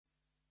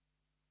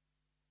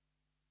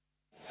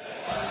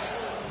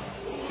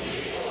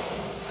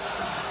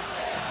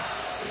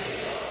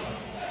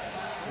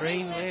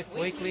Green Left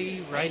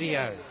Weekly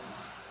Radio.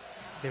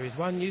 There is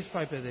one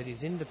newspaper that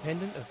is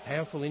independent of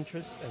powerful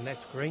interests, and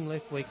that's Green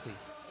Left Weekly.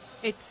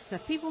 It's the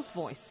people's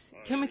voice,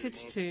 committed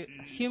to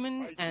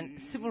human and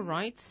civil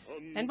rights,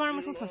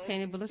 environmental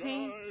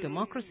sustainability,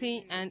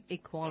 democracy and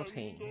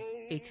equality.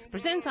 It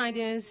presents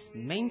ideas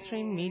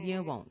mainstream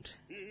media won't.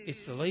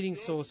 It's the leading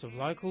source of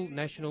local,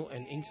 national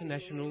and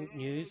international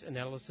news,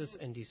 analysis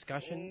and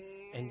discussion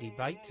and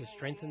debate to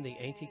strengthen the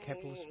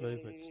anti-capitalist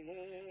movements.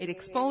 It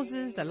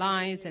exposes the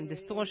lies and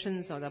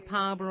distortions of the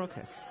power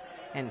brokers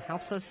and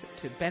helps us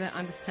to better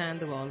understand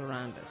the world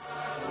around us.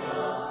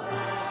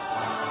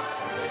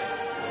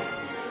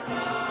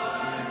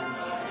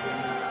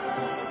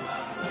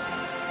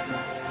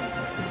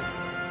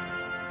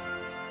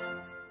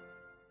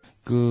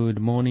 Good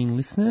morning,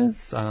 listeners.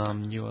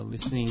 You are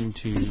listening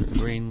to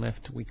Green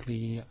Left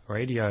Weekly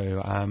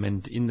Radio,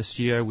 and in the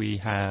studio we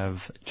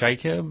have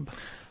Jacob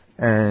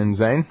and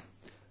Zane.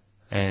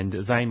 And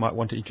Zane might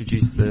want to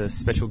introduce the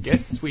special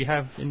guests we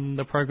have in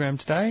the program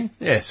today.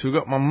 Yes, we've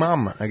got my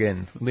mum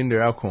again,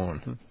 Linda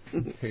Alcorn,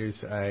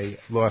 who's a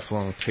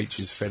lifelong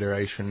Teachers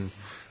Federation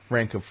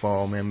rank and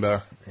file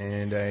member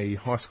and a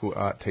high school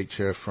art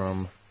teacher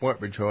from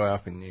Whitebridge High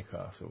up in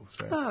Newcastle.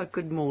 So. Oh,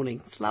 good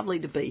morning. It's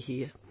lovely to be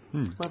here.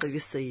 Lovely to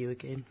see you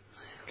again.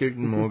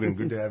 Guten Morgen,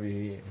 good to have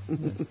you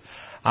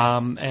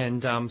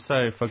here.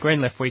 So for Green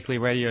Left Weekly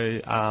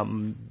Radio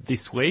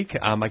this week,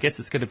 I guess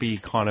it's going to be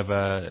kind of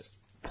a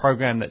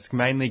program that's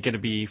mainly going to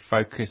be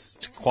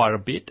focused quite a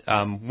bit.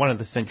 One of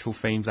the central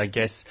themes, I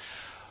guess,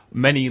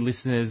 many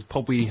listeners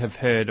probably have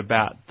heard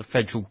about the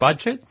federal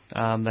budget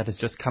that has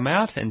just come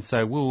out, and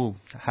so we'll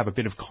have a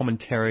bit of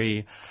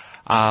commentary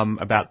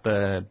about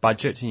the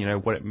budget, you know,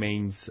 what it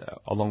means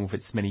along with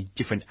its many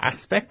different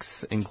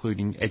aspects,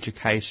 including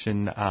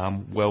education,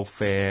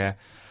 welfare,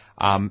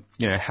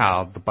 you know,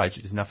 how the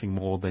budget is nothing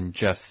more than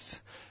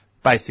just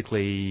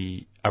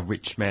basically a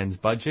rich man's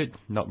budget,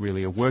 not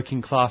really a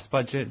working class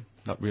budget,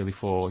 not really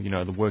for, you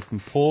know, the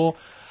working poor.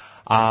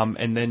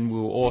 And then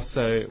we'll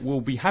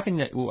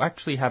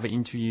actually have an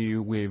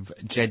interview with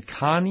Jed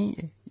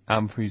Carney,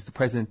 who's the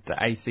president of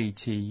the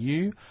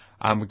ACTU,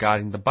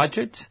 regarding the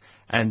budget.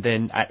 And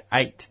then at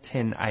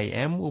 8:10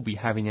 a.m. we'll be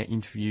having an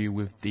interview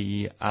with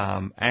the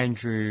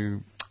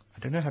Andrew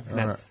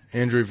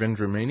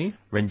Vendramini,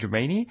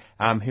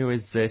 who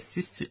is the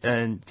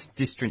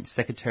district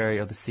secretary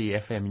of the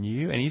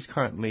CFMU, and he's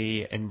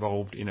currently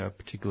involved in a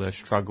particular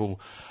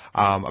struggle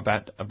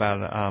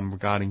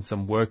regarding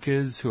some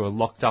workers who are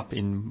locked up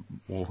who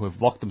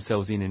have locked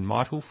themselves in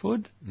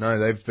Myrtleford. No,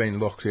 they've been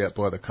locked out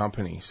by the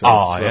company. So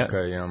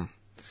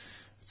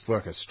it's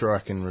like a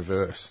strike in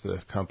reverse.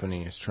 The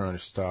company is trying to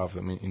starve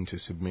them into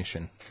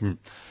submission.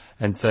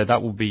 And so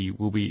that will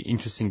be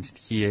interesting to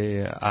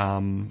hear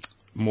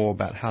more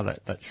about how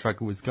that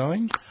struggle is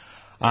going.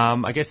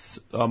 I guess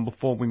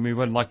before we move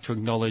on, I'd like to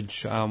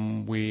acknowledge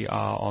we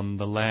are on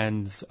the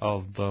lands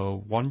of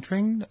the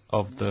Wandering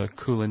of the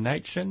Kulin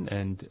Nation,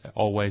 and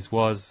always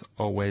was,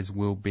 always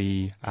will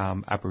be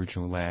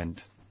Aboriginal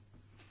land.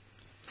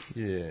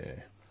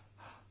 Yeah.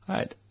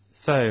 Right.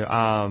 So,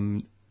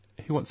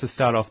 who wants to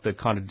start off the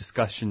kind of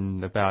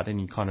discussion about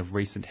any kind of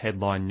recent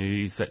headline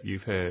news that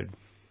you've heard?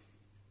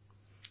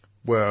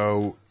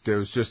 Well, there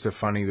was just a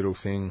funny little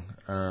thing.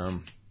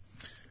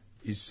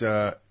 Is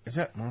that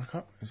mic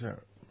up? Is that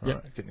right?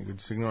 Yep. Getting a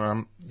good signal.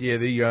 I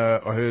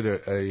heard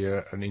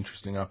an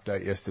interesting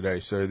update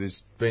yesterday. So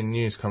there's been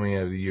news coming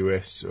out of the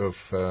US of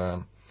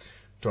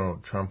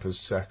Donald Trump has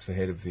sacked the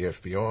head of the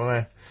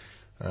FBI.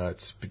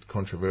 It's a bit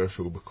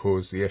controversial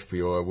because the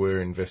FBI were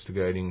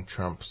investigating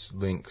Trump's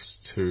links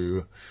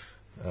to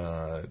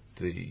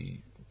the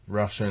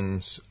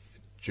Russians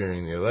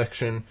during the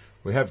election.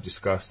 We have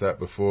discussed that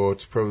before.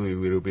 It's probably a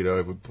little bit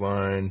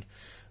overblown.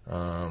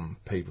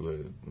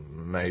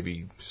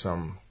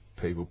 Some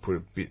people put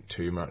a bit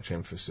too much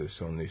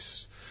emphasis on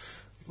this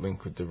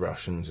link with the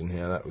Russians and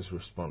how that was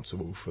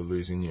responsible for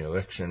losing the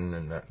election,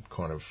 and that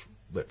kind of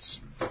lets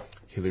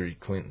Hillary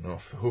Clinton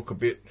off the hook a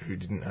bit, who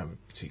didn't have a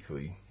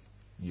particularly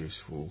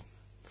useful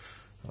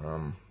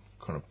kind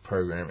of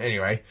program.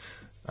 Anyway,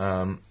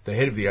 the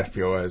head of the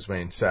FBI has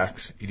been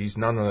sacked. It is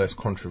nonetheless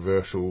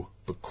controversial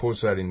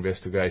because that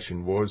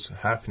investigation was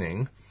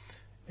happening,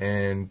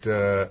 and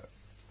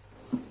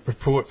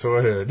reports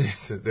I heard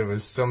is that there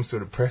was some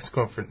sort of press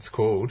conference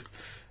called,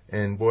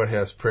 and White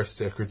House Press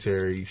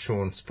Secretary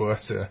Sean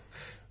Spicer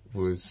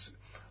was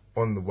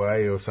on the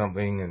way or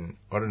something, and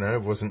I don't know,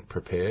 wasn't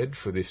prepared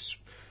for this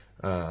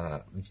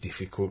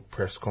difficult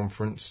press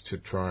conference to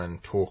try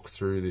and talk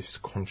through this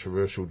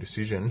controversial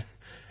decision.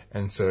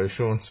 And so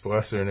Sean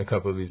Spicer and a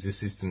couple of his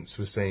assistants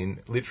were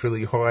seen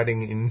literally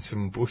hiding in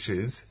some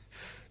bushes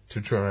to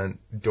try and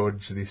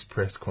dodge this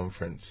press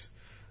conference.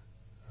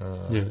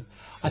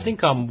 I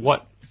think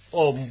what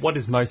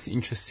is most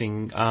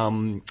interesting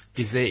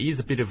is there is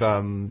a bit of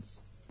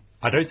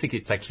I don't think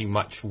it's actually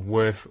much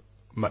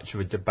of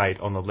a debate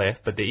on the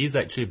left, but there is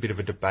actually a bit of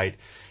a debate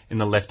in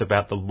the left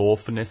about the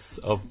lawfulness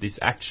of this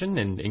action,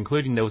 and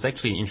including there was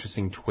actually an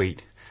interesting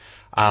tweet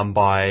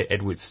by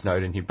Edward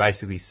Snowden, who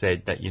basically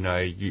said that,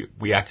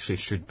 we actually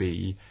should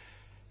be,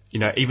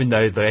 even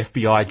though the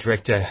FBI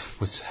director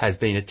has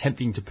been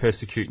attempting to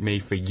persecute me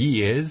for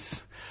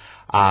years,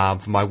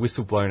 for my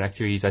whistleblowing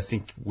activities, I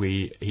think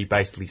he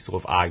basically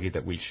sort of argued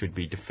that we should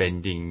be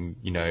defending,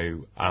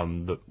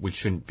 that we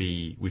shouldn't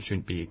be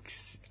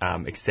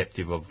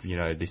acceptive of,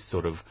 this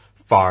sort of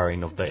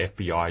firing of the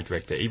FBI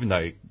director, even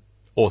though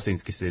all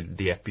things considered,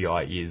 the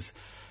FBI is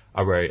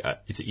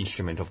it's an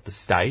instrument of the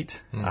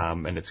state,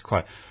 and it's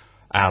quite,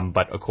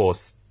 but of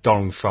course,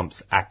 Donald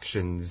Trump's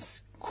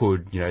actions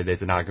could,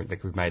 there's an argument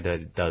that could be made that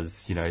it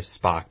does,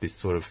 spark this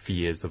sort of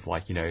fears of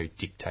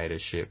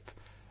dictatorship,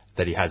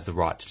 that he has the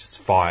right to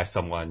just fire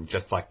someone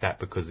just like that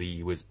because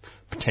he was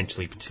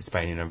potentially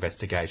participating in an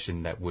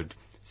investigation that would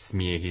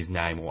smear his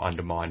name or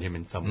undermine him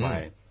in some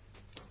way.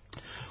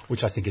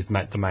 Which I think is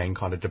the main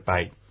kind of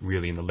debate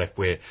really in the left,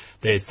 where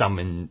there's some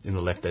in the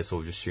left that's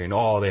all just shooting, the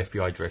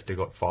FBI director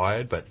got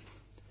fired, but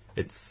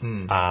it's,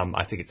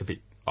 I think it's a bit,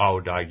 I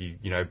would argue,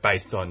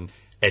 based on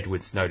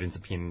Edward Snowden's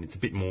opinion, it's a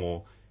bit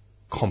more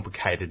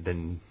complicated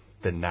than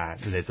that.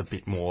 There's a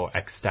bit more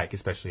at stake,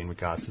 especially in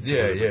regards to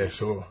Yeah,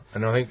 sure.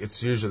 And I think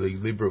it's usually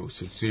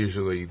liberals. It's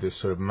usually the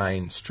sort of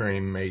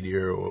mainstream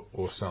media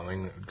or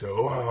something that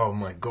go, oh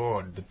my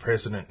God, the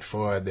president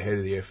fired the head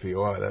of the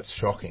FBI. That's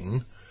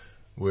shocking.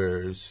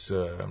 Whereas,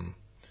 I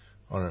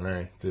don't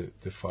know,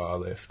 the far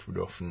left would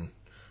often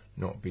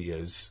not be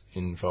as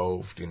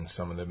involved in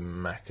some of the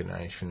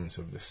machinations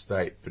of the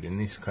state. But in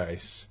this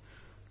case,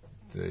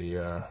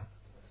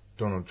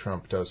 Donald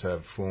Trump does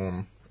have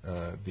form.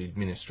 The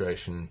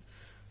administration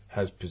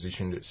has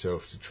positioned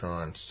itself to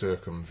try and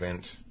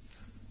circumvent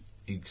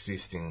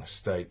existing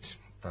state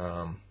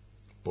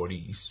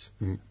bodies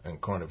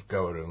and kind of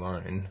go it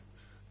alone.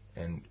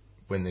 And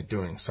when they're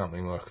doing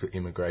something like the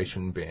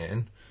immigration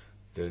ban,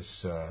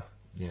 there's,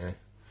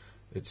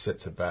 it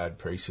sets a bad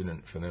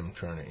precedent for them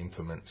trying to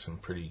implement some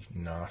pretty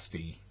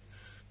nasty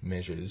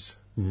measures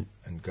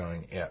and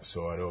going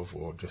outside of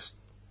or just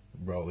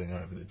rolling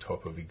over the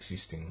top of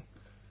existing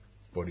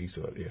bodies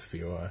like the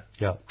FBI.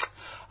 Yeah.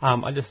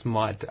 I just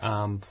might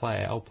I'll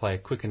play a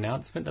quick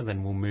announcement and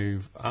then we'll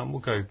move, we'll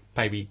go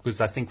maybe, because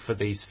I think for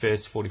these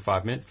first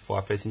 45 minutes before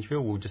our first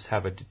interview, we'll just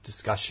have a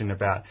discussion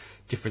about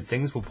different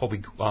things. We'll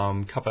probably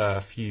cover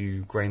a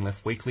few Green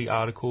Left Weekly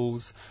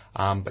articles,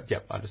 but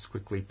yep, I'll just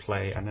quickly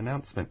play an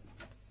announcement.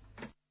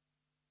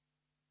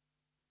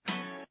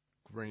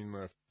 Green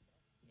Left.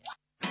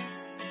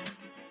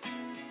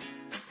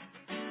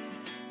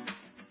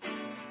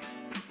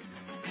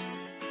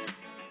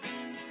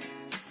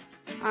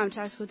 I'm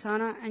Chai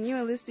Sultana, and you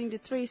are listening to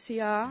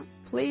 3CR.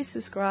 Please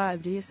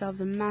subscribe. Do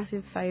yourselves a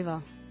massive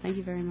favour. Thank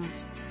you very much.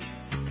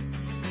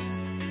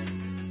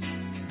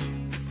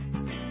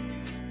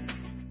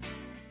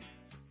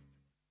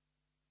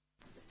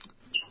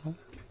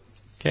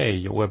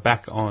 Okay, we're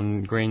back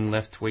on Green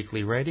Left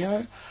Weekly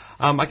Radio.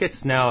 I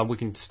guess now we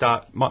can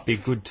start, might be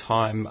a good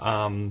time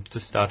to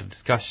start a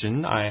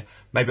discussion.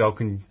 Maybe I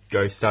can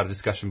start a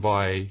discussion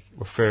by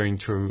referring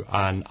to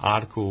an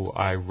article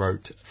I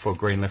wrote for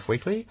Green Left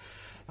Weekly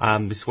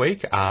this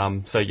week.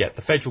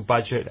 The federal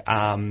budget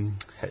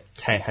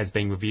has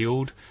been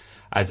revealed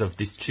as of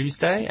this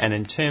Tuesday, and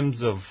in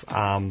terms of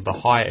the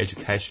higher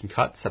education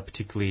cuts are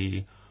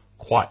particularly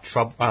quite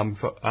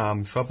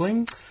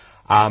troubling.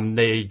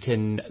 They're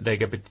going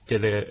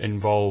to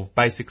involve,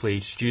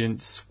 basically,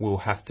 students will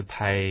have to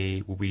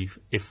pay,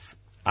 if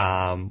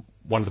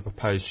one of the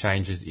proposed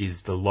changes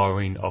is the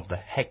lowering of the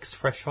HECS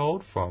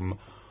threshold from,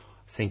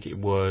 I think it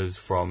was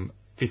from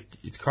 50,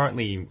 it's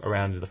currently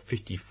around the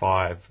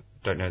 55,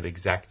 don't know the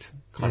exact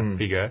kind of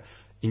figure,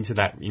 in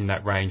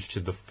that range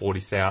to the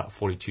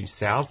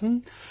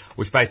 42,000,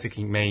 which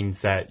basically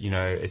means that,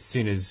 as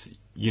soon as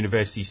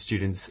university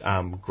students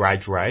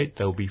graduate,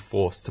 they'll be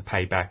forced to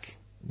pay back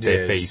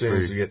their fees. As soon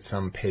as you get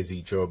some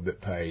pezzy job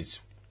that pays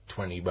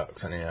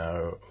 $20 an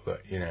hour,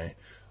 a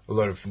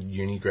lot of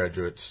uni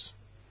graduates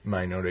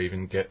may not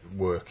even get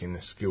work in the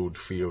skilled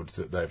fields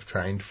that they've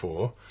trained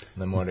for.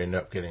 They might end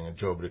up getting a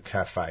job at a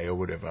cafe or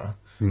whatever,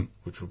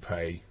 which will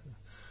pay,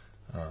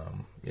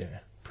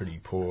 pretty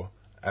poor.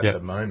 At the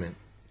moment,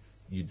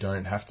 you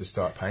don't have to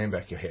start paying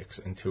back your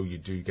HECS until you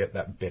do get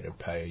that better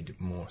paid,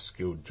 more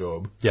skilled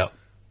job. Yep.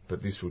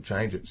 But this will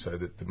change it so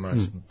that the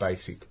most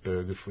basic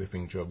burger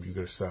flipping job you've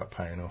got to start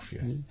paying off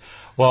you.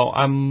 Well,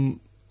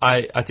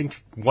 I think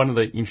one of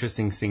the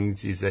interesting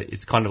things is that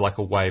it's kind of like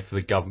a way for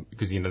the government,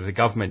 because, the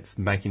government's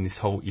making this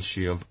whole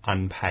issue of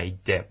unpaid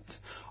debt,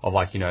 of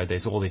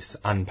there's all this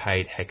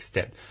unpaid HECS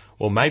debt.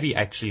 Well, maybe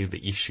actually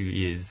the issue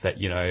is that,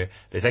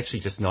 there's actually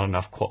just not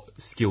enough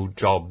skilled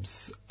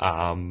jobs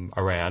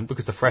around,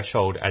 because the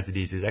threshold as it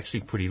is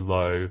actually pretty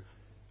low,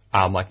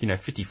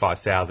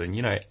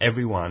 55,000.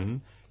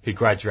 Everyone who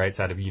graduates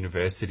out of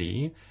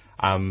university,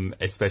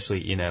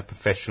 especially in a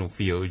professional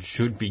field,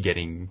 should be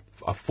getting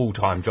a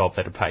full-time job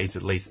that pays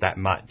at least that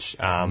much.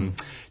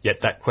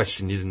 Yet that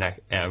question isn't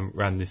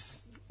around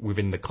this,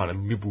 within the kind of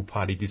Liberal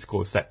Party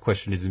discourse, that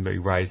question isn't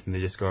being raised, and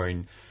they're just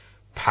going,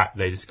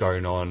 they're just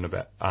going on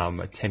about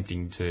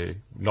attempting to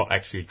not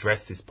actually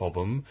address this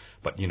problem,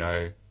 but,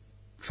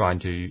 trying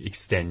to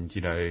extend,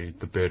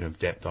 the burden of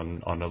debt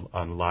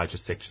on larger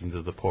sections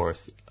of the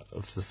poorest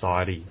of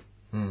society.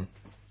 And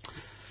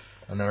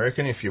I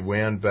reckon if you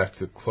wound back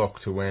the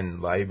clock to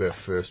when Labor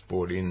first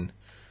brought in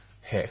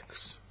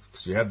HECS,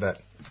 because you had that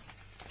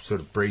sort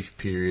of brief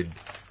period,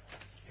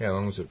 how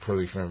long was it?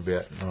 Probably from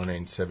about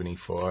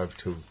 1975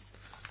 till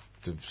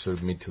the sort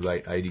of mid to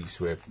late 80s,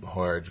 where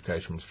higher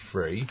education was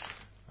free.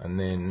 And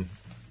then,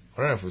 I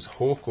don't know if it was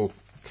Hawke or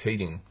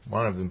Keating,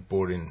 one of them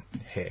brought in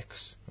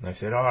HECS, and they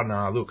said, oh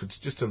no, look, it's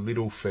just a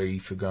little fee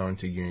for going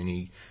to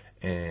uni,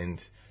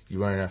 and you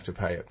won't have to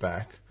pay it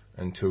back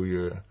until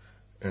you're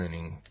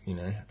earning,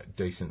 a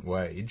decent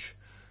wage.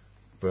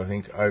 But I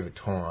think over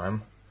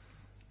time,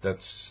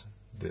 that's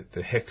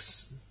the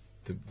HECS,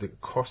 the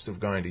cost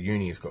of going to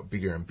uni has got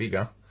bigger and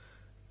bigger,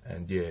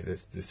 and the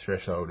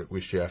threshold at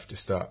which you have to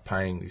start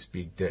paying this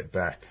big debt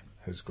back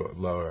has got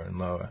lower and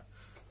lower.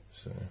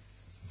 So,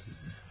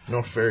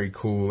 not very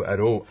cool at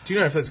all. Do you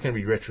know if that's going to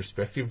be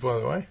retrospective, by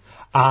the way?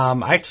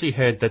 I actually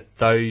heard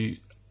that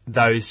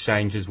those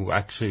changes will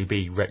actually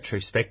be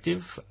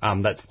retrospective.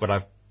 That's what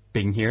I've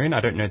been hearing.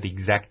 I don't know the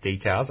exact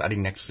details. I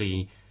didn't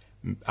actually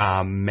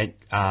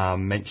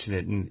mention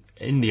it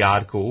in the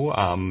article,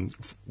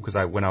 because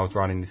when I was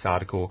writing this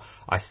article,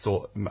 I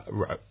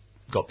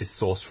got this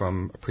source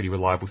from a pretty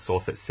reliable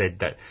source that said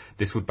that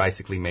this would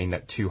basically mean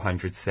that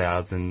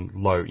 200,000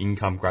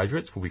 low-income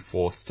graduates will be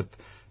forced to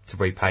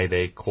repay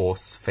their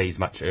course fees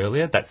much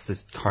earlier. That's the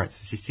current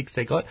statistics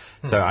they got.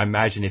 So I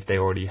imagine if they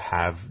already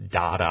have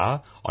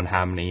data on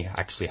how many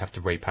actually have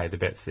to repay the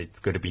debts, it's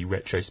going to be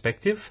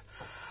retrospective.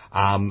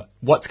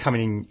 What's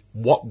coming,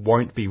 what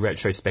won't be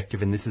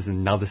retrospective, and this is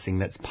another thing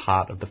that's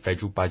part of the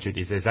federal budget,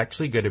 is there's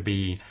actually going to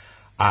be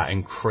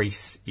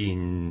increase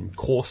in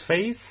course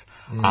fees.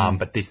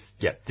 But this,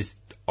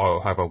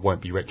 however,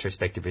 won't be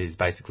retrospective. Is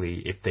basically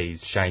if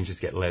these changes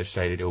get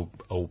legislated, it'll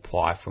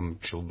apply from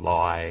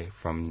July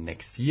from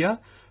next year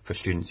for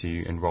students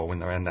who enrol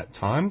in around that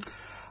time.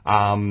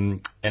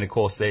 And of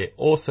course, there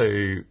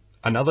also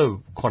another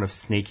kind of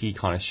sneaky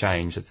kind of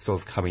change that's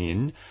sort of coming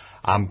in.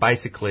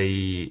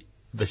 Basically,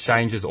 the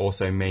changes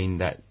also mean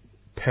that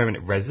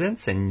permanent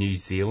residents and New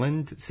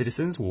Zealand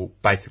citizens will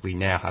basically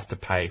now have to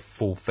pay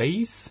full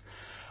fees.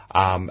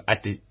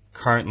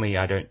 Currently,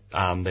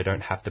 they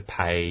don't have to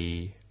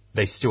pay.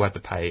 They still have to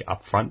pay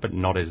upfront, but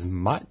not as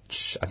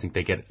much. I think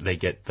they get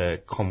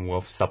the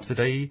Commonwealth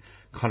subsidy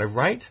kind of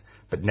rate.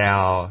 But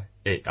now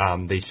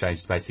these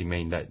changes basically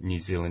mean that New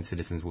Zealand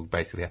citizens will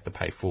basically have to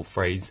pay full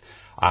fees,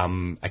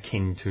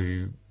 akin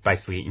to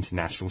basically an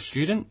international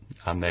student.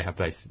 They have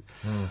those,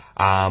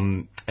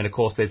 and of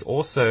course there's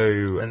also,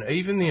 and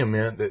even the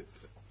amount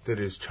that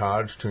is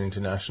charged to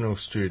international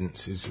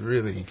students is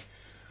really,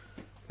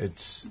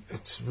 it's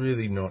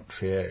really not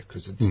fair,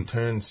 because it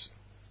turns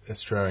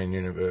Australian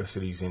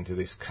universities into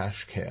this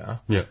cash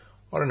cow. Yeah.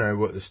 I don't know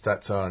what the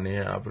stats are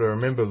now, but I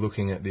remember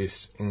looking at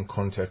this in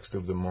context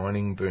of the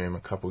mining boom a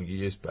couple of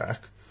years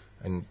back,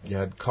 and you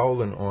had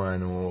coal and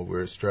iron ore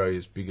were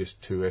Australia's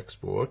biggest two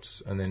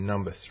exports, and then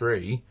number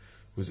 3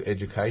 was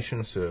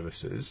education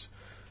services,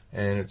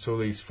 and it's all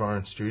these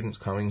foreign students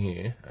coming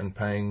here and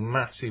paying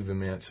massive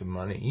amounts of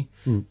money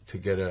to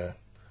get an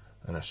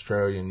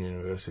Australian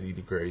university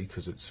degree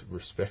because it's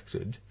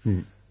respected,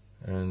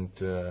 and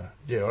I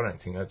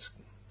don't think that's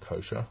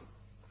kosher.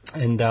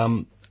 And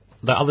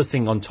the other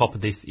thing on top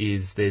of this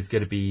is there's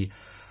going to be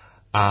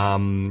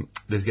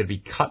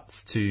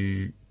cuts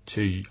to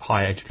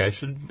higher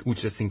education,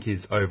 which I think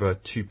is over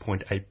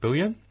 2.8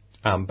 billion.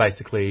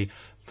 Basically,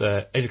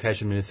 the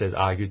education minister has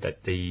argued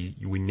that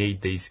we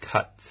need these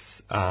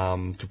cuts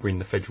to bring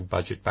the federal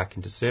budget back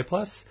into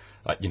surplus.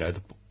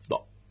 The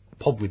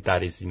problem with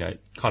that is,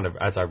 kind of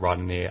as I write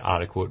in the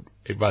article,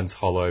 it runs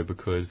hollow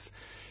because,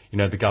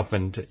 the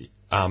government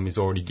is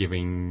already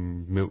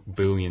giving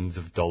billions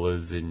of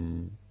dollars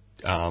in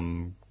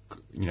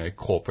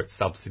corporate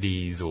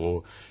subsidies,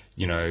 or,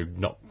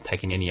 not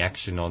taking any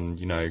action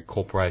on,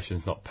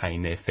 corporations not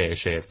paying their fair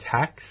share of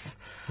tax.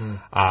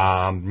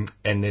 And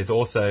there's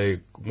also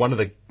one of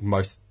the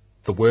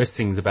worst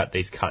things about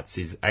these cuts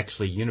is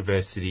actually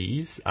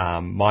universities.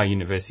 My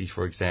university,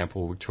 for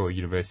example, Victoria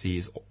University,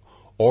 is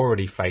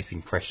already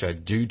facing pressure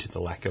due to the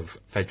lack of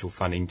federal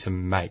funding to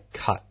make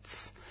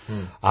cuts.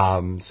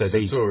 So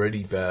it's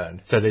already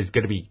bad. So there's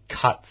going to be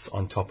cuts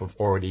on top of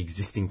already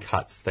existing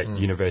cuts that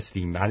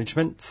university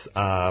managements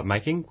are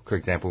making. For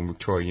example, in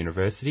Victoria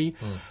University,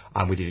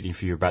 we did an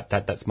interview about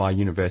that. That's my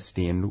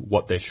university, and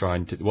what the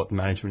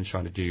management is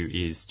trying to do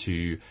is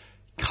to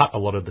cut a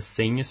lot of the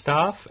senior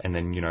staff and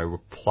then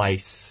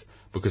replace.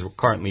 Because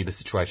currently the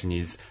situation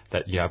is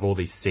that you have all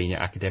these senior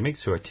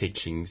academics who are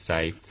teaching,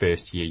 say,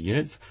 first-year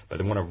units, but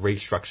they want to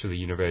restructure the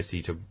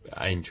university to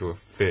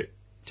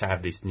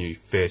have this new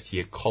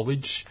first-year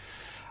college,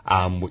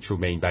 which will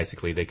mean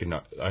basically they can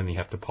only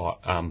have to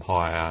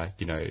hire,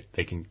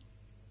 they can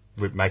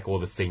make all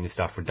the senior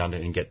staff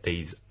redundant and get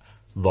these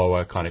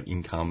lower kind of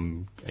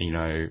income,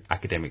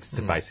 academics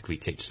to basically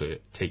teach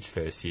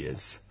first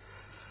years.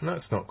 And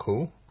that's not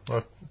cool.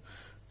 Like,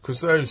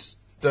 because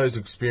those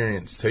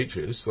experienced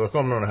teachers, like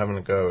I'm not having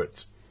a go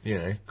at,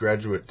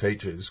 graduate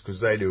teachers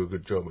because they do a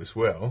good job as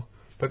well.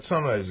 But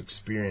some of those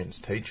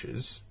experienced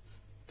teachers,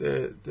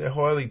 they're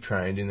highly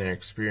trained in their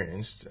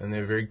experience and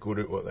they're very good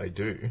at what they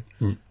do.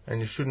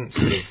 And you shouldn't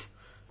sort of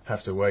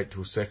have to wait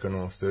till second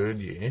or third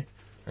year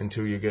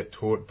until you get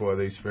taught by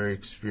these very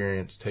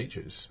experienced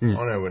teachers. I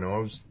know when I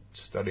was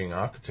studying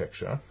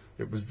architecture,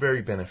 it was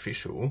very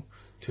beneficial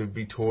to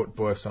be taught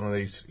by some of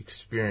these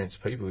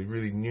experienced people who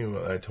really knew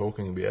what they were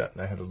talking about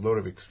and they had a lot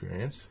of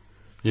experience.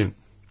 Yeah.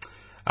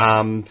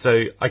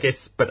 So I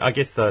guess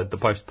the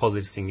most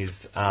positive thing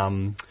is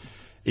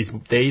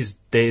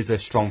there's a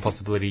strong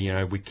possibility,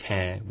 we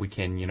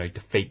can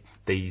defeat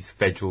these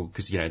federal,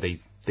 because,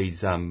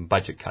 these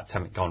budget cuts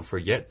haven't gone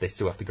through yet. They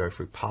still have to go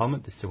through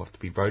Parliament. They still have to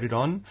be voted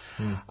on.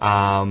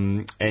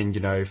 And,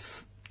 if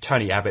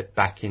Tony Abbott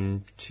back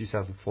in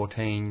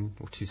 2014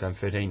 or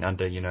 2013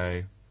 under,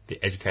 the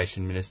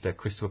Education Minister,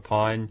 Christopher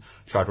Pyne,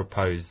 tried to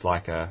propose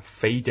like a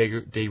fee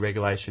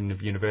deregulation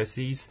of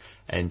universities,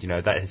 and,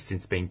 that has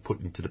since been put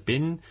into the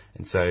bin.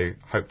 And so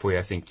hopefully,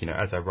 I think,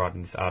 as I write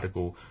in this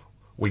article,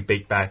 we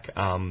beat back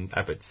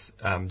Abbott's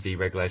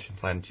deregulation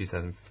plan in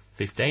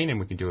 2015, and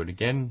we can do it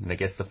again. And I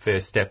guess the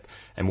first step,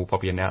 and we'll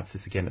probably announce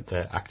this again at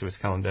the activist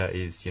calendar,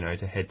 is,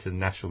 to head to the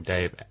National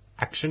Day of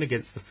Action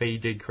against the fee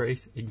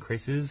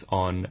increases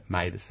on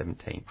May the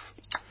 17th.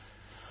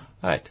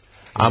 All right.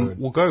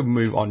 We'll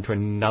move on to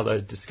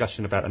another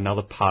discussion about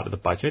another part of the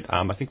budget.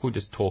 I think we'll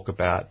just talk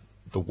about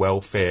the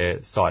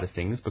welfare side of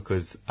things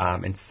because,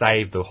 and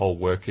save the whole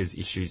workers'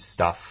 issues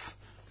stuff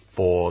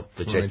for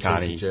the Jed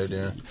Carney.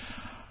 Yeah.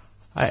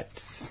 Right.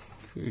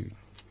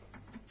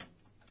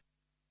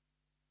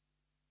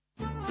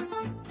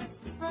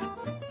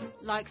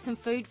 Like some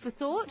food for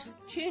thought?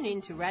 Tune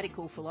in to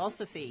Radical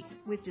Philosophy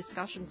With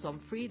discussions on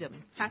freedom,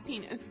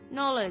 happiness,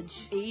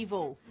 knowledge,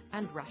 evil,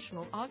 and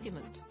rational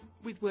argument.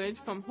 with words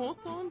from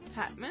Hawthorne,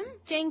 Tatman,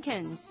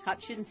 Jenkins,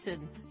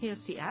 Hutchinson,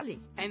 Here's Ali.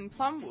 and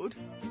Plumwood.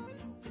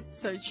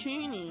 So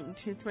tune in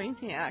to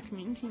 3CR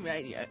Community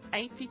Radio,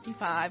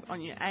 8:55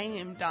 on your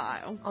AM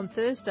dial, on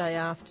Thursday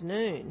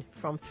afternoon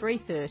from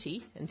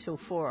 3:30 until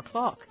 4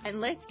 o'clock.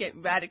 and let's get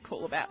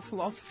radical about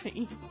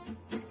philosophy.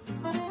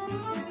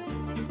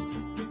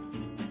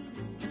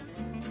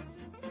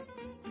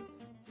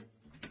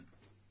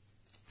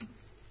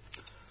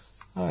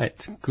 All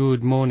right,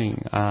 good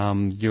morning.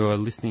 You're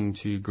listening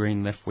to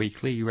Green Left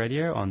Weekly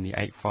Radio on the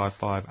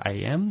 855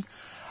 AM.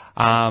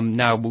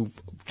 Now, we've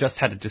just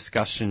had a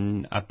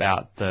discussion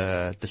about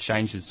the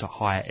changes to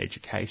higher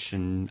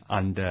education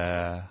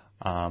under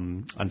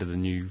the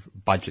new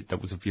budget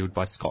that was revealed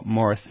by Scott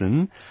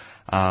Morrison.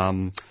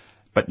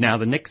 But now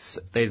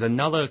there's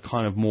another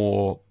kind of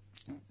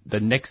the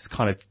next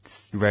kind of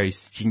very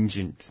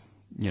stringent,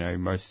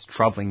 most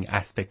troubling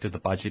aspect of the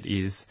budget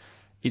is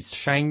it's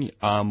showing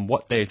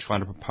what they're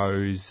trying to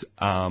propose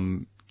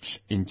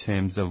in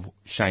terms of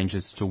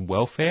changes to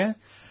welfare.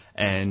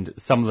 And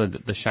some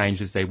of the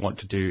changes they want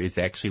to do is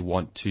they actually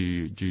want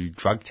to do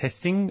drug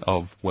testing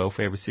of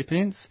welfare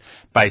recipients.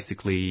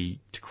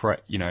 Basically, to create,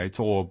 it's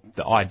all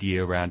the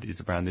idea around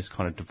this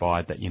kind of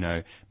divide that,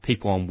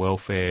 people on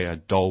welfare are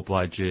dole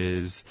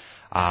bludgers,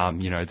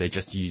 they're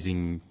just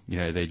using,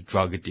 they're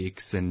drug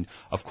addicts. And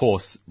of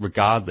course,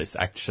 regardless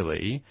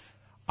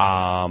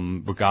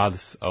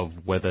of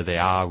whether they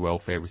are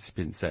welfare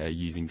recipients that are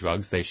using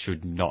drugs, they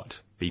should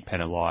not be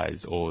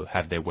penalised or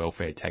have their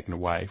welfare taken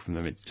away from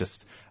them. It's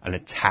just an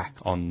attack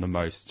on the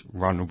most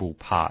vulnerable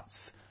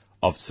parts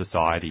of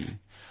society.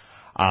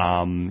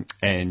 There's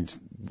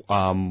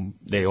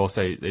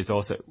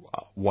also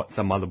what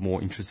some other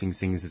more interesting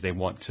things is they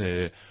want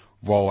to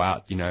roll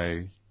out,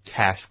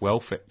 cashless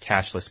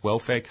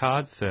welfare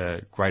cards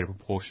to greater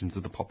proportions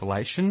of the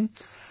population.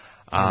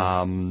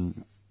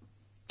 And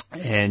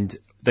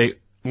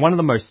one of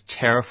the most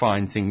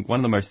terrifying things, one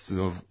of the most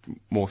sort of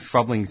more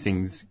troubling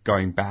things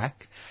going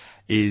back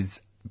is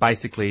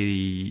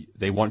basically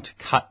they want to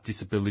cut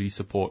disability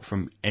support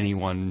from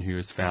anyone who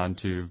is found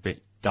to have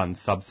done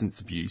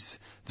substance abuse,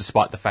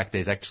 despite the fact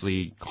there's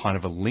actually kind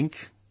of a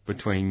link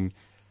between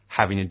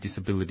having a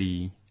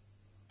disability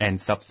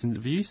and substance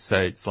abuse. So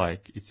it's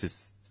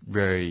just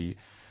very,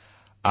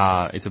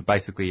 it's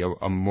basically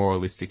a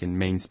moralistic and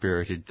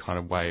mean-spirited kind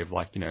of way of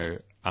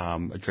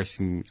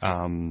addressing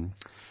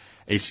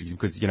issues,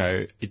 because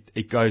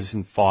it goes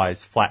and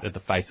flies flat at the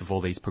face of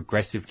all these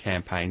progressive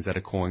campaigns that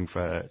are calling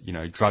for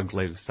drug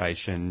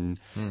legislation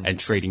and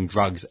treating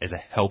drugs as a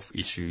health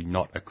issue,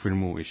 not a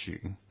criminal issue.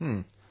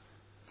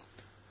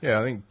 Yeah,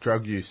 I think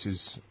drug use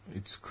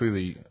it's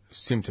clearly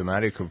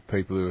symptomatic of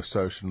people who are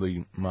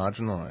socially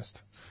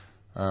marginalised.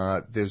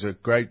 There's a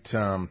great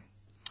John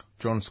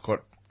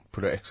Scott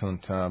put an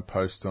excellent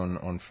post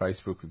on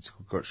Facebook that's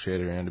got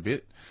shared around a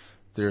bit.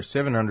 There are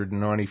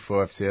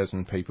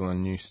 795,000 people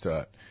in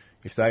Newstart.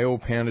 If they all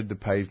pounded the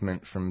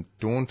pavement from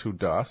dawn till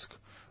dusk,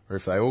 or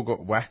if they all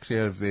got whacked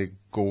out of their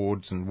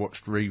gourds and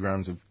watched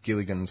reruns of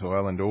Gilligan's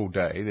Island all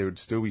day, there would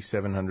still be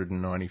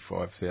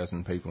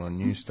 795,000 people on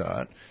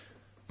Newstart.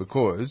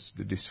 because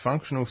the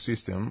dysfunctional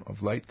system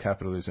of late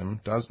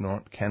capitalism does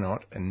not,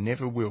 cannot, and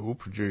never will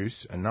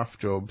produce enough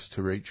jobs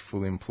to reach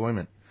full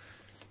employment.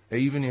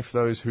 Even if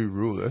those who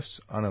rule us,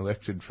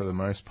 unelected for the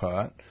most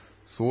part,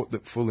 thought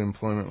that full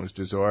employment was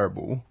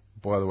desirable,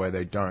 by the way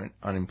they don't,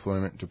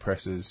 unemployment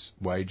depresses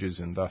wages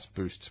and thus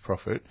boosts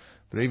profit,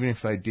 but even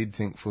if they did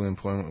think full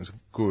employment was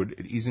good,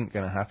 it isn't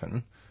going to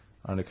happen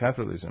under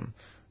capitalism.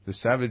 The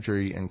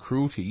savagery and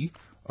cruelty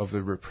of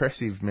the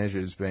repressive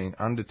measures being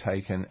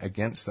undertaken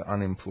against the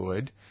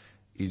unemployed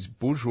is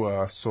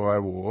bourgeois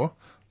war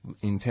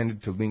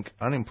intended to link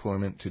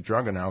unemployment to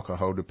drug and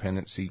alcohol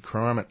dependency,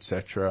 crime,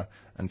 etc.,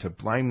 and to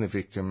blame the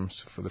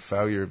victims for the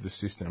failure of the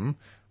system,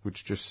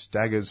 which just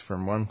staggers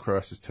from one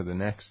crisis to the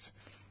next,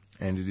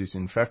 and it is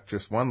in fact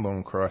just one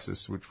long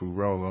crisis which will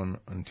roll on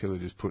until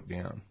it is put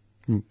down.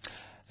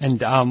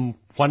 And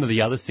one of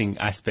the other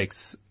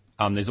aspects,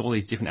 there's all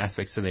these different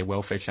aspects to their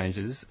welfare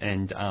changes,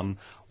 and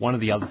one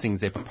of the other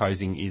things they're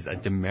proposing is a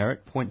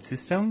demerit point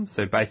system.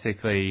 So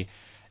basically,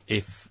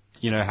 if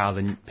you know how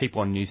the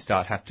people on New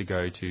Start have to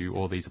go to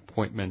all these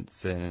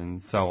appointments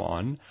and so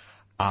on,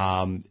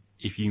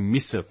 if you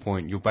miss a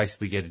point, you'll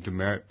basically get a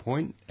demerit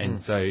point, and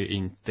so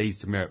in these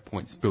demerit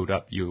points build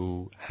up,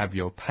 you'll have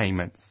your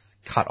payments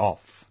cut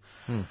off.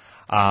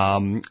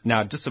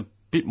 Now, just a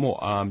bit more,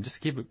 just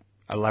to give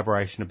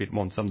elaboration a bit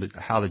more on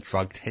how the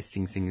drug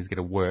testing thing is going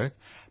to work.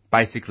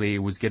 Basically,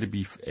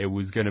 the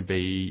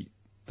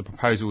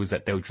proposal was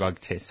that they'll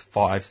drug test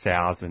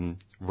 5,000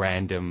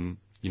 random,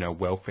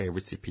 welfare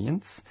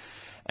recipients,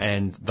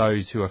 and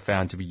those who are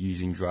found to be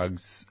using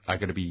drugs are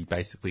going to be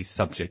basically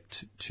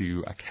subject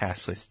to a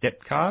cashless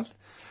debit card.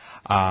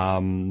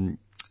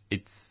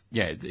 It's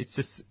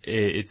just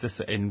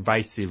an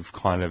invasive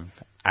kind of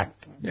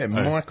act. Yeah,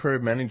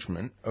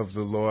 micromanagement of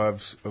the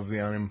lives of the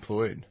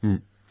unemployed.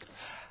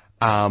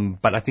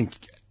 But I think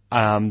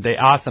there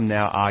are some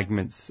now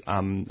arguments,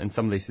 and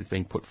some of this is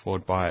being put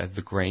forward by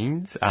the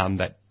Greens,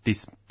 that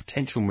this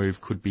potential move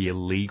could be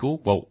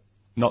illegal. Well,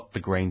 not the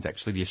Greens,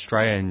 actually. The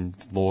Australian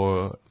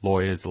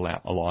Lawyers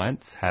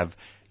Alliance have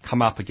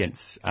come up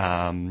against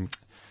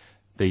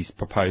these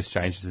proposed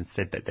changes and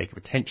said that they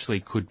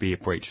potentially could be a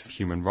breach of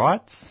human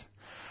rights.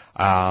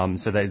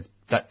 So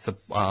that's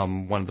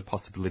one of the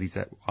possibilities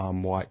that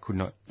why it could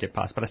not get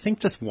passed. But I think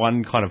just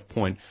one kind of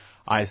point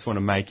I just want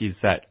to make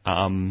is that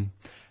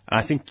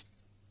I think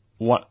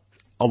what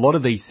a lot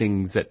of these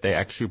things that they're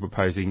actually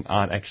proposing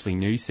aren't actually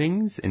new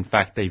things. In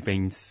fact, they've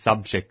been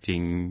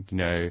subjecting,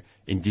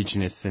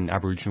 Indigenous and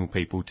Aboriginal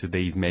people to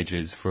these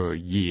measures for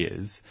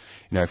years,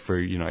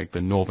 through,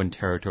 the Northern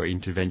Territory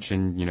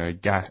intervention,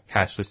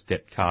 cashless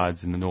debit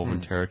cards in the Northern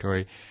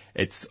Territory.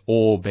 It's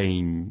all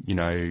been,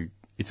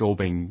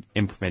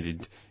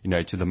 implemented,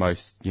 to the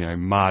most,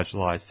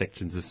 marginalised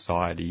sections of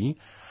society.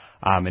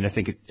 And I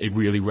think it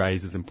really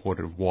raises the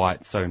importance of why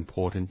it's so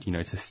important,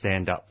 to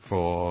stand up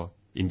for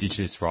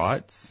Indigenous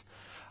rights,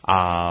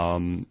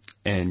 and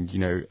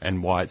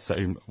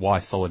why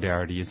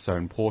solidarity is so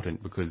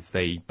important, because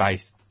they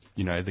base,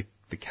 the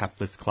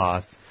capitalist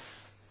class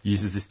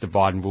uses this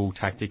divide and rule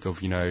tactic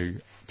of,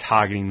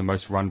 targeting the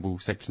most vulnerable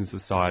sections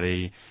of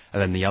society, and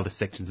then the other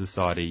sections of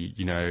society,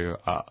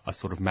 are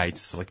sort of made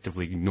to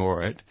selectively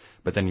ignore it.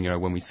 But then,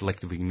 when we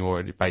selectively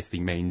ignore it, it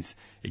basically means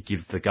it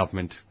gives the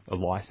government a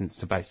license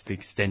to basically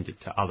extend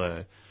it to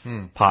other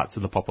parts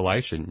of the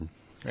population.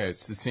 Yeah,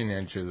 it's the thin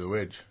edge of the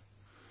wedge.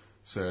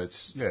 So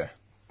it's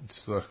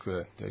like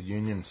the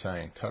union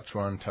saying, touch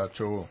one,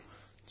 touch all.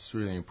 It's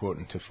really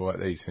important to fight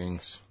these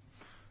things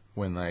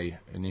when they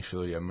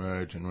initially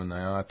emerge and when they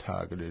are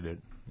targeted at,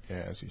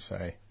 as you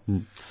say.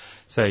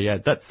 So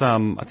that's I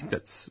think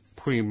that's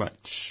pretty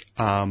much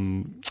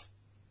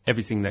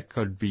everything that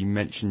could be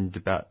mentioned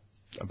about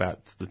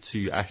the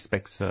two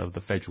aspects of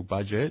the federal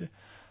budget.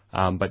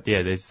 But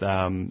there's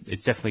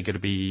it's definitely going to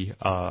be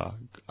a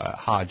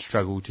hard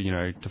struggle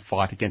to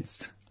fight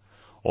against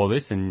all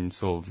this, and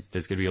sort of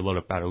there's going to be a lot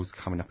of battles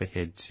coming up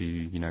ahead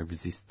to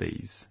resist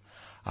these.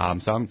 So I'm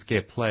going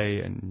to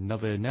play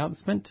another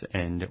announcement,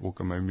 and we're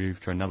going to move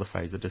to another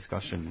phase of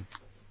discussion.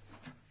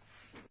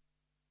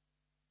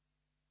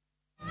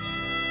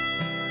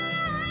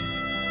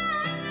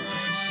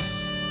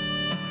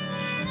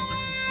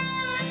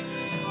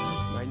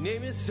 My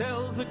name is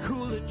Sel the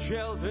Coolidge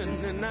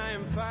Jelvin, and I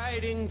am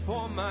fighting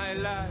for my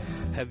life.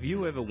 Have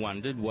you ever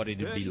wondered what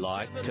it'd be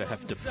like to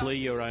have to flee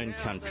your own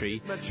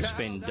country,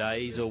 spend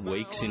days or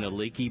weeks in a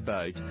leaky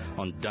boat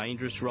on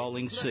dangerous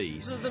rolling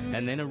seas,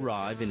 and then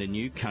arrive in a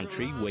new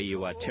country where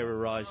you are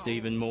terrorised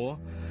even more?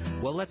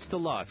 Well, that's the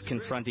life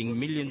confronting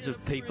millions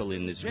of people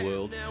in this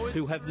world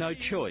who have no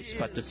choice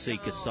but to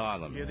seek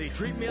asylum.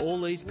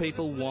 All these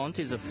people want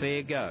is a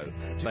fair go,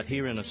 but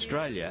here in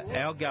Australia,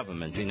 our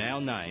government, in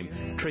our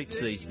name, treats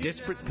these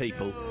desperate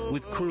people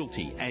with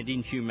cruelty and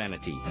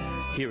inhumanity.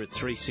 Here at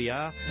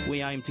 3CR,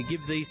 we aim to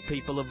give these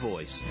people a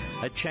voice,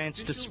 a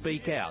chance to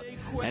speak out,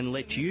 and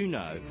let you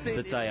know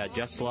that they are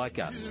just like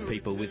us,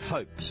 people with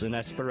hopes and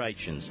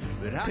aspirations,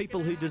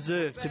 people who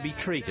deserve to be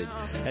treated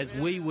as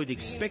we would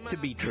expect to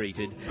be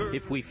treated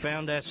if we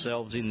found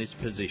ourselves in this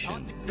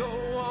position.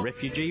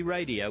 Refugee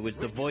Radio is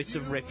the voice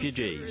of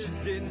refugees.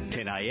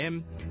 10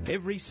 a.m.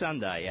 every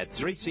Sunday at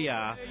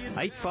 3CR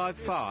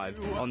 855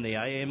 on the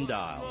AM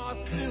dial.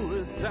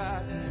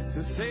 Suicide.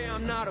 So say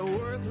I'm not a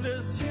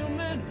worthless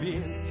human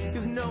being,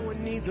 'cause no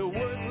one needs a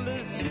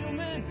worthless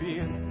human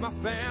being. My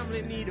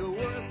family need a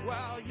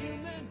worthwhile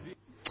human being.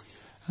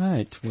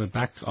 Right, we're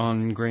back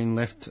on Green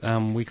Left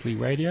Weekly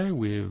Radio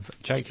with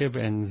Jacob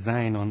and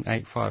Zane on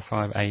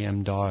 855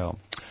 AM dial.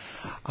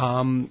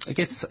 I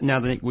guess now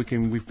that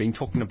we've been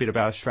talking a bit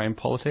about Australian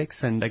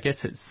politics, and I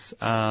guess it's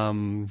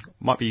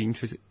might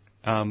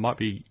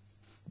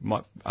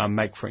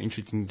make for an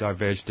interesting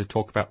diversion to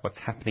talk about what's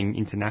happening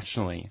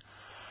internationally.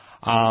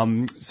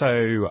 In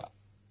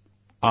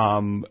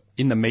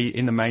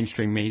the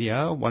mainstream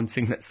media, one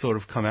thing that's sort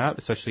of come out,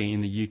 especially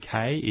in the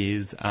UK,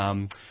 is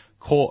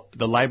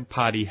the Labor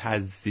Party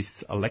has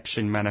this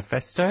election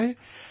manifesto,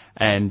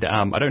 and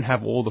I don't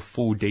have all the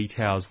full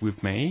details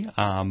with me,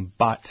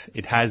 but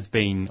it has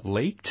been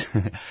leaked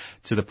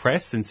to the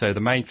press, and so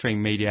the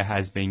mainstream media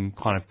has been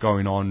kind of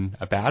going on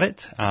about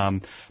it.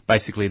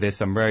 Basically, there's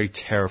some very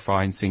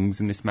terrifying things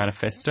in this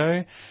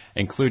manifesto,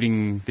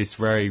 including this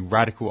very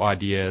radical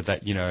idea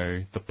that, you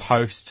know, the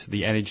post,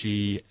 the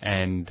energy,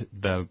 and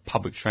the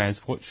public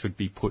transport should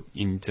be put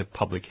into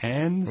public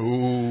hands.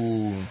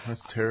 Ooh,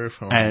 that's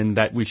terrifying. And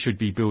that we should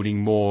be building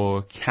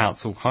more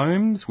council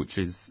homes, which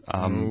is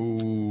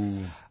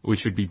we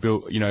should be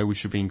we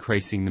should be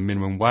increasing the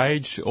minimum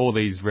wage. All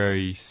these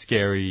very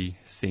scary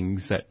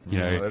things that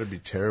that'd be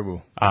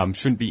terrible.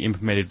 Shouldn't be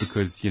implemented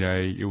because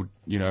it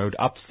would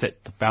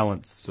upset the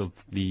balance of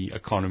the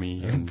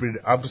economy. It would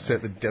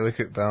upset the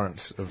delicate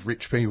balance of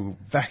rich people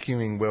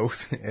vacuuming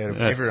wealth out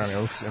of everyone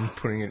else and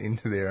putting it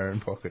into their own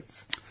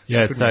pockets.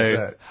 Yeah,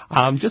 so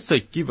just to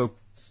give a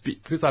bit,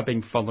 because I've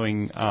been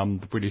following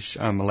the British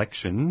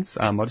elections,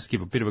 I'll just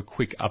give a bit of a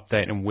quick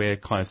update on where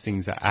kind of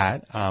things are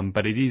at.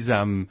 But it is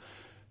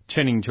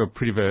turning to a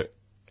pretty of a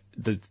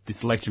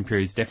this election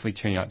period is definitely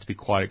turning out to be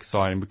quite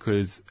exciting,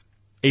 because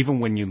even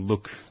when you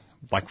look,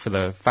 like, for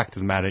the fact of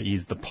the matter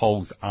is the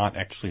polls aren't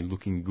actually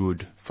looking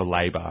good for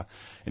Labor.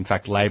 In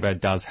fact, Labor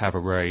does have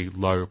a very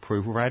low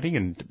approval rating,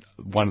 and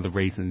one of the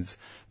reasons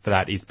for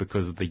that is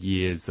because of the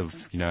years of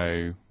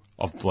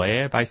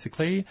Blair,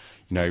 basically,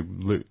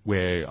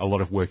 where a lot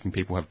of working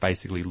people have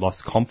basically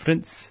lost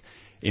confidence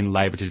in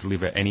Labor to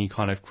deliver any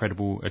kind of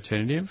credible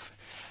alternative,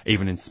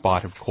 even in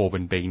spite of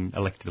Corbyn being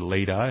elected a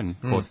leader. And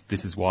of course,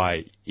 this is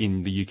why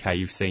in the UK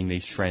you've seen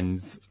these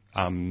trends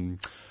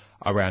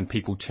around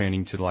people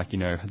turning to,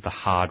 the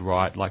hard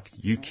right, like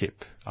UKIP.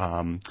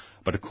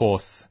 But of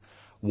course,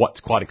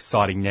 what's quite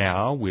exciting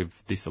now with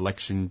this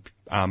election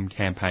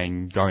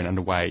campaign going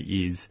underway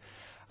is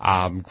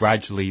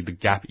gradually the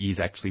gap is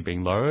actually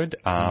being lowered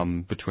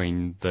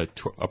between the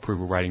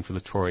approval rating for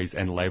the Tories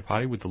and the Labor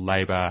Party, with the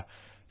Labor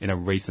in a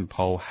recent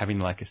poll having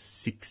like a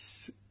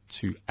 6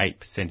 to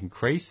 8%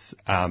 increase.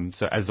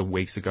 So as the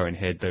weeks are going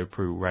ahead, the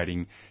approval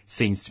rating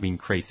seems to be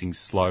increasing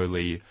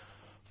slowly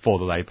for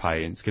the Labor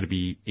Party, and it's going to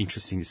be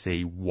interesting to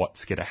see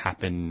what's going to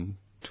happen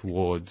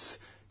towards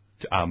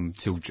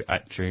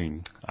at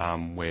June.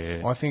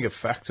 Where I think a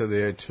factor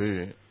there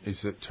too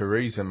is that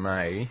Theresa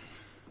May,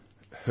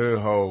 her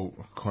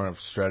whole kind of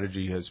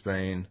strategy has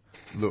been,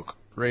 look,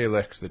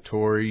 re-elect the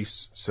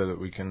Tories so that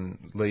we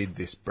can lead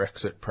this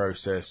Brexit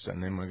process,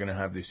 and then we're going to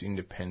have this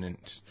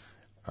independent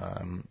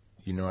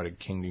United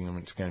Kingdom,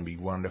 and it's going to be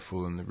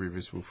wonderful, and the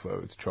rivers will flow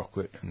with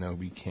chocolate, and there'll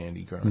be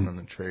candy growing on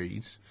the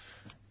trees.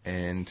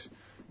 And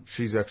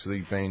she's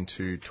actually been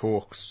to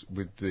talks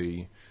with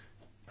the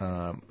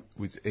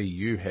with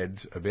EU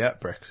heads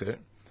about Brexit,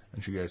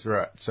 and she goes,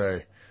 right,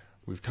 so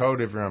we've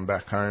told everyone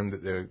back home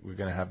that we're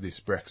going to have this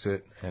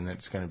Brexit, and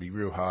it's going to be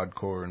real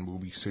hardcore, and we'll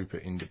be super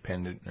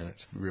independent, and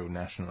it's real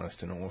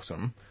nationalist and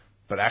awesome.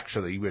 But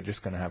actually, we're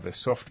just going to have a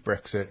soft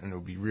Brexit, and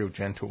it'll be real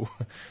gentle.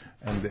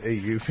 And the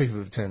EU people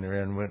have turned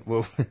around and went,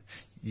 well,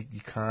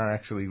 you can't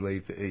actually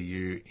leave the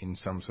EU in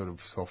some sort of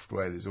soft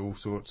way. There's all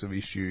sorts of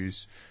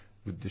issues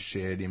with the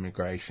shared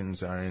immigration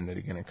zone that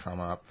are going to come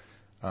up.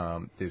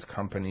 There's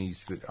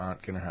companies that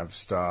aren't going to have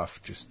staff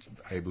just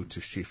able to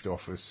shift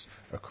office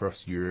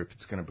across Europe.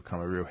 It's going to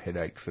become a real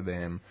headache for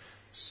them.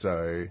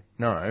 So,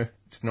 no,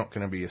 it's not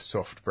going to be a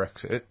soft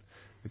Brexit.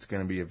 It's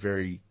going to be a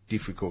very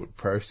difficult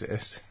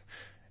process.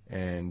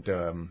 And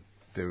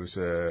there was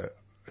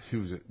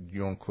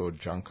Jean-Claude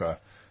Juncker,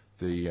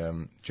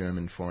 the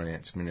German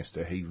finance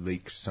minister. He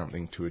leaked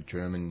something to a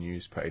German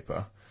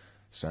newspaper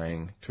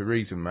saying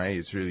Theresa May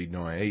is really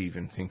naive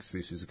and thinks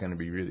this is going to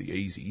be really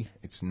easy.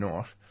 It's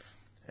not.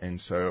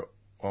 And so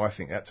I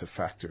think that's a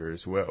factor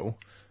as well.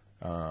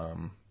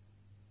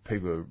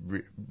 People are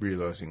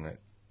realising that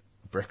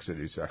Brexit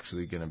is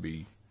actually going to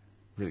be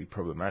really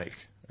problematic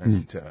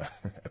and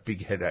a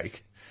big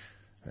headache.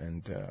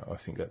 And I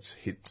think that's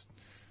hit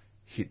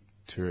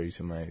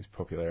Theresa May's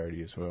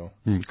popularity as well.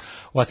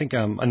 Well, I think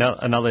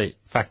another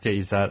factor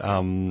is that,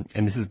 and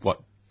this is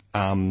what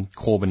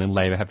Corbyn and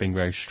Labor have been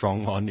very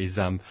strong on, is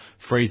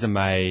Theresa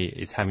May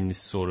is having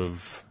this sort of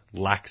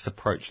lax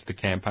approach to the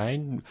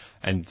campaign,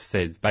 and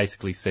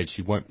basically said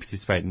she won't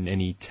participate in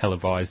any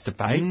televised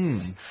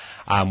debates,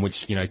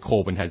 which, you know,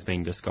 Corbyn has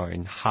been just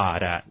going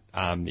hard at,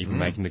 even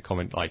making the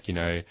comment like, you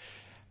know,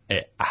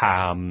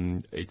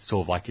 it's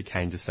sort of like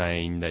akin to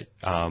saying that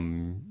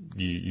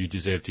you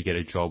deserve to get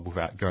a job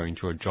without going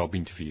to a job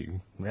interview.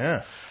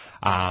 Yeah.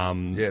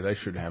 They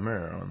should hammer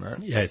her on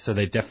that. Yeah, so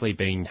they've definitely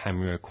been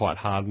hammering her quite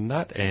hard on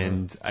that,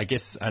 and I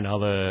guess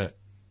another,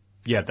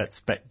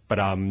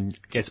 I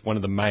guess one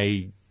of the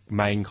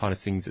main kind of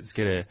things that's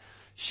going to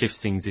shift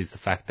things is the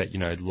fact that, you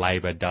know,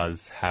 Labor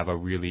does have a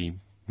really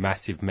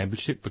massive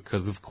membership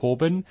because of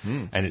Corbyn,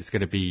 and it's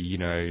going to be, you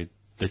know,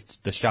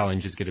 the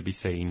challenge is going to be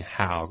seeing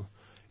how,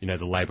 you know,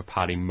 the Labor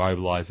Party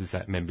mobilises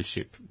that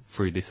membership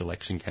through this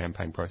election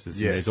campaign process.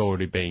 Yes. There's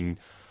already been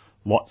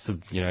lots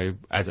of, you know,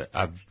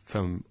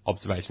 from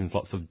observations,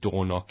 lots of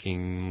door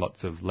knocking,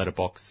 lots of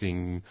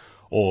letterboxing,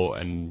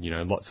 and, you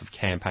know, lots of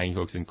campaign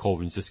hooks, and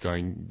Corbyn's just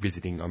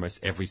visiting almost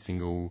every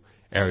single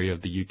area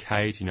of the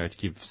UK to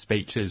give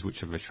speeches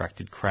which have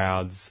attracted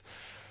crowds.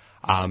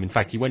 In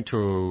fact, he went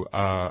to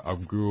a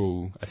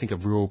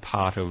rural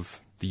part of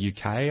the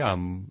UK,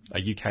 a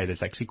UK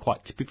that's actually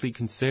quite typically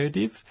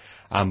conservative,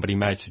 but he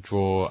managed to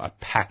draw a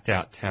packed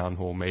out town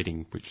hall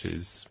meeting, which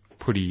is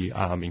pretty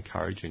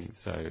encouraging.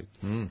 So,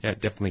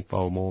 definitely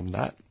follow more on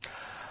that.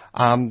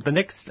 The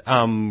next,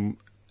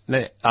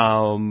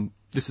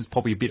 this is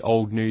probably a bit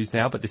old news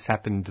now, but this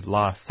happened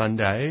last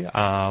Sunday.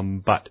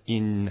 But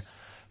in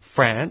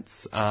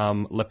France,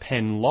 Le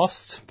Pen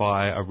lost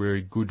by a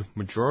very good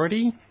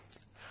majority,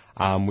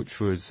 which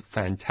was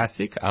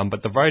fantastic.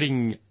 But the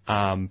voting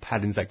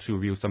patterns actually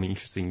reveal something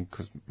interesting,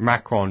 because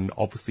Macron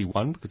obviously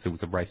won because there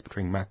was a race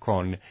between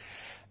Macron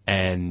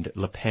and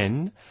Le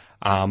Pen.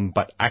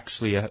 But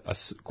actually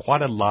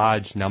quite a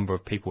large number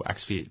of people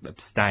actually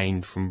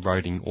abstained from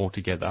voting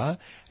altogether,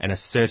 and a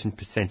certain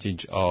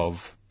percentage of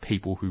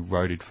people who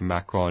voted for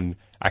Macron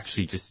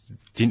actually just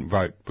didn't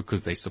vote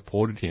because they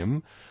supported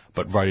him,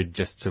 but voted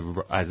just to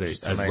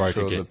make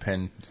sure Le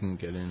Pen didn't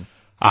get in.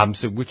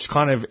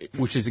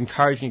 Which is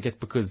encouraging, I guess,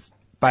 because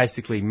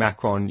basically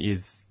Macron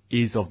is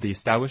of the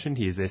establishment.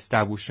 He is the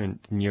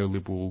establishment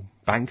neoliberal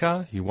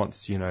banker. He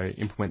wants, you know,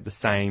 implement the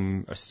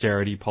same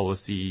austerity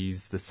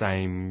policies, the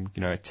same,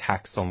 you know,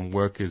 attacks on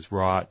workers'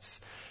 rights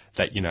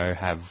that, you know,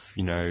 have,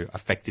 you know,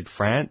 affected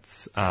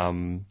France.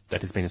 That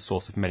has been a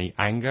source of many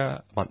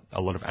a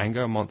lot of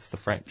anger amongst the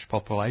French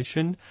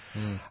population.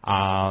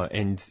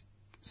 And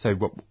so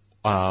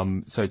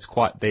it's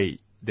quite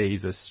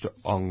there's a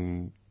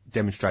strong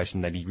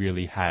demonstration that he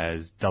really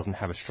doesn't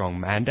have a strong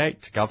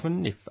mandate to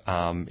govern if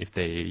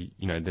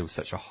there was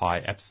such a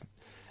high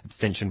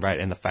abstention rate,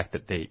 and the fact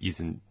that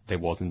there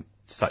wasn't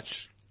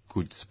such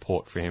good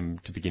support for him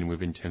to begin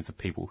with in terms of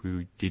people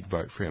who did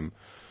vote for him.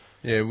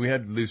 Yeah, we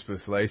had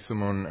Elizabeth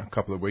Latham on a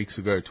couple of weeks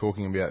ago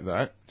talking about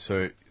that.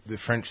 So the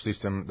French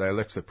system, they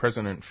elect the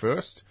president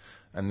first,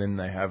 and then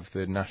they have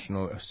the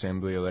National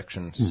Assembly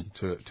elections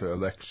to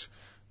elect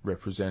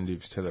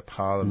representatives to the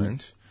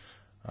parliament.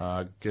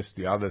 I guess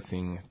the other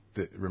thing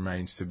that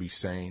remains to be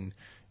seen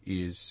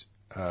is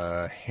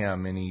how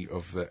many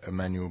of the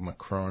Emmanuel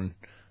Macron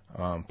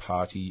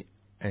party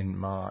in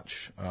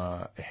March,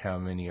 how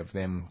many of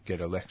them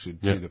get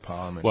elected to the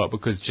parliament. Well,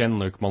 because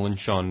Jean-Luc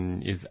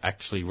Mélenchon is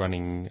actually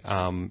running,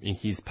 in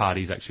his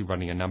party is actually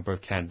running a number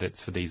of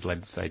candidates for these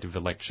legislative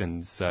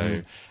elections.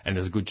 So, and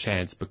there's a good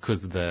chance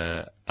because of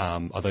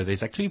although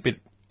there's actually a bit,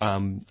 I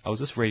was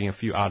just reading a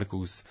few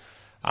articles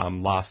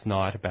last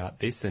night about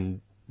this,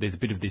 and there's a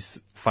bit of this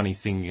funny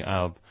thing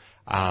of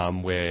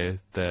where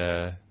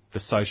the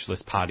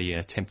Socialist Party are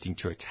attempting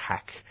to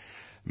attack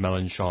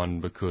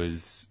Mélenchon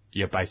because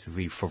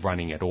basically for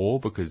running at all,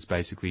 because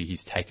basically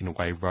he's taken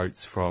away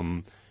votes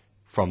from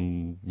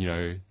you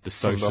know the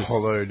socialist, from the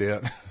hollowed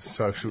out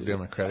Social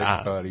Democratic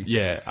Party.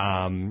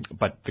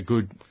 But the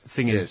good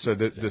thing is, so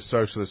the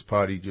Socialist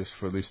Party, just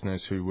for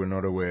listeners who were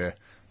not aware,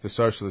 the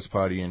Socialist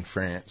Party in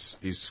France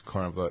is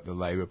kind of like the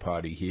Labour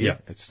Party here. Yeah.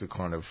 It's the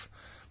kind of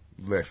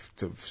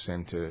left of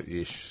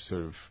centre-ish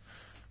sort of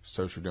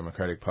Social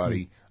Democratic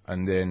Party.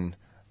 And then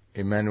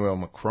Emmanuel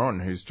Macron,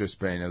 who's just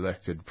been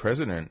elected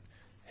president,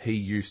 he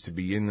used to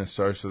be in the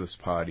Socialist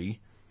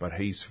Party, but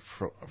he's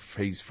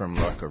from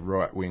like a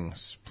right-wing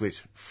split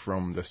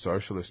from the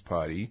Socialist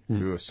Party,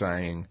 who are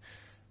saying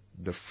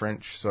the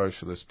French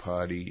Socialist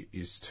Party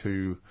is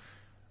too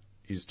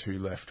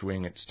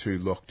left-wing, it's too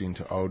locked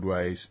into old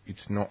ways,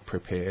 it's not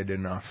prepared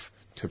enough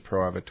to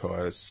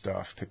privatise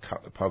stuff, to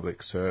cut the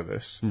public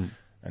service.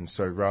 And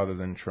so rather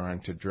than trying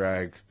to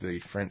drag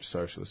the French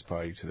Socialist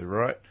Party to the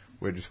right,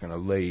 we're just going to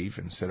leave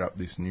and set up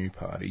this new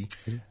party.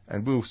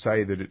 And we'll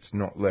say that it's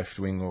not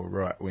left-wing or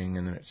right-wing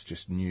and that it's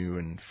just new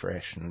and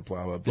fresh and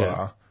blah, blah, blah.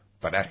 Yeah.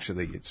 But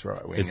actually it's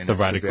right-wing. It's the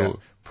radical... about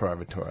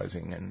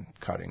privatising and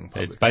cutting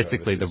public It's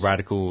basically services. The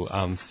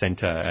radical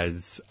centre,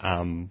 as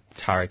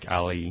Tariq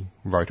Ali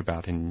wrote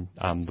about in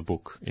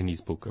his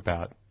book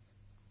about...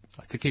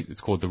 I think it's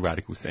called The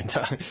Radical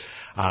Centre.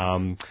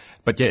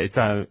 But yeah, it's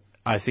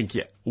I think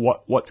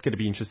what's going to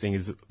be interesting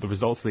is the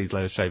results of these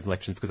legislative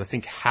elections, because I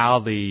think how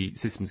the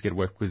system's going to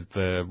work was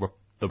the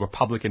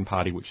Republican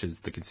Party, which is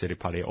the Conservative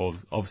Party,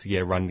 obviously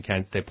get a run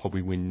against, they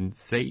probably win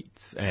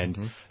seats,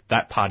 and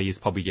that party is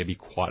probably going to be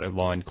quite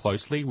aligned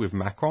closely with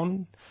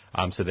Macron.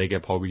 So they're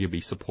probably going to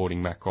be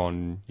supporting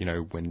Macron,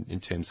 when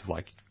in terms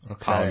of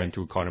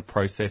parliamentary kind of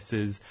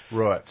processes.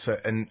 Right. So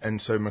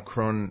and so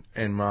Macron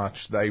and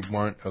March, they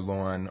won't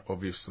align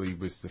obviously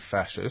with the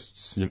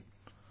fascists. Yep.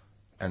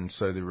 And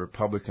so the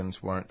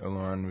Republicans won't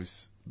align with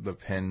Le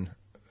Pen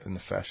and the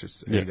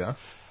fascists either.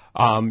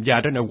 I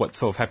don't know what's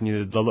sort of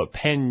happening. The Le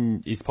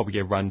Pen is probably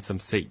going to run some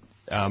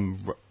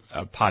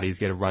parties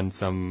going to run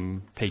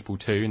some people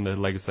too in the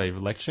legislative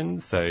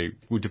elections. So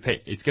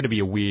it's going to be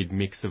a weird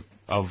mix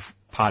of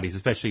parties,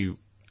 especially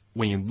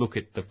when you look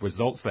at the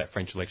results of that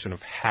French election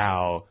of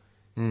how,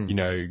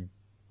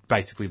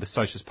 basically the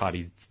Socialist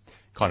Party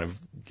kind of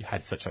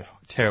had such a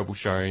terrible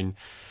showing,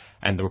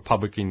 and the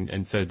Republican,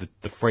 and so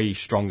the three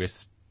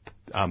strongest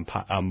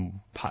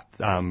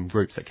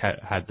groups that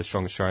had the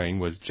strongest showing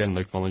was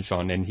Jean-Luc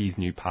Mélenchon and his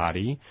new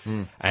party,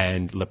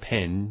 and Le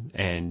Pen,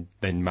 and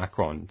then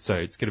Macron. So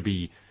it's going to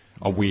be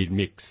a weird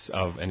mix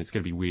and it's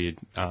going to be weird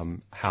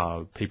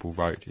how people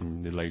vote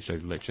in the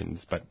legislative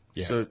elections. But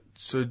yeah.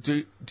 So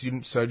do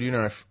you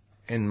know if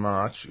in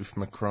March, if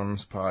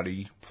Macron's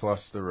party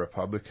plus the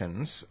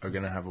Republicans are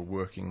going to have a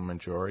working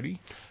majority?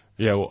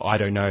 Yeah, well, I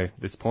don't know at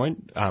this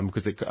point,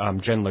 because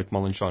Jean-Luc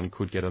Mélenchon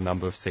could get a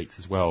number of seats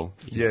as well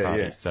in his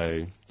party. Yeah.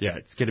 So,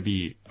 it's going to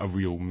be a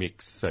real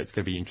mix. So it's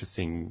going to be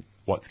interesting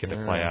what's going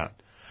to play out.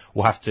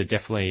 We'll have to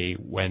definitely,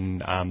 when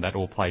that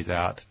all plays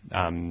out,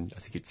 I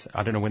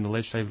don't know when the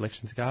legislative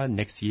elections are,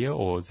 next year,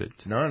 or is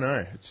it?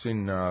 No, it's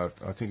in, I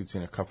think it's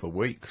in a couple of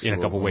weeks. In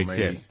a couple of weeks,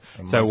 yeah.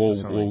 So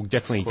we'll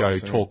definitely go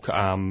talk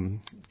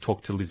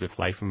to Elizabeth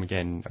Latham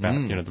again about,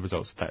 the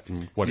results of that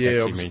and what it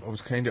actually means. I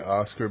was keen to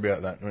ask her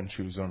about that when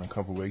she was on a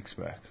couple of weeks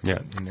back. Yeah.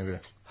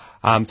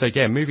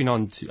 Moving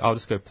on I'll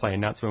just go play an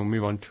announcement. We'll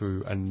move on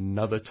to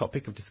another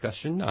topic of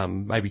discussion,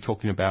 maybe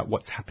talking about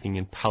what's happening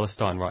in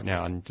Palestine right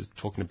now, and just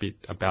talking a bit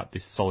about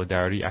this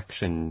solidarity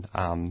action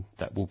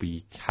that will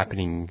be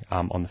happening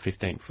on the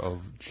 15th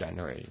of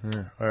January.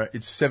 Yeah. All right,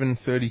 it's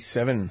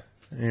 7:37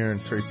 here in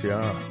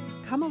 3CR.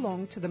 Come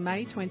along to the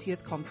May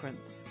 20th conference,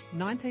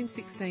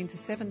 1916 to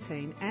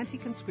 17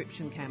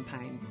 anti-conscription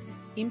campaigns,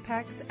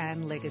 impacts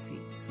and legacies.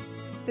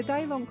 The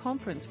day-long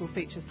conference will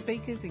feature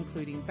speakers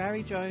including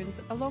Barry Jones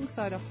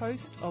alongside a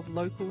host of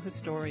local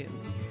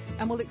historians,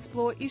 and will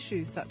explore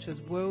issues such as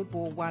World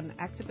War I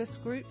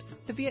activist groups,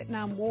 the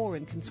Vietnam War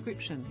and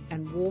conscription,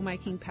 and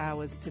war-making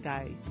powers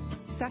today.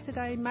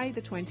 Saturday, May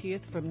the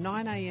 20th from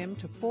 9am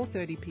to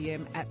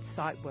 4:30pm at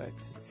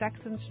Siteworks,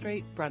 Saxon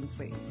Street,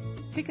 Brunswick.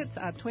 Tickets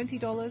are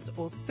 $20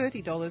 or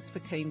 $30 for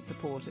keen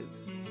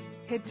supporters.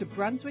 Head to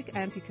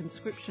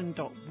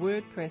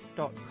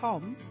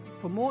brunswickanticonscription.wordpress.com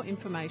for more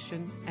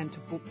information and to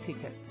book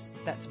tickets.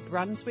 That's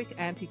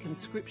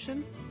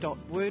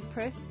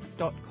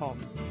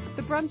brunswickanticonscription.wordpress.com.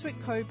 The Brunswick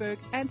Coburg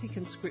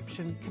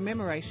Anti-Conscription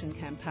Commemoration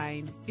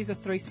Campaign is a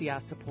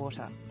 3CR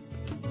supporter.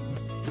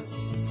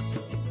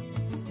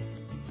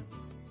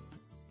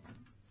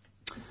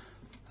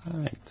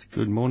 Alright,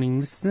 good morning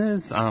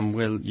listeners.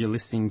 You're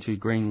listening to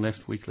Green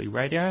Left Weekly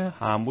Radio.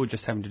 We're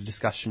just having a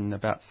discussion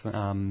about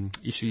some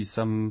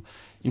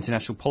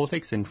international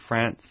politics in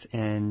France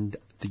and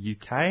the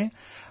UK.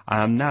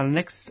 Now the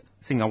next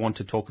thing I want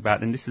to talk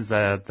about, and this is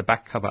the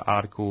back cover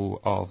article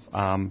of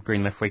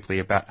Green Left Weekly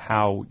about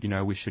how,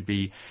 we should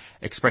be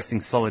expressing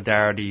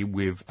solidarity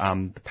with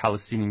the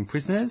Palestinian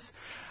prisoners.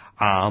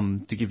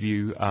 To give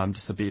you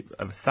just a bit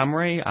of a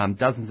summary,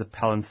 dozens of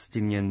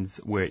Palestinians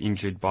were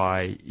injured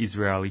by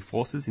Israeli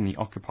forces in the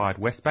occupied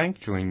West Bank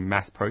during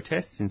mass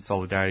protests in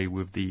solidarity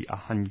with the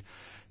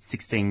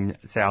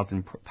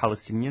 16,000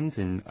 Palestinians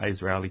and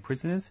Israeli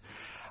prisoners.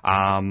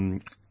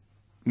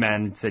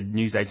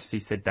 News agency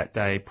said that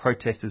day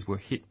protesters were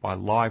hit by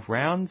live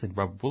rounds and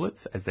rubber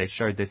bullets as they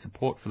showed their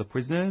support for the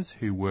prisoners,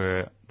 who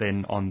were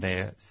then on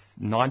their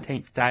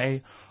 19th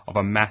day of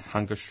a mass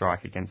hunger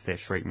strike against their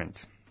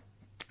treatment.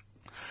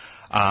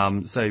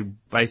 So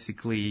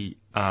basically,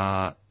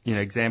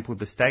 example of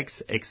the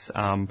stakes,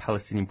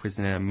 ex-Palestinian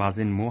prisoner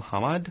Mazin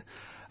Muhammad,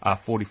 a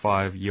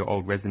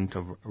 45-year-old resident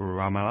of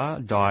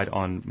Ramallah, died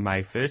on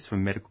May 1st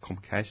from medical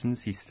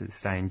complications he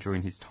sustained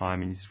during his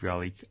time in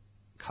Israeli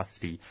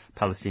custody.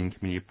 Palestinian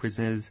Committee of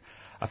Prisoners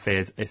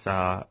Affairs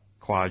SR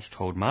Quaj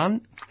told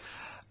Man.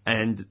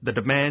 And the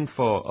demand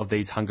of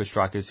these hunger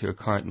strikers who are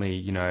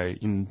currently,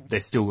 they're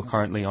still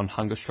currently on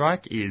hunger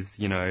strike is,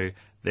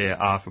 there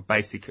are for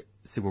basic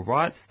civil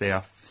rights. There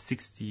are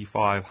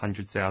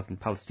 6,500,000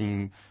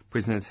 Palestinian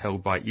prisoners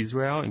held by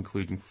Israel,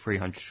 including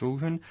 300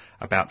 children.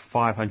 About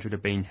 500 are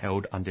being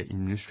held under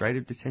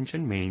administrative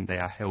detention, meaning they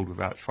are held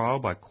without trial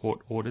by court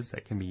orders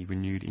that can be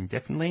renewed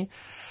indefinitely.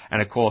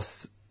 And of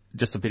course,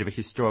 just a bit of a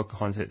historical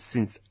context,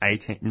 since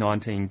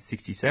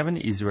 1967,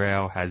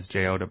 Israel has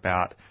jailed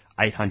about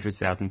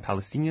 800,000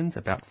 Palestinians,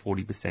 about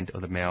 40%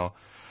 of the male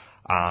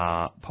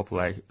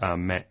population,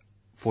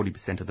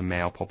 40% of the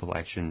male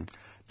population.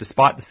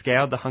 Despite the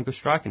scale of the hunger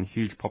strike and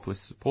huge popular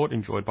support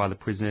enjoyed by the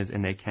prisoners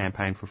in their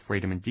campaign for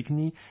freedom and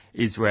dignity,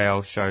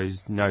 Israel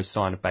shows no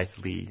sign of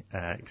basically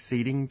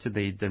acceding to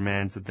the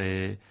demands of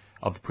the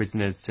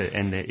prisoners to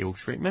end their ill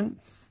treatment.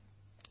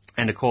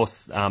 And of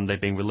course,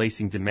 they've been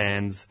releasing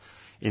demands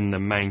in the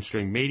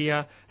mainstream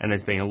media, and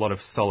there's been a lot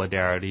of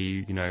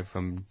solidarity,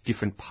 from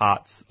different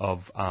parts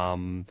of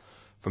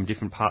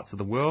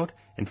the world.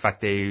 In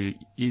fact, there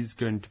is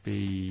going to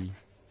be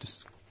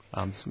just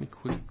something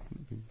quick.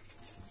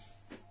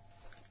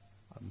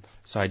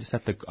 Sorry, I just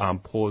have to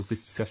pause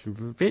this discussion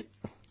for a bit.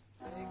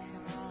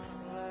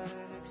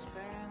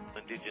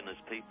 Indigenous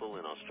people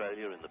in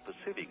Australia and the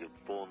Pacific have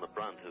borne the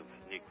brunt of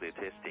nuclear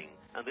testing,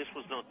 and this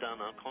was not done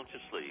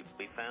unconsciously.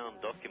 We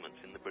found documents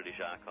in the British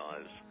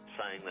archives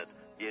saying that,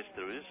 yes,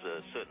 there is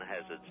certain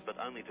hazards, but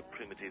only to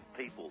primitive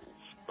peoples,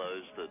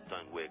 those that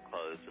don't wear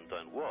clothes and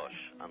don't wash,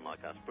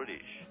 unlike us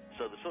British.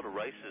 So the sort of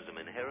racism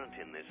inherent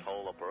in this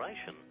whole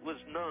operation was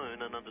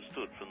known and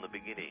understood from the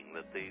beginning,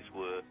 that these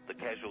were the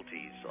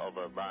casualties of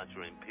a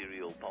larger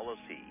imperial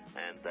policy,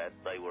 and that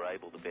they were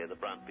able to bear the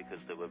brunt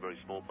because there were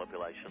very small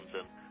populations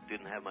and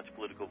didn't have much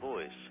political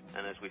voice.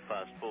 And as we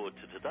fast forward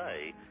to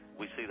today,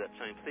 we see that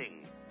same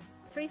thing.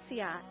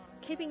 3CR,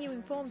 keeping you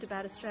informed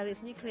about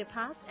Australia's nuclear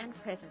past and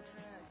present.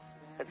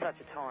 At such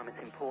a time,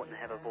 it's important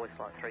to have a voice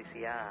like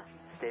 3CR,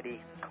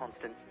 steady,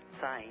 constant,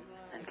 sane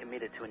and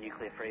committed to a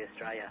nuclear-free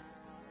Australia.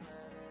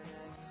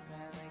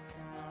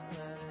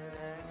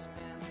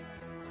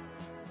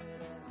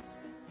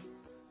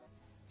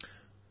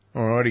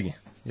 Alrighty,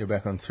 you're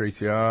back on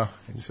 3CR.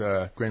 It's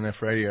Green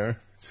Left Radio.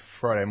 It's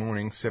Friday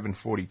morning,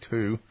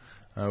 7:42.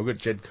 We've got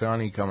Jed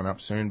Carney coming up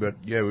soon, but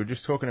yeah, we're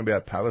just talking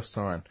about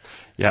Palestine.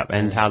 Yeah,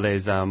 and how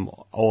there's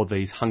all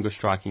these hunger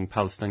striking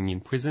Palestinian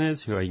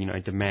prisoners who are,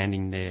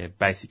 demanding their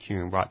basic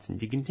human rights and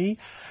dignity.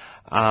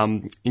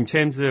 In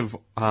terms of,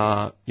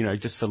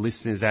 just for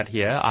listeners out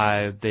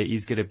here, there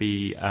is going to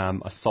be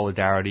a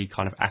solidarity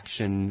kind of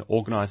action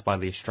organised by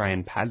the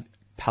Australian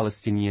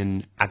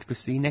Palestinian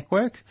Advocacy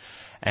Network.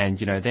 And,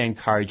 they're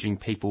encouraging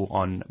people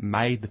on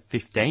May the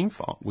 15th,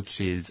 which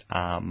is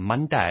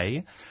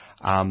Monday,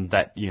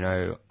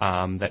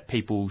 that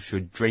people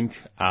should drink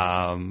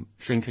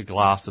a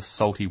glass of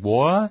salty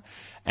water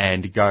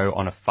and go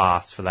on a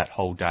fast for that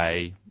whole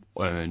day,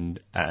 and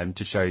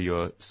to show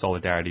your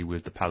solidarity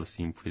with the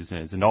Palestinian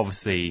prisoners. And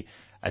obviously,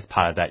 as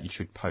part of that, you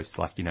should post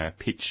a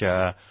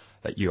picture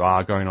that you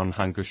are going on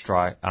hunger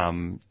strike,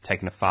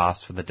 taking a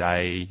fast for the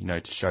day,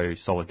 to show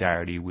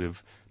solidarity with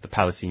the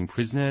Palestinian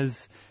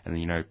prisoners, and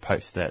then,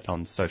 post that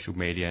on social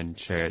media and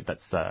share it.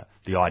 That's the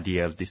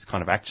idea of this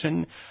kind of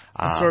action.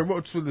 Sorry,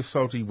 what's with the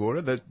salty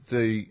water? That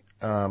the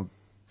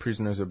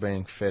prisoners are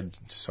being fed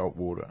salt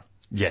water?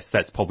 Yes,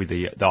 that's probably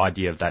the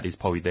idea of that is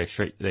probably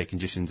their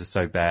conditions are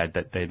so bad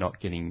that they're not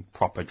getting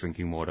proper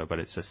drinking water, but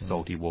it's just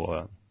salty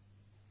water.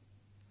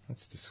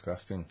 That's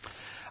disgusting.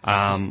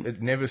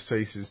 It never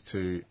ceases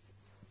to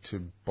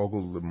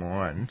boggle the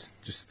mind,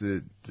 just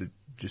the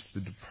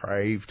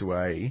depraved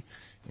way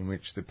in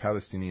which the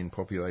Palestinian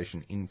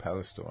population in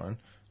Palestine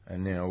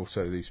and now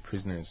also these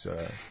prisoners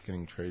are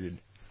getting treated.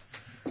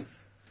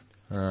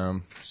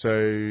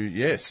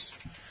 Yes,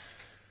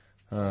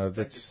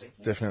 that's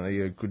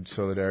definitely a good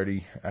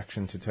solidarity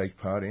action to take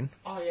part in.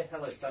 Oh yeah,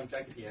 hello, I'm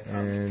Jacob here.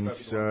 And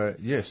so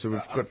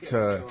we've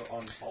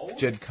got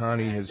Jed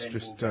Carney has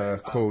just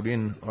called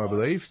in, I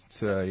believe,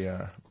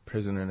 to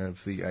president of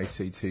the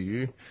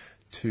ACTU,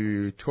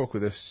 to talk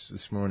with us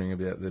this morning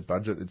about the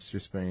budget that's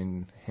just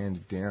been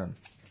handed down.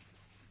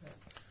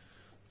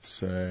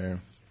 So,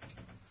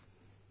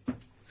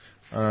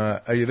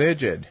 are you there,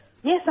 Jed?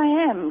 Yes,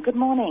 I am. Good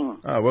morning.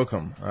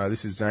 Welcome.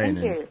 This is Zane.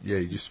 Thank you.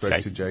 You just spoke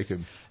to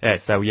Jacob. Yeah,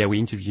 so we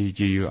interviewed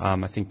you,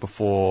 I think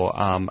before,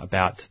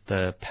 about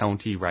the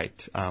penalty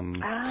rate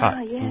cuts.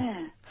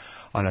 Yeah.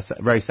 On a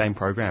very same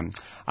program.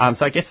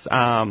 So I guess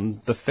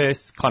the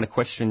first kind of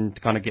question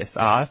to kind of gets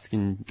asked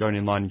and going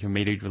in line with your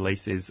media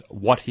release is,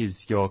 what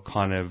is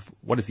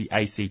the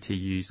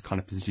ACTU's kind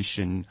of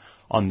position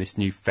on this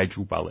new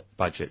federal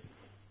budget?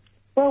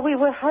 Well, we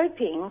were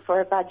hoping for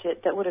a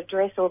budget that would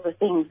address all the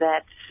things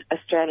that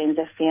Australians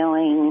are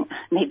feeling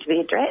need to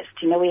be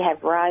addressed. We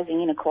have rising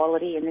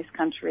inequality in this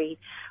country.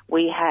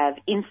 We have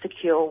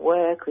insecure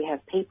work. We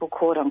have people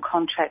caught on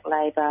contract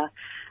labour.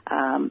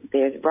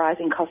 There's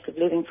rising cost of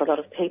living for a lot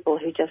of people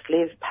who just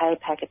live pay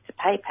packet to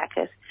pay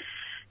packet.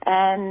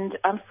 And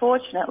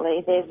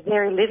unfortunately, there's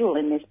very little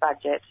in this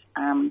budget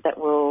that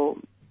will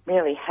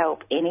really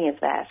help any of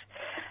that.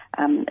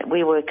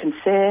 We were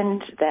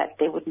concerned that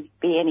there wouldn't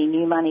be any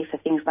new money for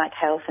things like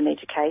health and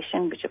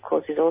education, which of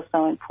course is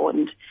also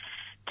important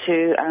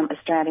to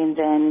Australians,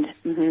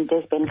 and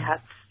there's been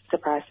cuts,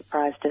 surprise,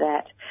 surprise to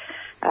that.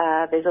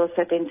 There's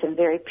also been some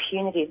very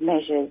punitive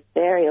measures,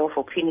 very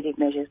awful punitive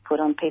measures put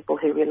on people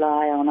who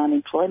rely on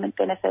unemployment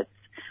benefits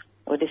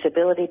or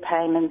disability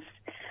payments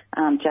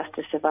just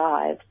to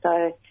survive.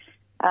 So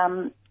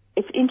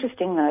it's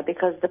interesting, though,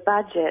 because the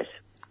budget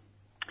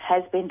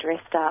has been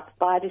dressed up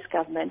by this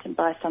government and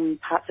by some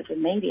parts of the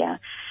media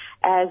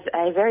as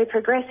a very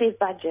progressive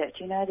budget.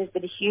 You know, there's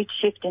been a huge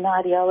shift in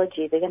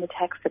ideology. They're going to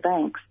tax the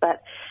banks.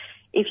 But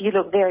if you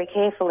look very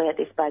carefully at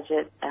this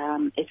budget,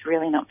 it's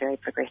really not very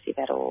progressive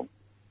at all.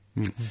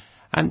 Mm-hmm.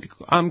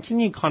 And can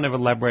you kind of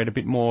elaborate a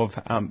bit more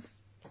of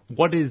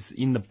what is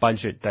in the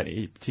budget that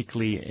it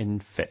particularly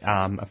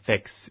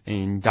affects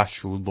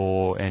industrial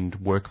law and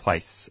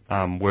workplace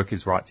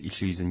workers' rights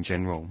issues in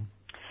general?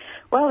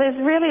 Well, there's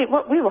really,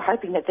 we were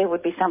hoping that there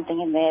would be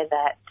something in there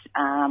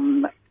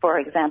that, for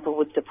example,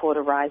 would support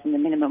a rise in the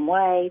minimum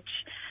wage.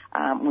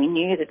 We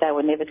knew that they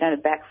were never going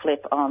to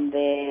backflip on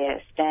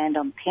their stand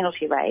on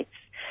penalty rates.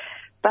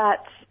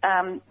 But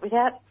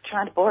without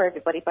trying to bore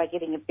everybody by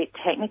getting a bit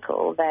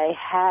technical, they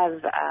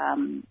have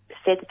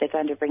said that they're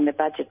going to bring the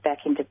budget back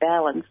into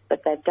balance,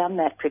 but they've done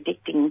that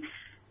predicting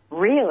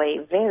really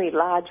very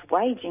large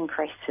wage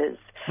increases,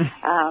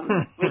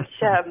 which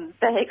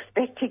they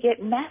expect to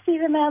get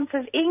massive amounts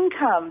of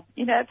income,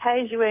 you know,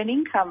 pay-as-you-earn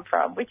income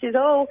from, which is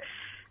all,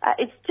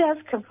 it's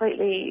just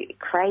completely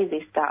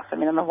crazy stuff. I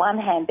mean, on the one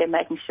hand, they're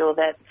making sure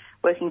that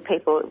working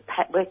people's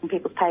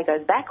pay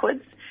goes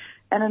backwards,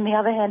 and on the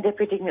other hand, they're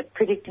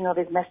predicting all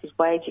these massive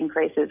wage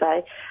increases.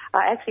 I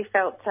actually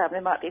felt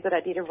it might be a good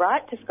idea to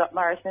write to Scott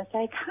Morrison and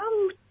say,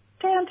 come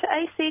down to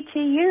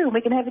ACTU and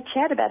we can have a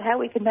chat about how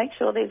we can make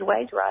sure these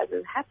wage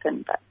rises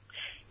happen. But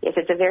yes,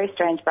 it's a very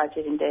strange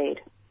budget indeed.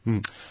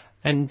 Mm.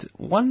 And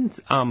one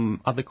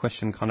other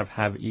question kind of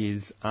have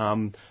is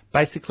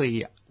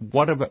basically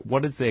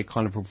what is their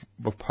kind of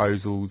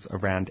proposals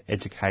around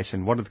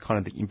education? What are the kind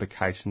of the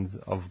implications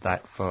of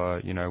that for,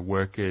 you know,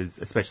 workers,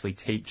 especially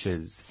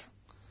teachers?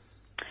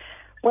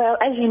 Well,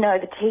 as you know,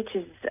 the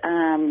teachers,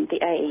 the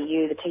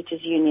AEU, the Teachers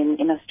Union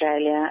in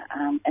Australia,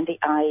 and the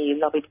IEU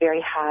lobbied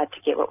very hard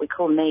to get what we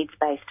call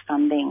needs-based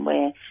funding,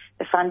 where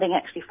the funding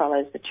actually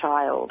follows the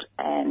child,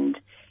 and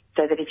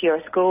so that if you're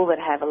a school that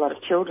have a lot of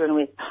children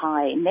with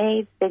high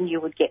needs, then you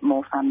would get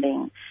more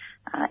funding.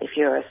 If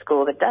you're a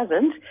school that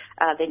doesn't,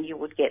 then you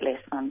would get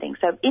less funding.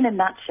 So in a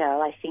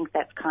nutshell, I think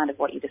that's kind of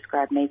what you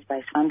describe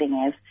needs-based funding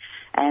as.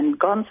 And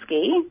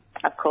Gonski,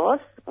 of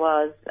course,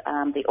 was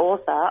the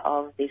author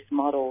of this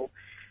model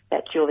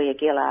that Julia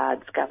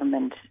Gillard's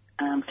government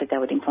said they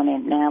would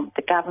implement. Now,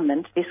 the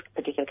government, this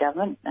particular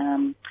government,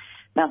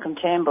 Malcolm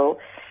Turnbull,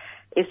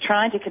 is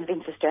trying to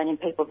convince Australian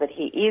people that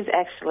he is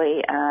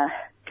actually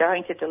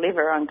going to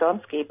deliver on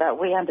Gonski,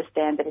 but we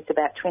understand that it's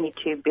about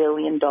 $22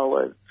 billion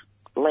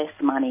less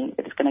money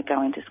that is going to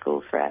go into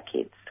schools for our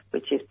kids,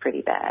 which is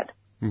pretty bad.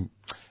 Mm.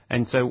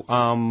 And so,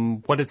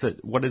 what is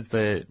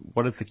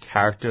the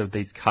character of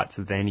these cuts?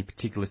 Are there any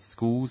particular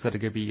schools that are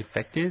going to be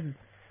affected?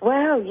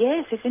 Well,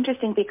 yes, it's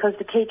interesting because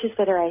the Teachers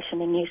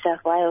Federation in New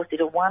South Wales did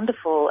a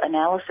wonderful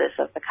analysis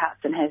of the cuts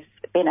and has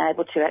been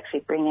able to actually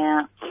bring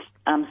out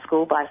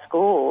school by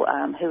school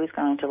who is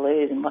going to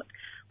lose and what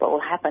will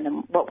happen.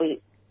 And what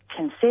we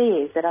can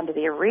see is that under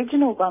the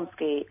original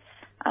Gonski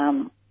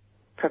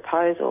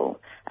proposal,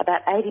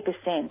 about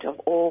 80% of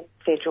all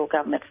federal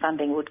government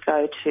funding would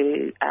go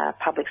to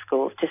public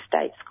schools, to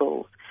state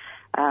schools.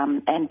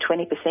 And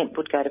 20%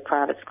 would go to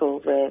private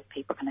schools where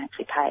people can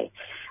actually pay.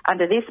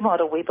 Under this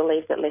model, we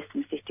believe that less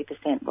than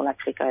 50% will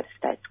actually go to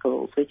state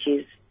schools, which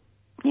is,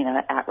 you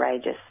know,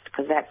 outrageous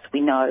because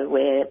we know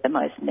where the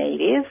most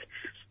need is.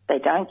 They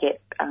don't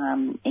get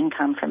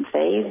income from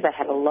fees. They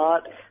have a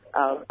lot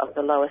of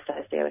the lower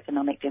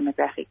socioeconomic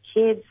demographic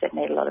kids that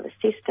need a lot of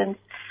assistance.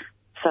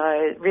 So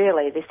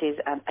really, this is,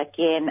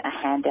 again, a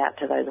handout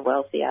to those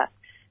wealthier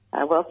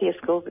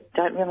schools that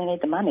don't really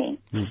need the money.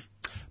 Mm.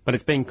 But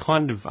it's been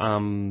kind of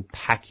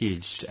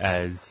packaged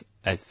as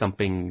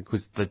something,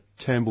 because the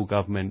Turnbull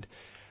government,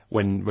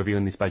 when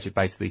reviewing this budget,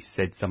 basically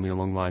said something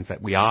along the lines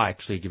that we are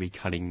actually going to be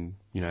cutting,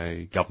 you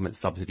know, government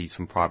subsidies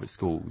from private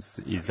schools.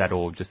 Is that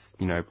all just,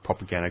 you know,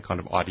 propaganda,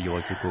 kind of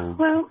ideological?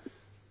 Well,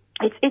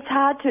 it's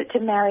hard to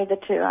marry the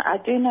two. I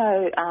do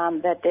know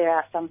that there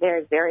are some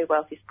very, very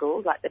wealthy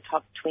schools, like the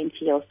top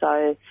 20 or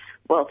so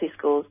wealthy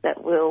schools,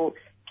 that will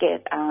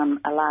get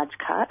a large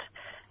cut.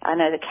 I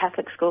know the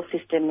Catholic school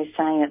system is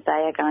saying that they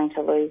are going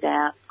to lose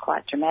out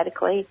quite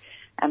dramatically.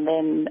 And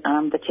then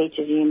the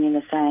Teachers Union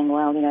is saying,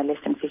 well, you know, less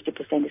than 50%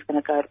 is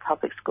going to go to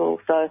public schools.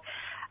 So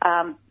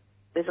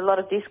there's a lot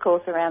of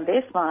discourse around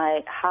this.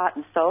 My heart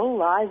and soul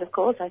lies, of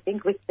course, I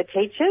think, with the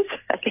teachers.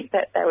 I think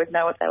that they would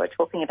know what they were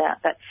talking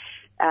about. But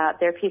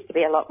there appears to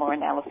be a lot more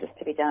analysis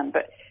to be done.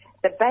 But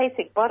the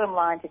basic bottom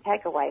line to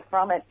take away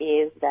from it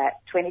is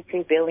that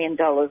 $22 billion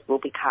will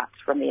be cut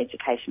from the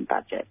education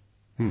budget.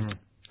 Hmm.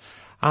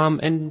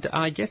 And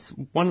I guess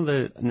one of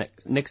the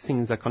next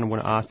things I kind of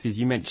want to ask is,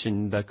 you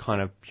mentioned the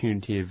kind of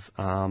punitive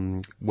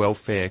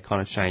welfare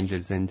kind of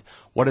changes, and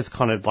what is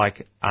kind of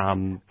like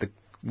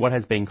what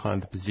has been kind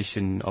of the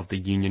position of the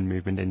union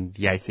movement and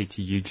the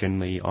ACTU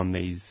generally on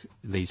these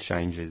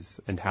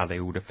changes and how they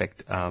would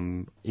affect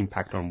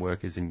impact on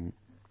workers in.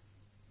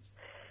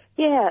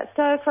 Yeah,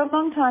 so for a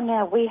long time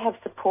now we have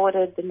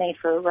supported the need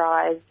for a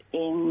rise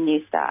in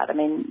Newstart. I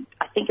mean,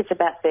 I think it's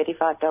about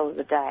 $35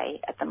 a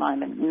day at the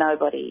moment.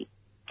 Nobody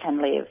can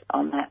live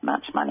on that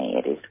much money.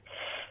 It is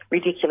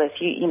ridiculous.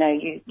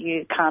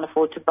 You can't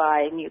afford to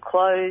buy new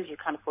clothes, you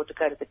can't afford to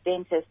go to the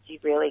dentist, you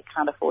really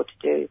can't afford to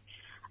do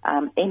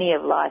any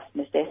of life's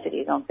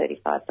necessities on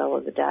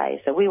 $35 a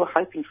day. So we were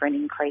hoping for an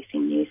increase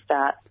in New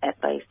Start at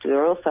least. We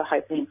were also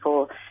hoping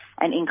for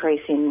an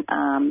increase in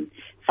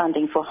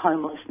funding for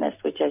homelessness,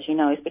 which, as you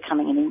know, is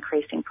becoming an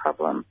increasing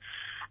problem.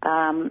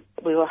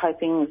 We were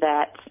hoping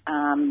that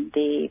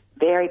the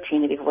very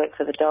punitive Work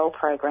for the Dole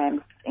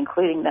program,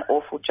 including the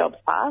awful Jobs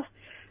Pass,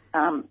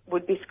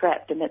 would be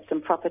scrapped, and that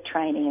some proper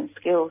training and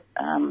skills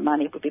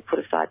money would be put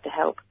aside to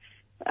help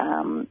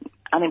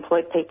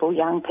unemployed people,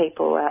 young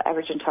people,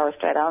 Aboriginal and Torres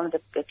Strait Islander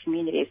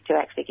communities to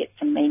actually get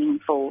some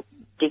meaningful,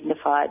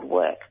 dignified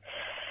work.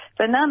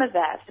 So none of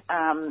that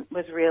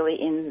was really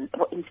in.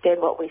 Instead,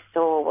 what we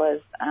saw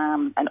was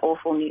an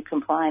awful new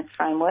compliance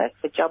framework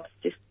for job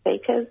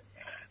seekers.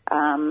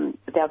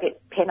 They'll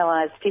get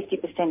penalised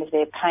 50% of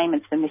their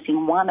payments for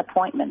missing one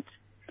appointment,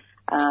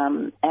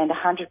 and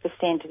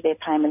 100% of their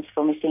payments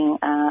for missing,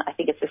 I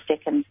think it's a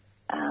second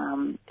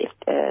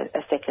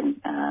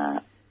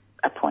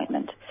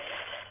appointment.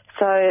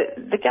 So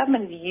the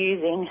government is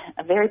using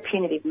very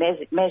punitive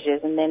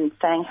measures and then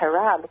saying,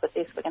 hurrah, look at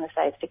this, we're going to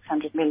save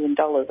 $600 million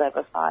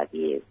over 5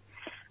 years.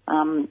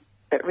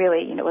 But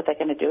really, what they're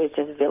going to do is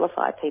just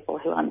vilify people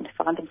who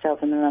find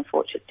themselves in an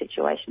unfortunate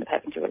situation of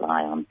having to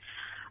rely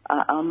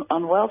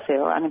on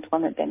welfare or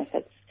unemployment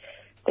benefits.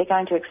 They're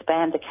going to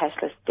expand the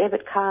cashless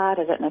debit card.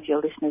 I don't know if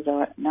your listeners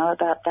know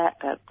about that,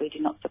 but we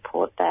do not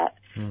support that.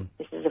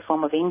 This is a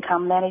form of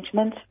income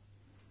management,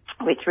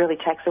 which really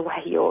takes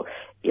away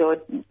your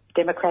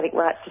democratic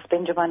rights to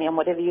spend your money on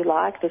whatever you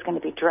like. There's going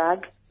to be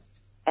drug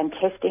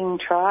testing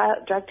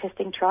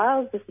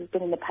trials. This has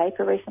been in the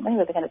paper recently,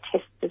 where they're going to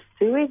test the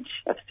sewage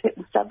of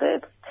certain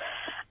suburbs.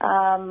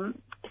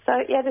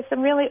 There's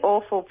some really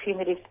awful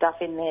punitive stuff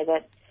in there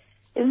that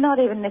is not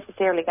even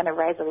necessarily going to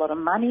raise a lot of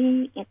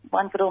money.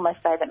 One could almost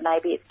say that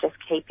maybe it's just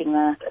keeping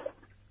the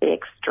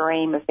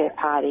extreme of their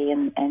party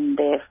and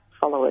their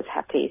followers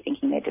happy,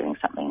 thinking they're doing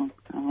something,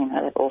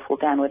 that awful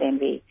downward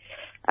envy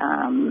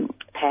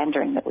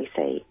pandering that we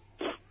see.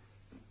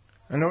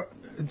 And I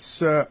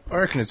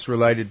reckon it's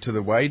related to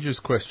the wages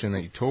question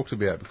that you talked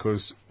about,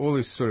 because all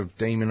this sort of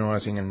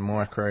demonising and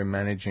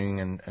micromanaging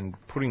and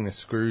putting the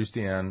screws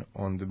down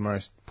on the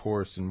most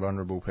poorest and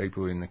vulnerable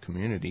people in the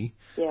community,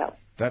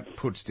 that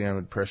puts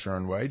downward pressure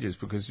on wages,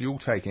 because you'll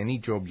take any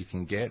job you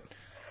can get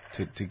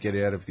to get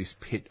out of this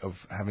pit of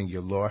having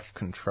your life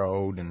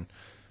controlled. And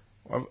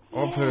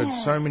I've heard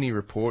so many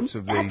reports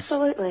of these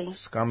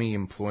scummy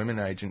employment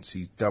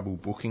agencies double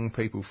booking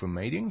people for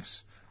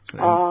meetings.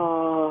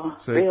 So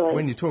really?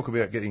 When you talk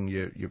about getting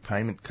your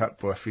payment cut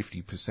by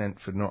 50%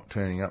 for not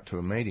turning up to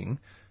a meeting,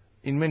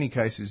 in many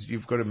cases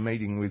you've got a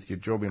meeting with your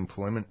job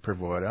employment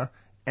provider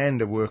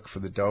and a Work for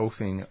the Dole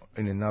thing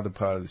in another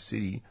part of the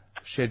city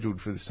scheduled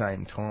for the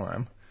same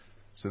time.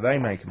 So they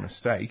make a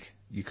mistake.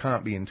 You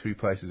can't be in two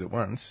places at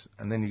once,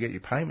 and then you get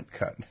your payment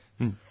cut.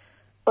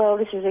 Well,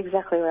 this is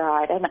exactly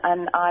right,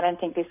 and I don't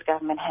think this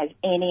government has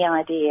any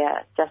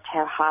idea just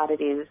how hard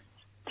it is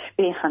to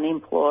be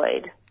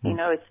unemployed.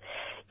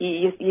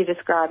 You're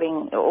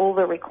describing all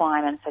the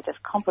requirements are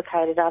just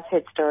complicated. I've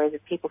heard stories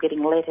of people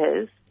getting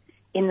letters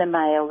in the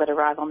mail that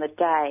arrive on the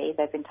day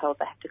they've been told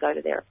they have to go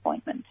to their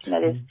appointment.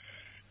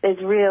 There's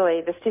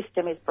really, the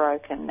system is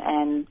broken,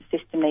 and the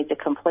system needs a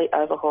complete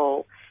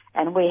overhaul.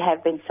 And we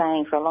have been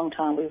saying for a long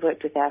time, we've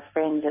worked with our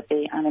friends at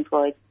the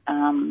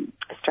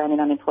Australian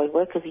Unemployed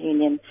Workers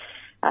Union,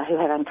 who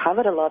have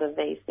uncovered a lot of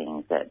these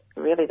things, that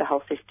really the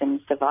whole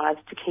system survives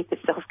to keep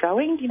itself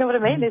going. Do you know what I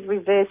mean?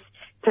 There's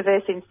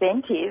perverse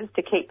incentives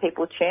to keep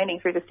people churning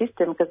through the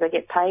system because they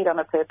get paid on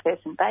a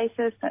per-person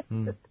basis.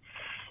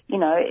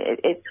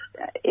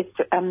 It's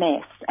a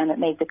mess, and it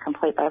needs a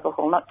complete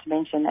overhaul, not to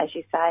mention, as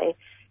you say,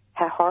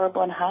 how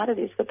horrible and hard it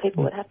is for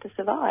people that have to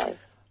survive.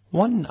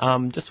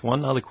 Just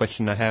one other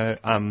question I have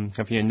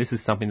for you, and this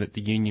is something that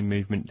the union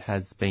movement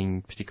has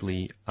been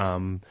particularly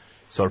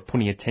sort of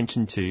putting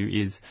attention to,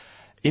 is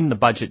in the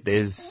budget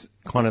there's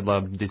kind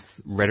of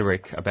this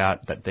rhetoric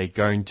about that they're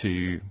going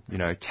to,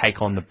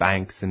 take on the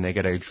banks and they're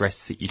going to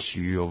address the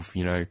issue of,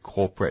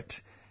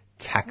 corporate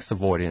tax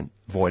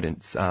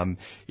avoidance.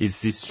 Is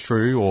this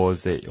true, or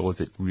is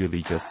it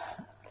really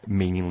just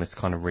meaningless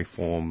kind of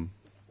reform?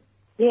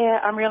 Yeah,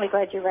 I'm really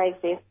glad you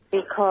raised this,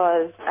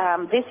 because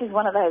this is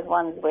one of those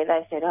ones where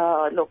they said,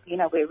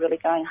 we're really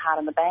going hard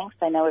on the banks.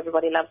 They know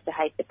everybody loves to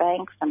hate the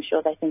banks. I'm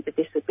sure they think that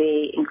this would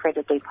be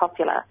incredibly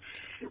popular.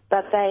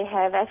 But they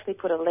have actually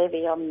put a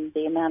levy on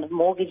the amount of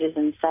mortgages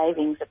and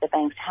savings that the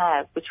banks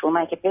have, which will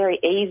make it very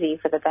easy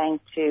for the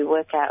bank to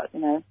work out,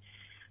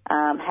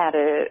 how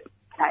to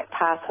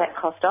pass that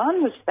cost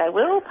on, which they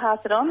will pass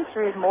it on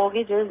through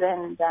mortgages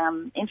and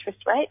interest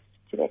rates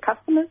to their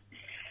customers.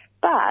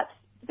 But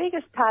the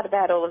biggest part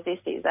about all of this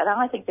is that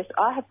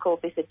I have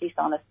called this a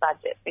dishonest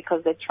budget,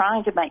 because they're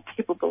trying to make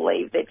people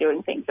believe they're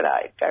doing things that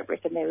I don't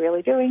reckon they're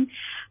really doing.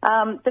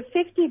 The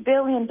 $50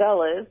 billion,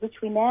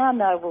 which we now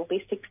know will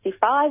be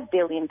 $65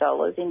 billion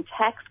in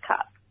tax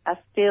cuts, are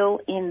still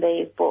in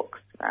these books,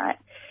 right?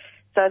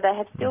 So they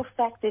have still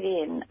factored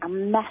in a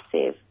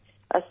massive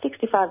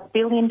 $65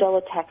 billion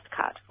tax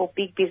cut for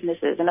big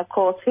businesses. And, of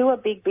course, who are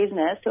big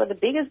business? Who are the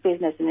biggest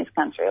business in this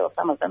country? Or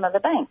some of them are the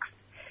banks.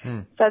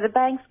 So the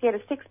banks get a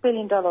 $6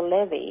 billion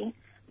levy,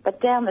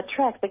 but down the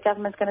track the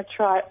government's going to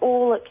try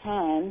all it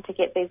can to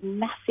get these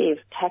massive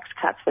tax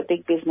cuts for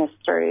big business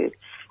through.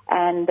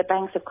 And the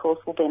banks, of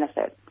course, will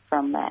benefit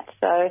from that.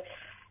 So,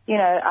 you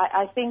know,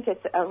 I think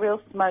it's a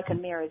real smoke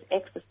and mirrors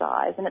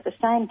exercise. And at the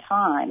same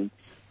time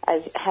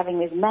as having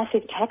these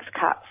massive tax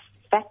cuts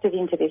factored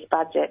into this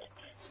budget,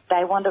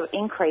 they want to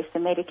increase the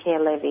Medicare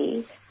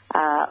levy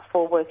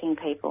for working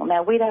people.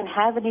 Now, we don't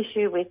have an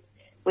issue with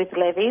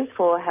levies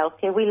for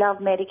healthcare. We love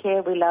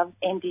Medicare, we love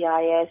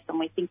NDIS, and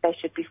we think they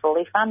should be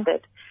fully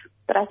funded.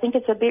 But I think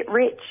it's a bit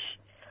rich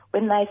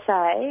when they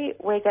say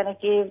we're going to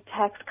give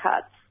tax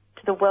cuts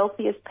to the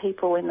wealthiest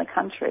people in the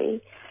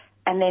country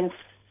and then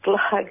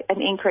slug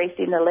an increase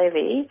in the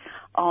levy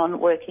on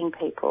working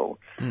people.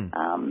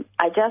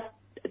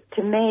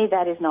 To me,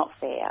 that is not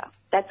fair.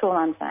 That's all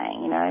I'm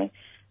saying, you know.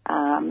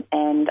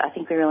 And I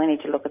think we really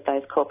need to look at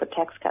those corporate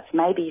tax cuts.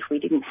 Maybe if we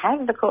didn't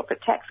have the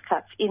corporate tax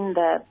cuts in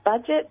the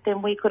budget,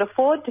 then we could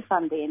afford to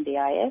fund the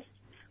NDIS.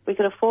 We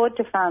could afford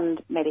to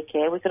fund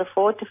Medicare. We could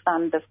afford to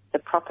fund the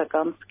proper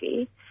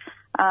Gonski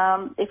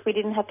if we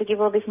didn't have to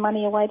give all this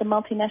money away to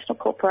multinational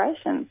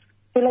corporations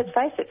who, let's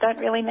face it, don't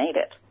really need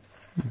it.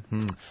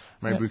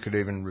 Maybe we could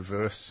even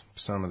reverse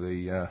some of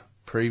the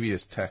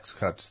previous tax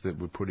cuts that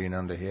were put in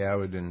under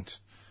Howard and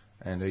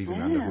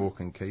even under Hawke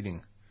and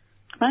Keating.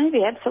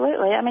 Maybe,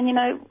 absolutely. I mean, you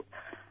know,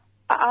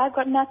 I've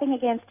got nothing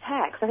against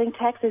tax. I think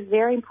tax is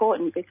very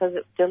important because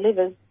it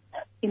delivers,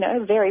 you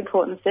know, very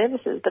important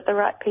services, but the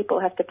right people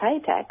have to pay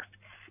tax.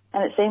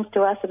 And it seems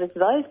to us that it's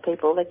those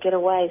people that get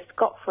away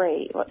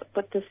scot-free.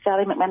 What does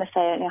Sally McManus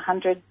say,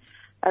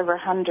 over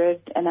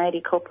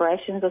 180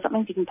 corporations or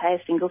something didn't pay a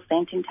single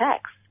cent in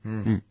tax?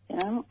 You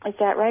know,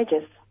 it's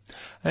outrageous.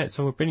 Right,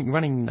 so we've been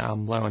running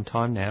low on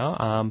time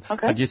now.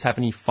 Okay. Do you just have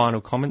any final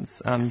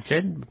comments,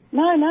 Jed?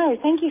 No.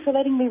 Thank you for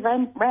letting me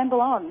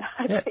ramble on.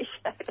 I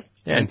appreciate it.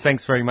 Yeah, and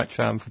thanks very much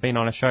for being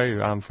on a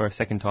show for a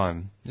second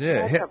time.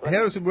 Yeah,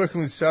 how is it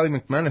working with Sally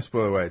McManus,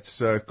 by the way? It's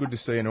good to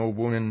see an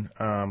all-woman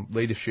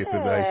leadership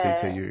of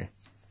ACTU.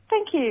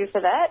 Thank you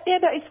for that. Yeah,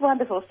 no, it's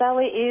wonderful.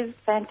 Sally is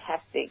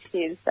fantastic.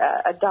 She's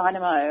a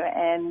dynamo,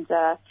 and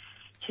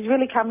she's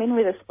really come in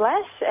with a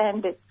splash,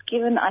 and it's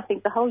given, I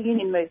think, the whole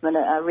union movement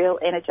a real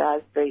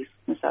energised boost.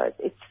 And so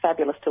it's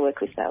fabulous to work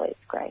with Sally.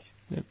 It's great.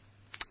 Yep.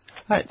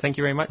 All right, thank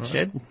you very much,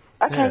 Jed.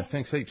 Okay. Yeah,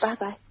 thanks heaps.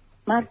 Bye-bye.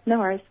 No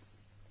worries.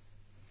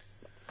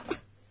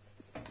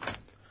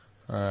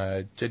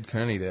 Jed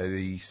Kearney there,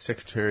 the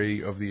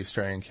Secretary of the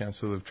Australian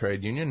Council of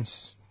Trade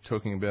Unions,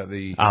 talking about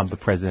the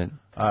President.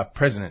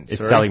 President.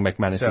 It's Sally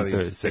McManus is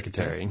the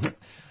Secretary.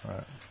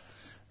 Right.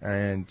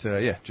 And,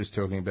 just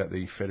talking about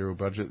the federal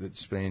budget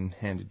that's been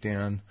handed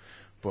down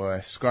by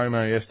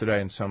ScoMo yesterday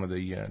and some of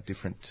the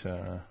different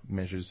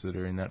measures that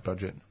are in that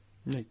budget.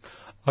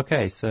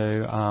 Okay, so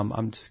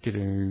I'm just going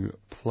to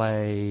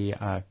play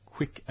a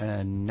quick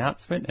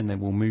announcement and then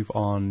we'll move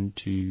on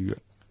to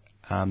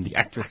the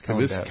actress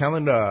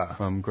calendar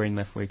from Green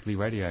Left Weekly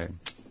Radio.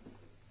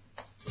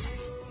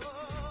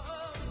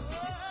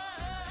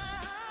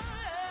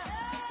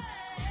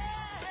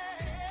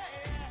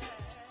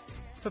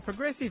 For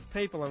progressive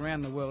people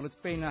around the world, it's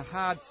been a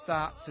hard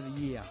start to the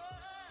year.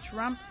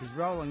 Trump is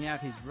rolling out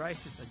his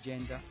racist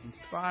agenda,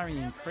 inspiring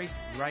increased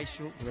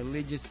racial,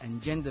 religious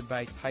and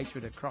gender-based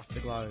hatred across the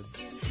globe.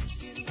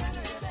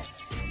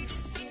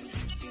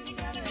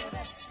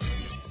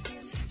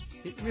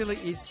 It really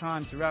is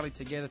time to rally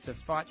together to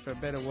fight for a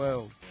better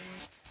world.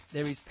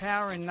 There is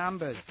power in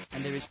numbers,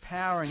 and there is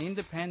power in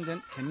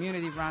independent,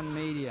 community-run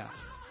media.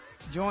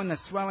 Join the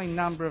swelling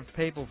number of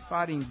people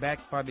fighting back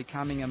by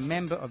becoming a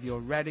member of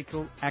your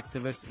radical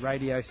activist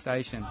radio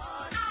station.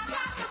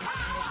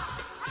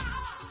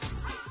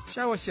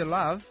 Show us your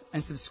love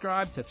and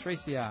subscribe to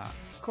 3CR.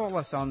 Call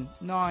us on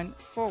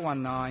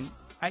 9419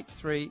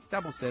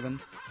 8377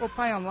 or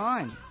pay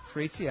online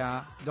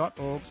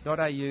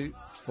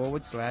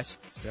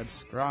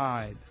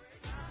 3cr.org.au/subscribe.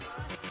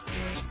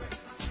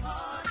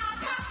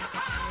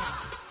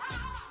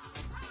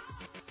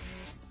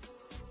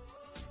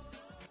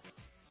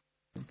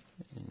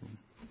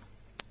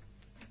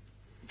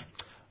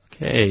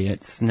 Okay,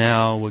 it's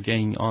now, we're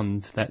getting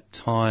on to that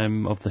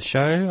time of the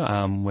show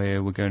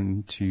where we're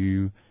going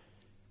to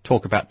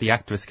talk about the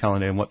activist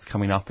calendar and what's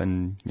coming up,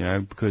 and, you know,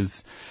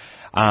 because,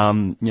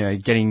 being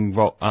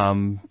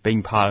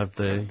part of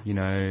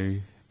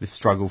the, the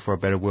struggle for a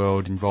better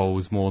world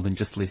involves more than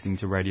just listening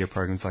to radio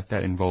programs like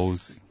that. It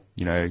involves,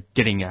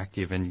 getting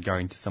active and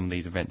going to some of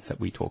these events that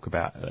we talk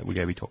about, we're going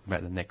to be talking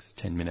about in the next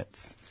 10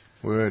 minutes.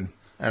 Word.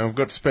 And we've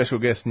got special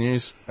guest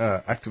news,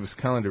 activist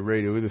calendar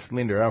reader with us,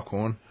 Linda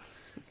Alcorn.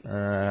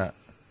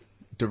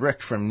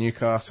 Direct from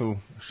Newcastle.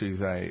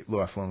 She's a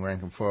lifelong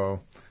rank and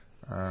file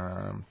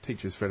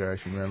Teachers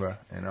Federation member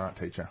and art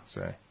teacher.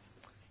 So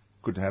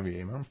good to have you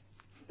here, Mum.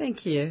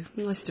 Thank you.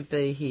 Nice to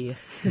be here.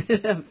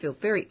 I feel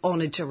very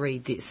honoured to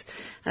read this.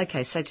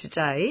 Okay, so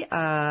today,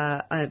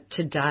 Friday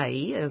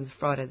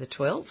the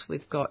 12th,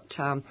 we've got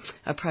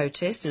a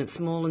protest, and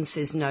it's Moreland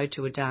Says No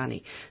to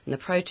Adani. And the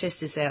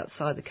protest is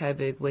outside the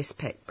Coburg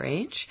Westpac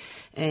branch,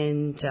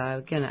 and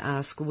we're going to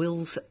ask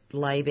Will's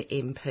Labor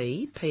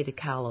MP, Peter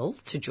Carlill,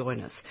 to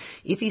join us.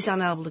 If he's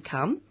unable to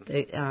come,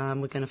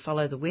 we're going to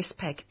follow the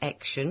Westpac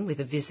action with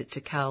a visit to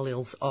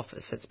Carlill's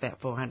office. It's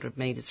about 400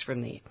 metres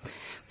from there.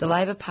 The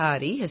Labor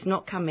Party has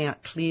not come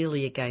out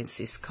clearly against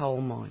this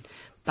coal mine,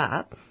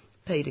 but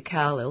Peter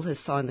Carlill has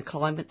signed the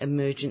Climate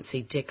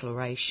Emergency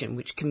Declaration,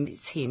 which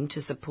commits him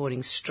to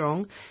supporting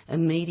strong,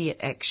 immediate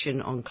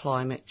action on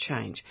climate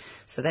change.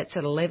 So that's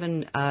at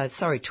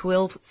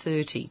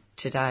 12:30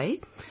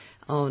 today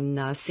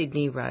on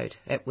Sydney Road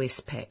at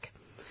Westpac,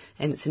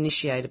 and it's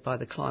initiated by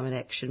the Climate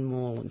Action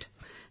Moreland.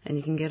 And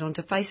you can get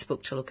onto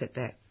Facebook to look at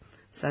that.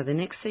 So the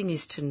next thing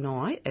is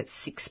tonight at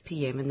 6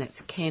 p.m, and that's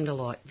a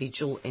candlelight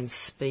vigil and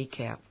speak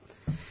out.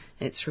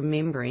 It's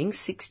remembering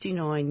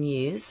 69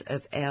 years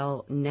of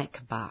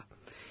al-Nakba.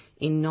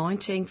 In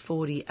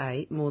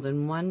 1948, more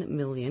than 1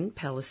 million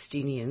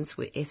Palestinians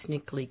were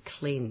ethnically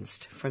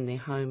cleansed from their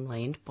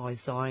homeland by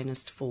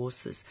Zionist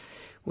forces,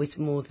 with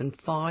more than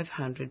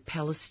 500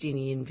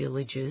 Palestinian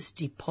villages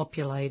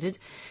depopulated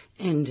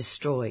and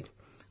destroyed.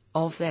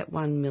 Of that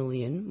 1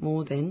 million,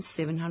 more than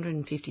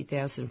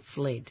 750,000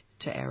 fled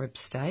to Arab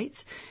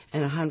states,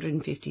 and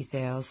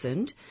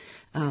 150,000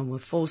 were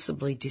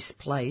forcibly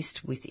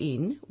displaced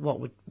within what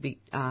would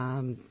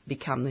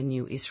become the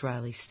new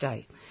Israeli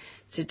state.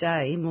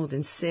 Today, more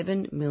than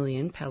 7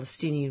 million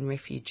Palestinian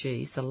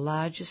refugees, the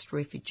largest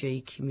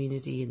refugee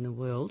community in the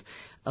world,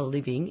 are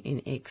living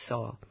in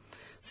exile.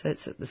 So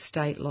that's at the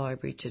State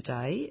Library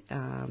today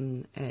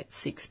at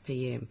 6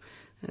 p.m.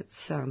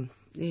 It's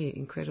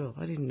incredible.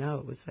 I didn't know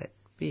it was that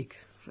big.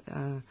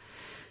 Yeah.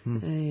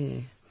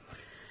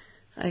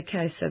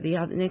 Okay, so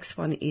the next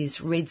one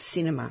is Red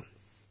Cinema.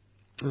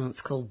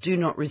 It's called Do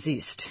Not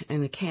Resist,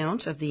 an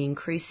account of the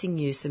increasing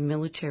use of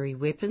military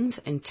weapons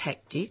and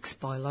tactics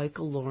by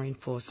local law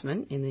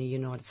enforcement in the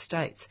United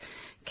States,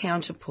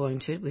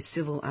 counterpointed with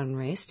civil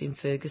unrest in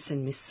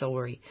Ferguson,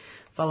 Missouri,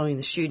 following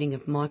the shooting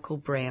of Michael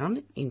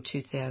Brown in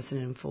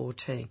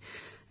 2014.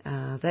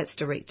 That's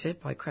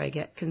directed by Craig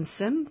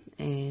Atkinson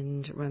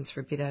and runs for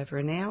a bit over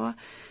an hour.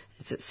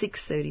 It's at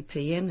 6:30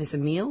 p.m. There's a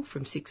meal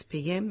from 6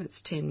 p.m.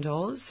 It's $10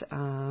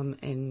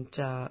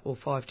 or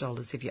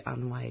 $5 if you're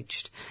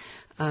unwaged.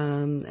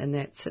 And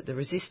that's at the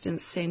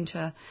Resistance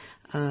Centre,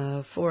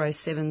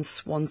 407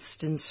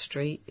 Swanston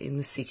Street in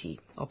the city,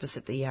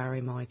 opposite the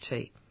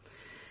RMIT.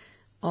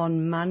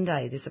 On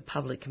Monday, there's a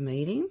public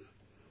meeting,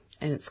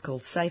 and it's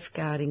called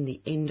Safeguarding the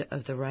End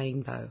of the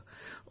Rainbow.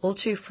 All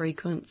too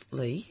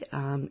frequently,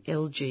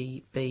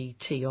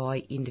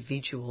 LGBTI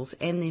individuals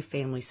and their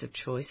families of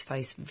choice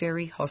face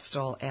very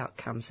hostile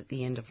outcomes at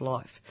the end of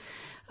life.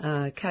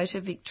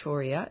 COTA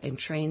Victoria and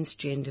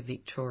Transgender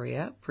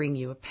Victoria bring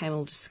you a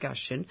panel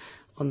discussion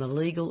on the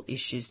legal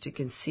issues to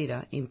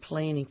consider in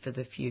planning for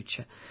the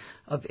future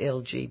of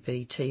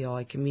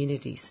LGBTI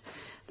communities.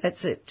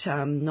 That's at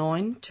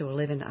 9 to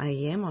 11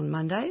 a.m. on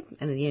Monday,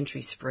 and the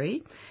entry's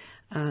free.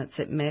 It's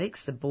at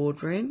Maddox, the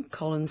Boardroom,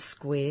 Collins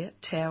Square,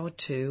 Tower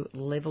 2,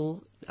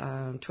 Level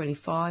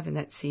 25, and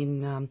that's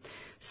in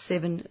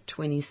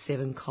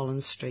 727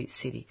 Collins Street,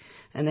 City.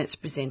 And that's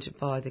presented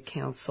by the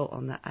Council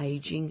on the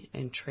Ageing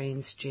and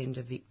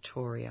Transgender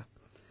Victoria.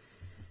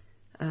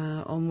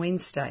 On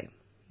Wednesday,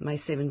 May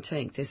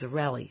 17th, there's a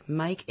rally,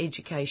 Make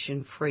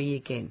Education Free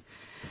Again.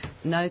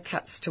 No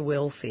cuts to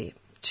welfare.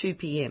 2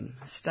 p.m,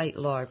 State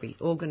Library,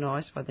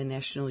 organised by the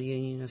National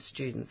Union of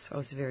Students. I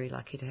was very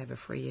lucky to have a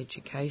free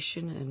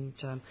education, and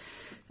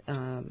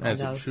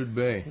as it should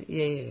be.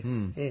 Yeah,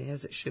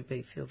 as it should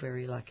be. Feel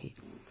very lucky.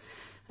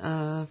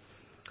 On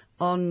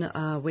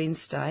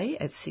Wednesday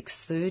at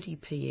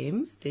 6:30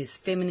 p.m, there's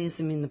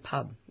Feminism in the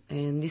Pub,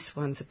 and this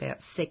one's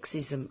about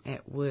sexism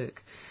at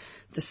work.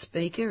 The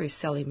speaker is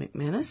Sally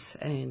McManus,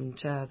 and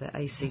the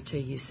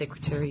ACTU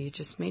secretary you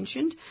just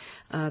mentioned.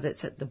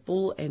 That's at the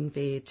Bull and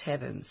Bear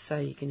Tavern. So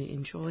you can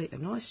enjoy a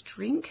nice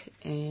drink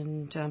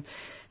and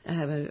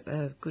have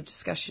a good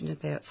discussion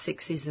about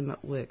sexism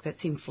at work.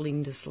 That's in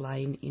Flinders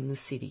Lane in the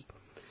city.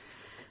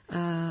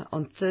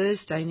 On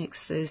Thursday,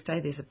 next Thursday,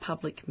 there's a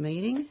public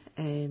meeting,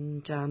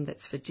 and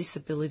that's for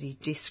disability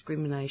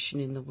discrimination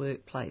in the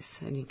workplace.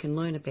 And you can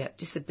learn about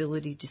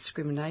disability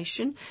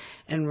discrimination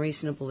and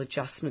reasonable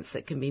adjustments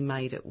that can be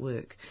made at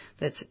work.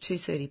 That's at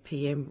 2:30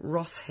 p.m,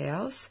 Ross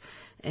House,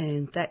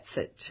 and that's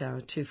at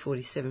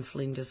 247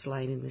 Flinders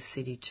Lane in the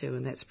city too,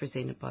 and that's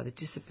presented by the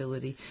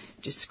Disability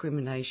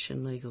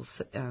Discrimination Legal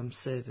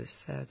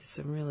Service. So there's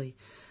some really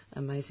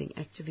amazing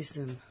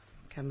activism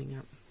coming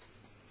up.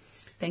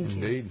 Thank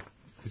you. Indeed.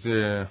 Is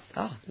there...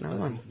 Oh, no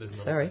one.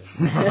 Sorry.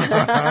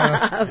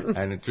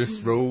 And it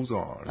just rolls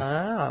on.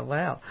 Ah,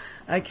 wow.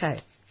 Okay.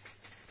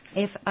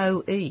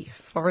 FOE,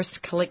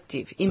 Forest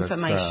Collective,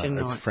 Information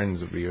Night. That's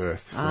Friends of the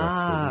Earth.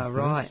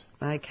 Right.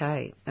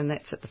 Okay. And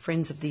that's at the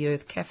Friends of the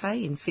Earth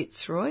Cafe in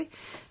Fitzroy,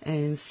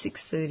 and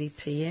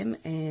 6:30pm,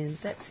 and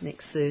that's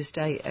next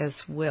Thursday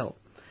as well.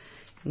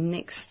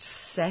 Next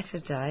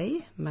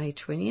Saturday, May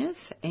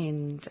 20th,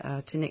 and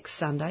to next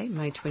Sunday,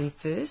 May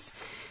 21st,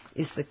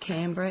 is the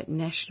Canberra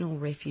National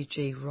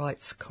Refugee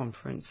Rights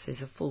Conference.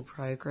 There's a full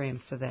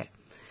program for that.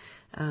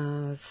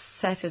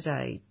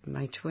 Saturday,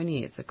 May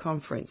 20th, the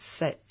conference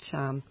that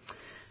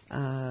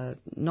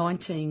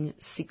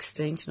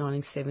 1916 to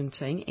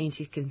 1917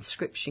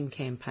 anti-conscription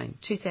campaign.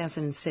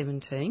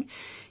 2017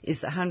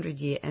 is the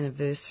 100-year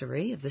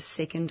anniversary of the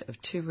second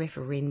of two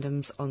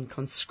referendums on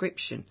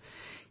conscription.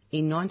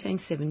 In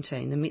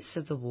 1917, in the midst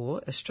of the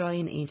war,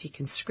 Australian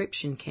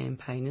anti-conscription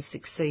campaigners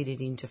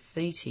succeeded in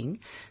defeating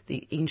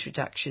the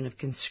introduction of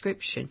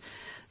conscription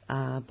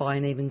by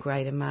an even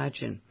greater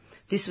margin.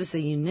 This was a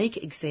unique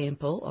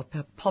example of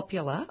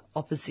popular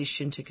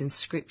opposition to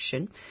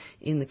conscription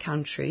in the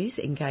countries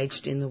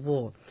engaged in the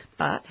war,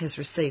 but has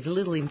received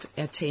little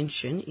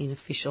attention in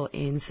official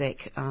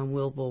Anzac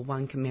World War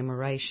I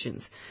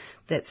commemorations.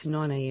 That's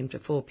 9am to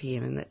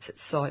 4pm, and that's at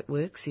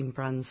Siteworks in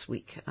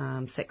Brunswick,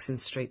 Saxon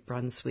Street,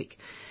 Brunswick.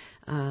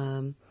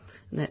 And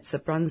that's the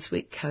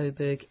Brunswick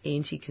Coburg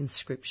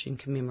Anti-Conscription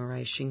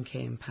Commemoration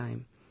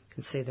Campaign. You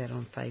can see that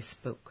on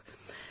Facebook.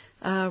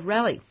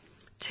 Rally,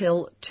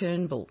 Tell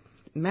Turnbull.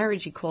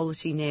 Marriage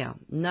equality now.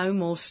 No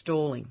more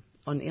stalling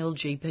on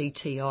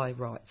LGBTI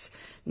rights.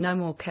 No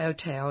more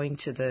kowtowing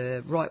to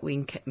the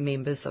right-wing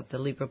members of the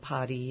Liberal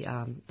Party,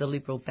 the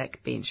Liberal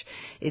backbench.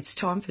 It's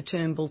time for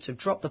Turnbull to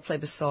drop the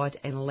plebiscite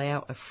and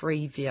allow a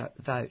free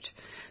vote.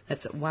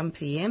 That's at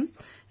 1pm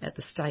at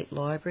the State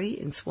Library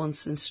in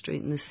Swanston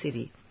Street in the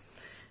city.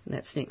 And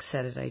that's next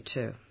Saturday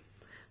too.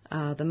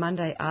 The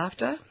Monday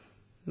after,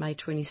 May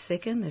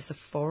 22nd, there's a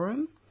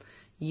forum,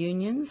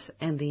 Unions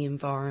and the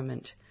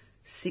Environment.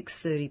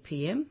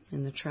 6:30pm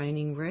in the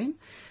training room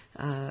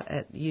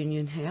at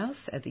Union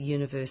House at the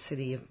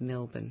University of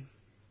Melbourne.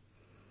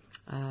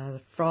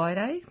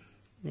 Friday,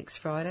 next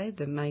Friday,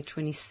 the May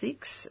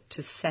 26th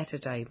to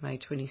Saturday, May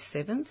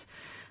 27th,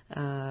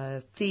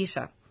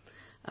 theatre.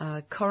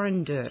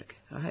 Corranderg,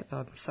 I hope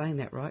I'm saying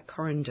that right,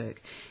 Corranderg.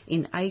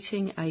 In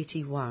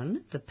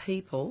 1881, the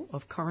people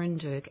of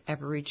Corranderg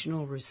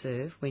Aboriginal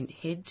Reserve went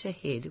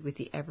head-to-head with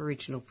the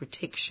Aboriginal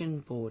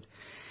Protection Board.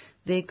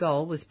 Their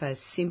goal was both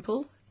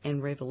simple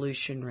and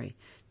revolutionary: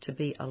 to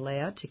be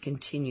allowed to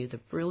continue the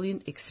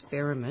brilliant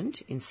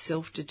experiment in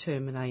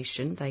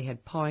self-determination they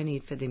had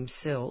pioneered for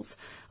themselves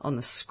on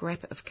the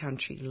scrap of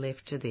country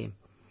left to them.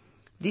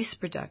 This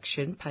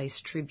production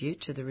pays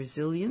tribute to the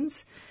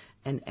resilience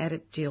and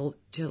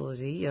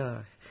adaptability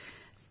of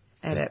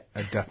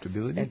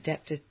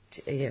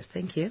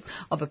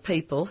a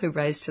people who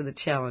rose to the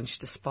challenge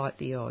despite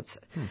the odds,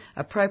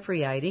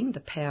 appropriating the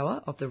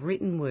power of the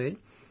written word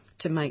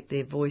to make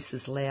their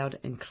voices loud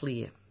and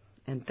clear.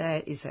 And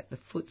that is at the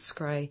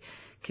Footscray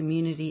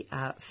Community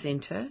Arts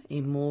Centre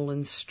in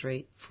Moreland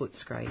Street,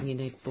 Footscray. And you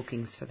need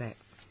bookings for that.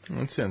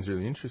 That sounds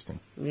really interesting.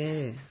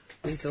 Yeah,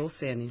 these all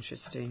sound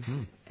interesting.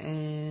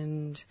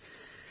 And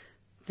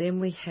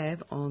then we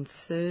have on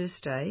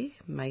Thursday,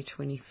 May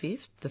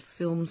 25th, the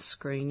film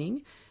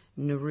screening,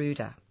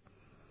 Neruda.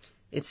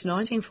 It's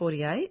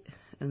 1948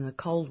 and the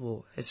Cold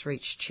War has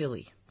reached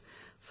Chile.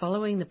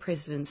 Following the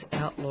president's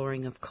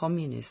outlawing of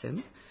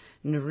communism,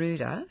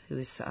 Neruda, who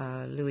is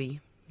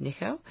Louis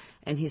Necho,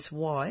 and his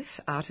wife,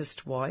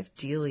 artist wife,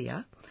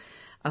 Delia,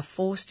 are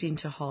forced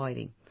into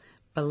hiding.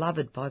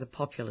 Beloved by the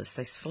populace,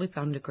 they slip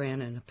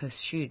underground and are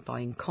pursued by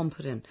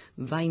incompetent,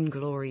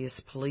 vainglorious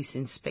police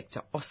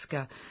inspector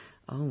Oscar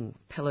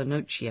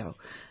Pellinuccio,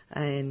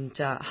 and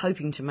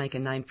hoping to make a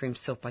name for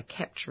himself by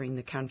capturing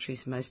the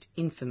country's most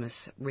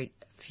infamous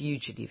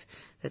fugitive.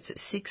 That's at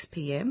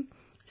 6pm,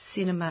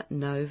 Cinema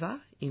Nova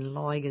in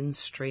Lygon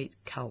Street,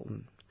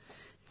 Carlton.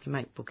 You can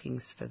make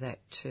bookings for that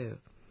too.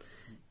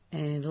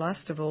 And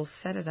last of all,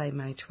 Saturday,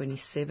 May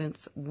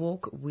 27th,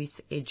 Walk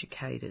with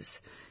Educators,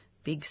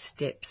 Big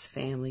Steps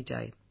Family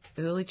Day.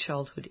 Early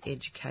childhood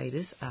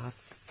educators are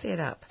fed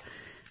up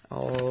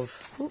of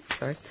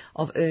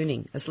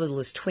earning as little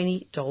as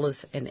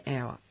 $20 an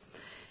hour.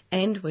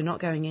 And we're not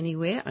going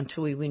anywhere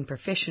until we win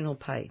professional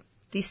pay.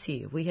 This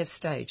year, we have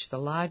staged the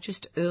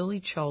largest early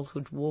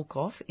childhood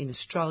walk-off in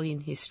Australian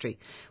history.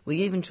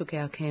 We even took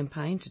our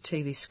campaign to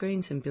TV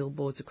screens and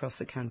billboards across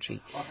the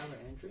country.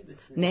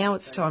 Now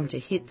it's time to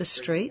hit the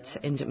streets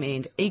and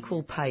demand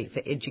equal pay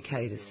for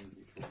educators.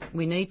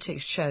 We need to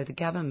show the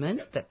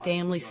government that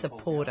families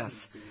support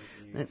us.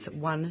 That's at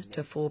 1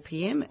 to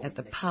 4pm at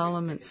the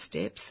Parliament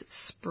Steps,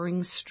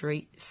 Spring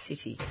Street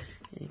City.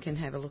 And you can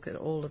have a look at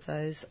all of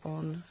those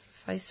on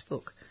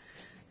Facebook.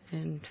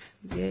 And,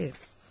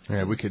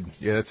 Yeah, we could.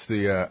 Yeah, that's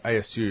the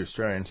ASU,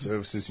 Australian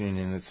Services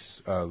Union,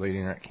 that's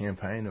leading that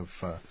campaign of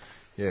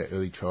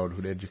early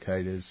childhood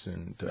educators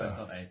and. No, it's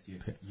not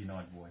ASU. It's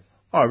United Voice.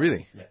 Oh,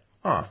 really? Yeah.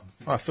 Oh,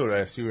 I thought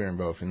ASU were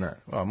involved in that.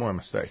 Oh, my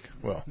mistake.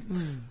 Well,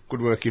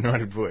 good work,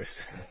 United Voice.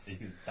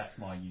 Because that's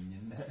my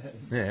union.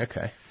 Yeah,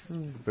 okay.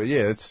 But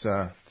yeah, it's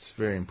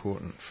very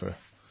important for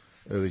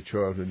early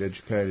childhood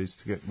educators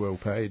to get well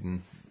paid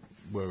and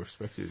well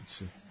respected.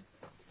 It's a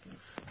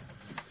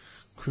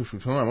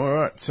crucial time. All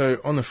right, so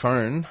on the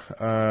phone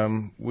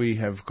we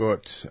have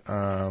got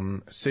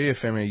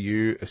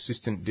CFMEU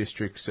Assistant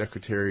District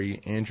Secretary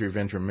Andrew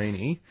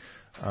Vendramini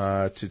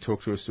to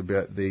talk to us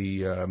about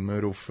the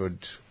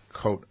Myrtleford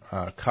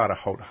Carter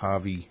Holt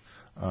Harvey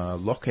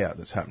lockout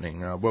that's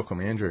happening. Welcome,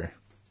 Andrew.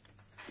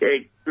 Yeah,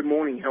 good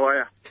morning. How are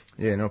you?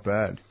 Yeah, not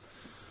bad.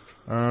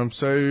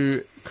 So,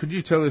 could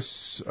you tell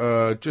us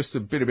just a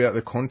bit about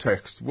the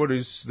context? What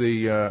is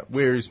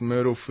where is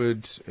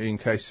Myrtleford, in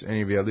case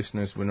any of our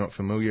listeners were not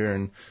familiar,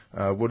 and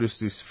what is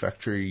this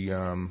factory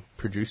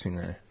producing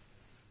there?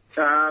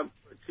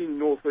 It's in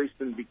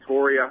northeastern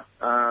Victoria,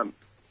 about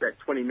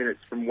 20 minutes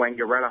from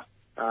Wangaratta,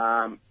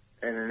 and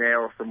an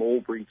hour from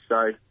Albury.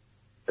 So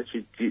that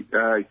should give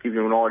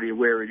you an idea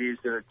where it is.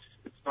 And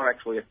it's not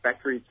actually a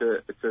factory;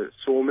 it's a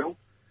sawmill.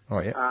 Oh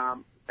yeah.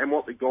 And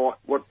what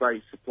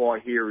they supply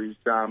here is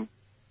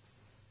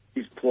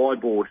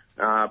plyboard,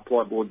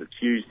 plyboard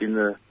that's used in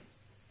the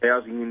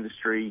housing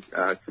industry,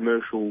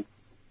 commercial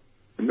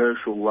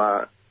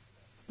work,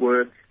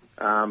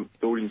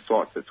 building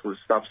sites, that sort of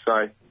stuff.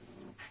 So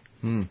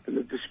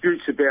the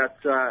disputes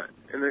about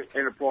an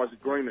enterprise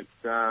agreement,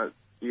 the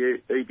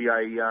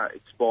EBA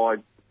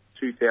expired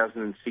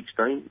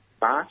 2016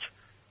 March,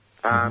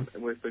 and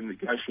we've been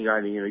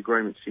negotiating an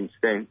agreement since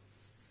then.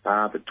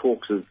 But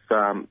talks have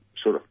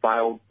sort of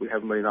failed. We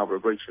haven't been able to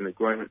reach an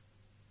agreement.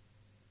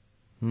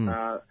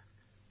 The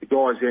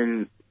guys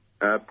then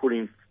put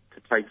in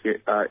to take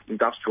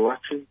industrial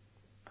action,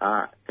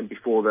 and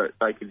before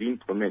they could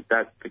implement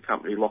that, the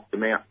company locked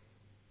them out.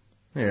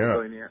 Yeah,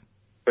 right.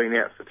 Been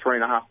out for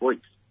 3.5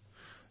 weeks.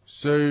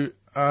 So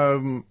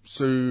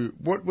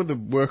what were the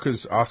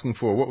workers asking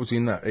for? What was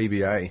in that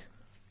EBA?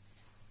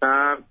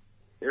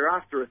 They're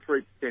after a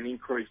 3%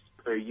 increase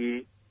per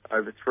year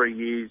over 3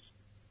 years.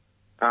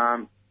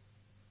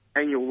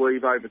 Annual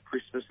leave over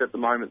Christmas. At the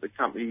moment, the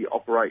company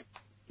operate,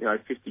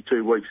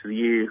 52 weeks of the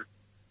year,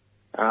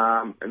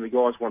 and the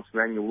guys want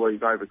some annual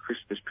leave over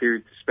Christmas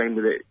period to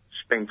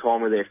spend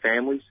time with their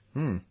families.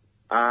 And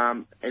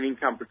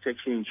income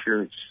protection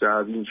insurance,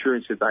 the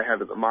insurance that they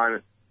have at the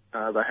moment,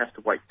 they have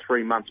to wait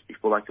 3 months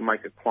before they can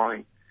make a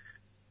claim.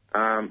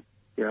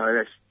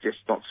 That's just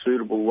not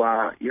suitable.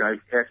 How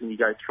can you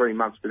go 3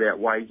 months without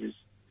wages,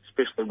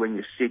 especially when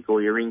you're sick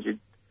or you're injured?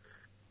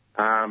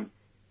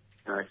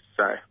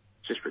 So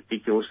it's just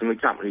ridiculous, and the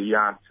company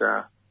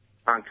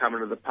aren't coming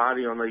to the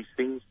party on these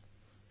things.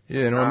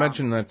 Yeah, and I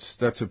imagine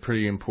that's a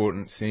pretty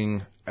important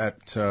thing at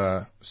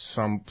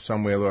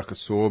somewhere like a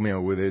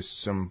sawmill where there's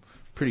some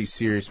pretty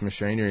serious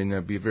machinery, and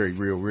there'd be a very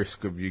real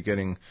risk of you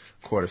getting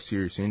quite a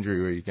serious injury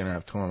where you're going to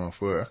have time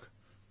off work.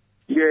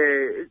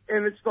 Yeah,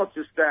 and it's not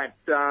just that,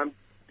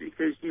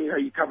 because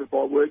you're covered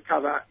by work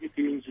cover if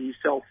you injure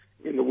yourself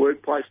in the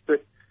workplace,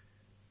 but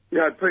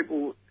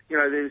people.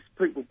 There's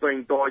people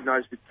being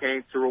diagnosed with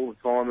cancer all the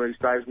time these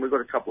days, and we've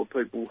got a couple of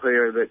people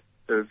here that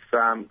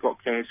have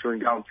got cancer and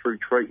going through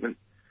treatment.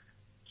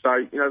 So,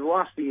 the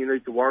last thing you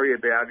need to worry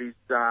about is,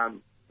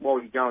 while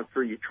you're going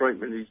through your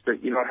treatment, is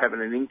that you're not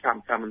having an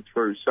income coming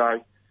through.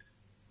 So,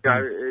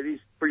 it is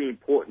pretty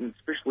important,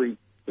 especially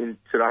in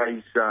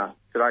today's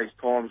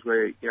times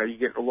where, you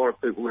get a lot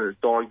of people that are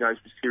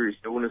diagnosed with serious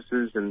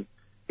illnesses and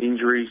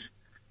injuries.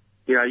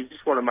 You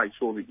just want to make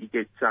sure that you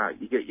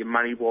get your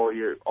money while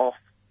you're off.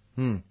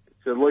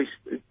 So at least,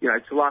 it's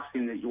the last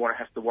thing that you want to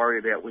have to worry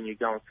about when you're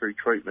going through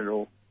treatment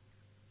or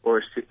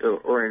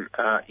an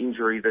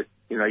injury that,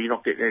 you're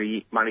not getting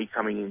any money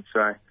coming in.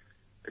 So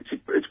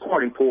it's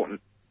quite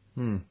important.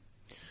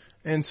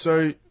 And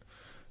so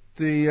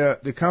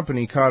the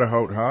company, Carter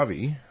Holt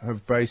Harvey,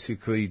 have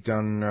basically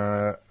done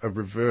a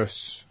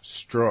reverse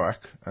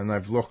strike, and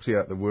they've locked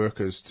out the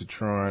workers to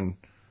try and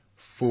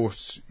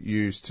force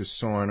the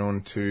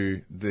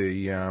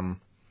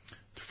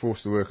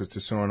workers to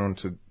sign on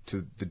to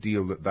the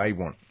deal that they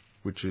want,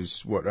 which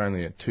is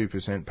only a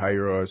 2% pay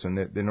rise, and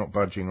they're not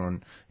budging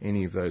on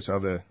any of those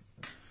other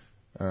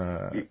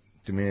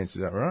demands.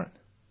 Is that right?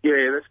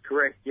 Yeah, that's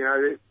correct.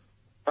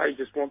 They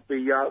just want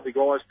the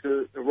guys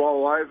to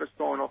roll over,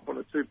 sign off on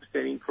a 2%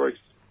 increase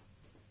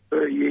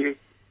per year,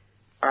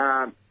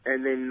 and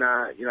then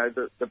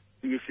the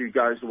issue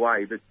goes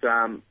away. But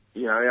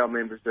our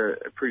members are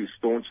pretty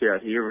staunch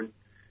out here, and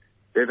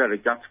they've had a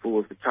gutful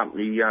of the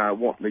company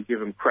wanting to give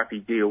them crappy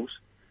deals,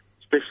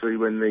 especially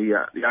when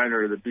the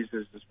owner of the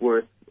business is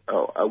worth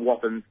a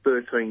whopping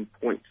 $13.6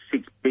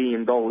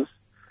 billion.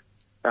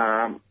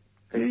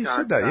 You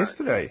said that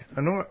yesterday,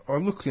 and I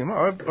looked him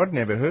up. I'd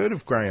never heard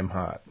of Graham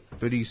Hart,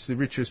 but he's the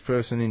richest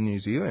person in New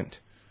Zealand.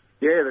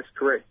 Yeah, that's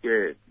correct.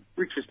 Yeah,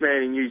 richest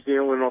man in New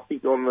Zealand. I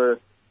think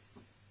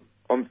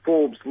on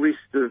Forbes'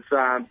 list of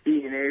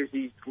billionaires,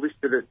 he's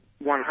listed at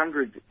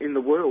 100 in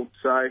the world.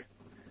 So.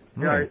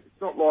 It's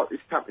not like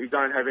this company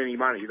don't have any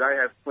money. They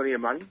have plenty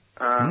of money.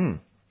 And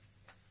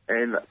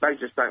and they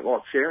just don't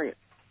like sharing it.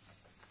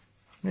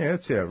 Yeah,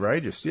 that's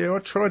outrageous. Yeah, I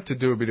tried to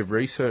do a bit of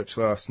research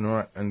last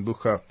night and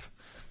look up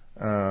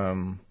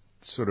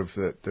sort of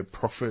the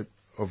profit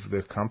of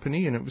the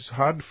company, and it was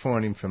hard to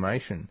find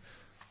information.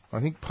 I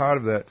think part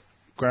of that,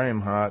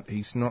 Graham Hart,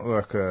 he's not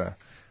like a...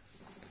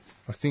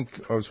 I think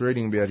I was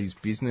reading about his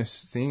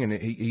business thing, and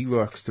he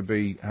likes to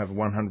have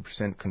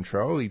 100%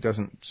 control. He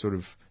doesn't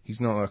he's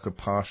not like a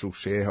partial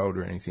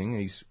shareholder or anything.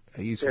 He's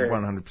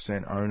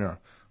 100% owner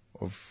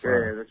of...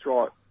 Yeah, that's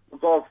right.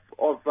 Look,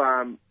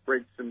 I've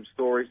read some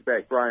stories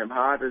about Graham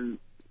Hart, and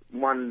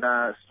one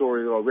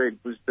story that I read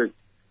was that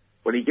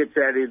when he gets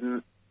out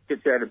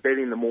of bed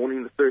in the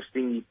morning, the first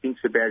thing he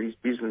thinks about is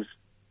business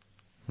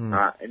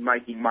and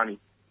making money.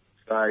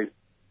 So,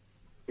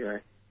 you know,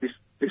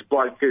 this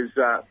bloke has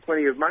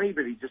plenty of money,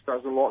 but he just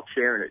doesn't like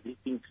sharing it. He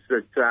thinks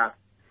that,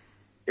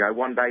 you know,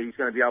 one day he's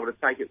going to be able to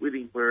take it with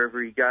him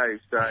wherever he goes.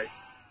 So,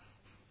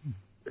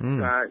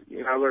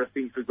 you know,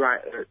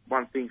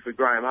 one thing for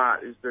Graham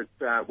Hart is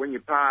that when you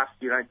pass,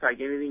 you don't take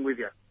anything with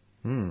you.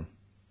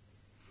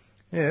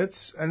 Yeah,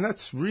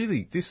 that's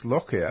really, this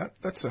lockout,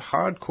 that's a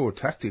hardcore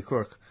tactic.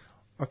 Like,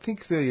 I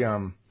think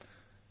didn't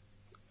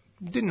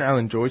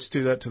Alan Joyce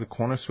do that to the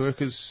Qantas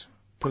workers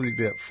probably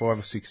about 5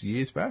 or 6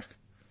 years back?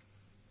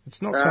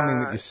 It's not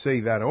something that you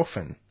see that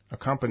often. A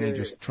company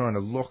just trying to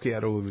lock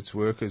out all of its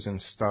workers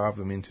and starve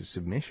them into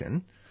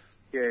submission.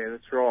 Yeah,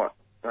 that's right.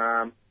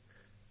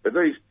 But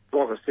these,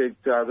 like I said,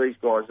 these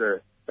guys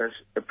are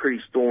pretty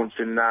staunch,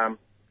 and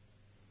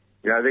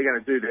you know, they're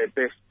going to do their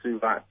best to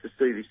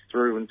see this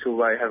through until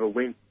they have a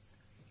win.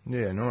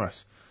 Yeah,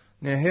 nice.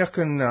 Now,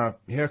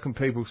 how can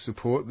people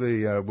support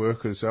the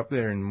workers up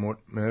there in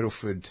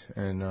Myrtleford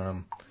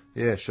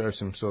and show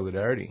some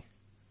solidarity?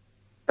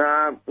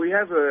 We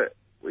have a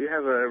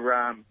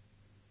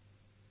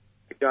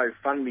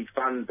GoFundMe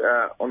fund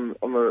on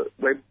the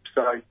web,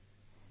 so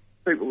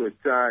people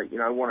that you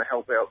know, want to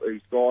help out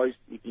these guys,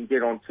 you can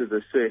get onto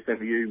the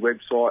CFMU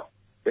website,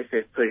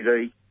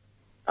 FFPD,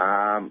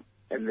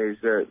 and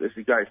there's a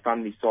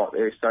GoFundMe site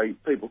there, so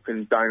people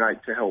can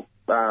donate to help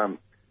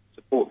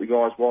support the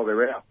guys while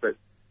they're out. But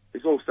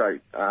there's also,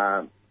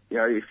 you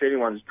know, if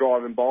anyone's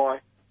driving by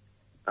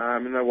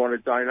and they want to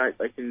donate,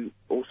 they can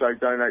also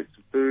donate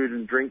some food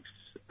and drinks,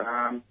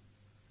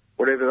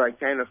 whatever they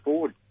can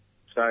afford.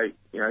 So,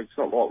 you know, it's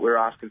not like we're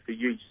asking for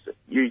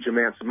huge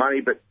amounts of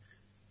money, but,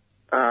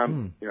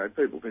 you know,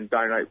 people can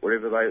donate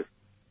whatever they,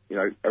 you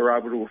know, are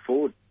able to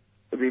afford.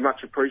 It'd be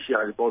much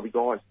appreciated by the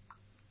guys.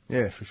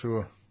 Yeah, for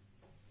sure.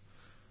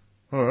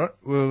 All right.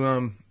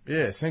 Well,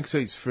 thanks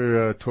heaps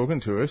for talking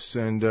to us,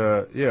 and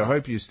I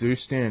hope you do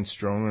stand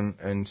strong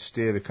and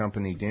stare the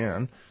company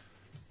down,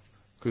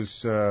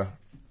 because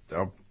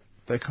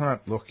they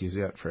can't lock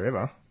you out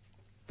forever.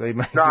 They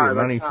make their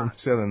money from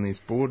selling these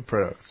board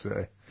products.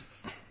 So.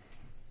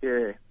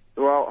 Yeah.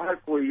 Well,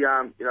 hopefully,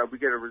 you know, we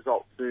get a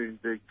result soon,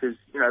 because,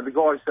 you know, the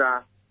guys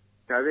are,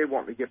 you know, they're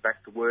wanting to get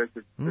back to work.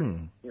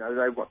 You know,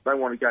 they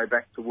want to go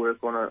back to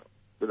work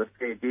with a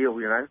fair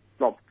deal, you know,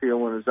 not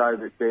feeling as though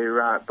that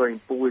they're being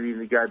bullied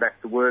into go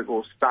back to work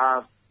or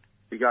starved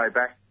to go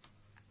back.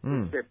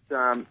 Except,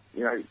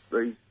 you know,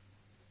 these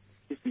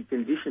iffy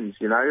conditions,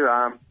 you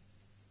know.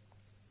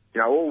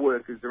 You know, all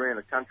workers around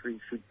the country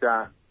should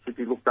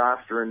be looked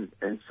after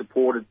and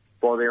supported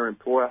by their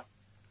employer.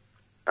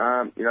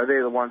 You know,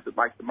 they're the ones that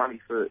make the money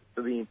for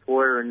the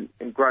employer and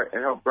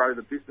help grow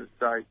the business.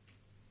 So, you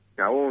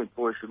know, all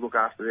employers should look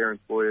after their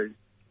employees.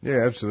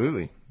 Yeah,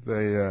 absolutely.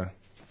 They,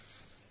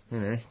 you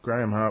know,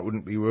 Graham Hart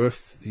wouldn't be worth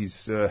his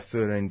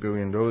 $13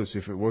 billion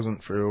if it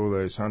wasn't for all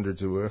those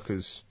hundreds of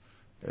workers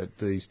at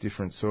these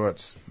different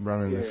sites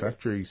running their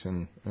factories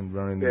and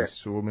running their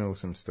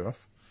sawmills and stuff.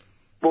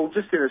 Well,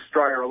 just in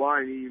Australia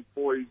alone, he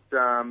employs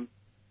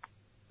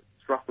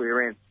it's roughly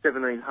around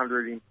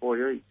 1,700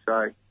 employees.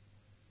 So,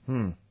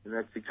 and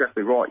that's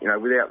exactly right. You know,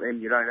 without them,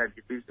 you don't have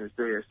your business,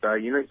 do you? So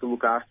you need to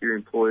look after your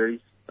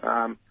employees.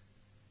 All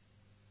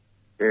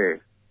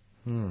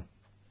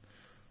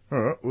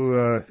right.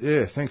 Well,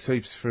 thanks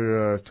heaps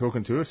for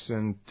talking to us,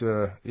 and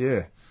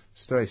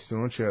stay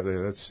staunch out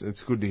there.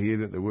 It's good to hear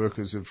that the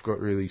workers have got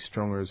really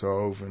strong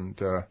resolve, and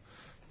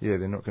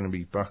they're not going to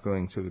be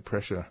buckling to the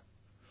pressure.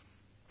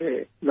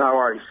 Yeah, no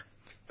worries.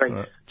 Thanks.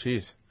 Right,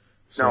 cheers.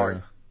 So, no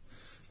worries.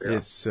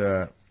 It's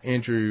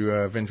Andrew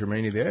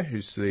Vendramini there,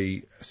 who's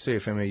the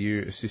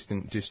CFMEU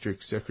Assistant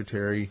District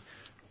Secretary,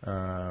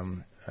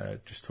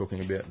 just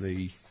talking about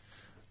the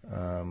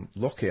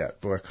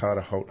lockout by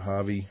Carter Holt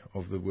Harvey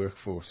of the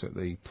workforce at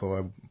the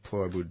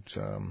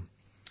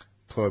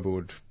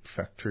plyboard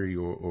factory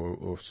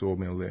or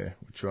sawmill there,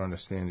 which I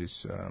understand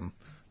is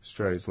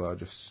Australia's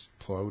largest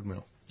plywood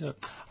mill. Yep.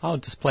 I'll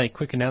just play a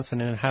quick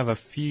announcement and have a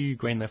few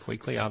Green Left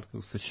Weekly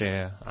articles to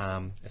share,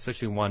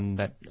 especially one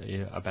that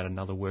about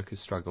another workers'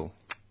 struggle.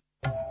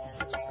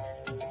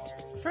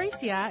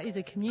 3CR is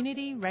a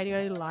community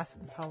radio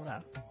licence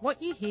holder.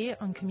 What you hear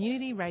on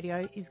community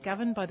radio is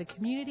governed by the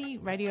Community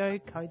Radio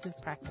Codes of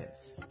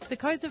Practice. The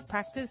Codes of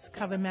Practice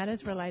cover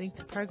matters relating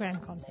to program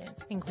content,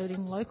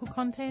 including local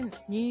content,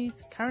 news,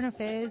 current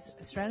affairs,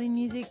 Australian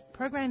music,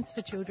 programs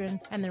for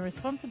children, and the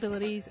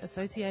responsibilities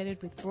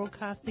associated with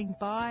broadcasting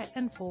by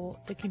and for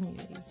the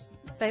community.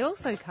 They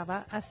also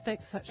cover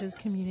aspects such as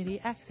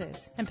community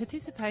access and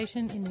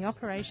participation in the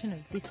operation of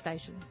this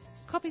station.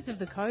 Copies of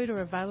the code are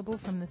available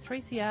from the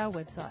 3CR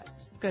website.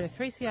 Go to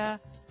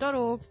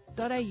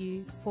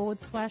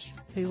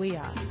 3cr.org.au/who we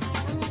are.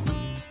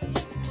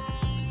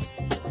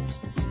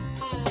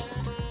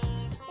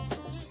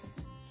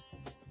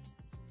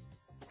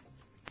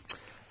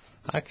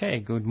 Okay,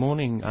 good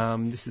morning.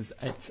 It's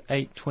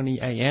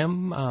 8:20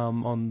 a.m.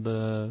 On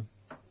the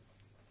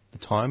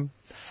time,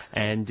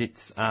 and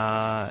it's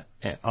on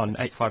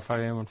 8:55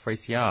 a.m. on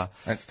 3CR.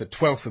 That's the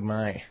 12th of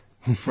May,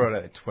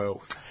 Friday the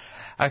 12th.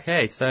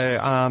 Okay,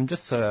 so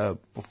just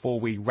before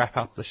we wrap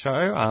up the show,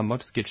 I'll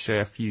just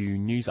share a few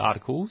news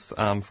articles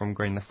from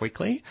Green Left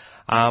Weekly.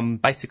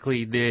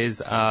 Basically,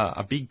 there's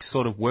a big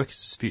sort of work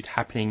dispute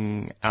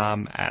happening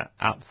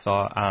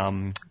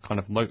outside,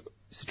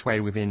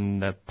 situated within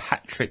the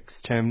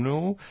Patrick's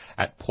terminal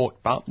at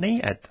Port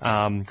Botany.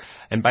 And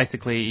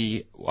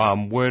basically,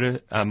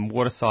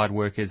 waterside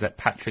workers at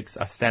Patrick's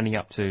are standing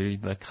up to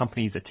the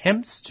company's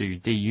attempts to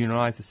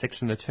deunionise the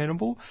section of the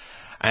terminal.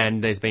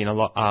 And there's been a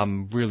lot,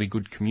 really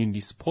good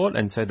community support.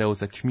 And so there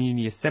was a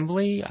community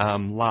assembly,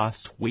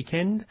 last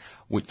weekend,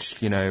 which,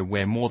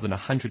 where more than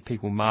 100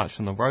 people marched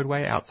on the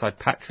roadway outside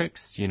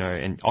Patrick's,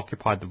 and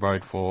occupied the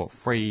road for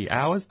 3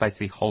 hours,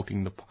 basically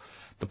halting the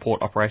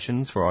port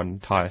operations for an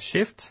entire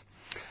shift.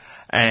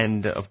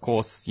 And, of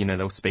course, there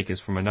were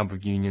speakers from a number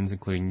of unions,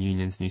 including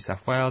Unions New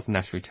South Wales,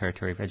 National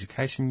Territory of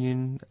Education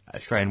Union,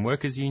 Australian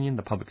Workers Union,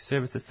 the Public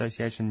Service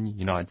Association,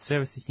 United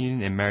Services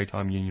Union and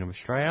Maritime Union of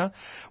Australia,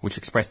 which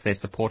expressed their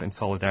support and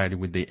solidarity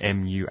with the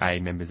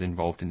MUA members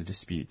involved in the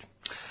dispute.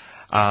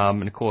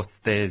 And of course,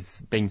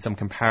 there's been some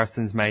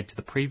comparisons made to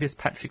the previous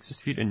Patrick's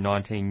dispute in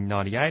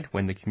 1998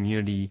 when the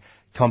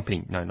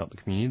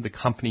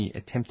company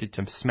attempted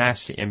to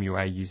smash the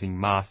MUA using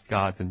masked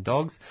guards and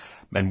dogs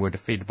and were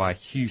defeated by a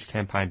huge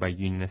campaign by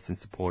unionists and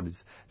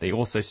supporters. They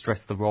also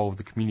stressed the role of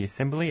the community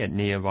assembly at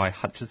nearby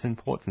Hutchison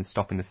ports in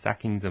stopping the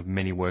sackings of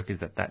many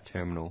workers at that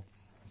terminal.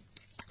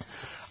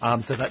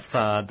 So that's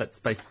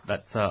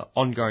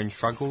ongoing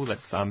struggle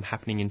that's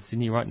happening in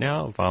Sydney right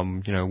now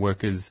of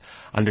workers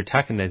under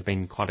attack, and there's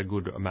been quite a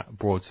good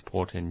broad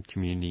support and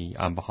community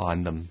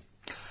behind them.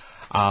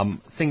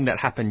 Thing that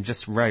happened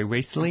just very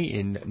recently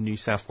in New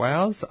South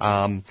Wales.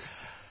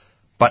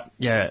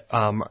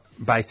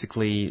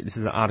 Basically, this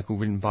is an article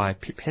written by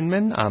Pip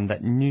Henman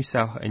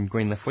in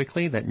Green Left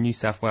Weekly that New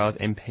South Wales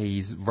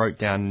MPs wrote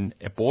down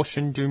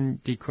abortion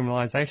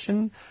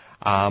decriminalisation.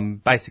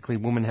 Basically,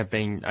 women have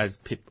been, as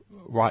Pip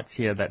writes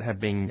here, that have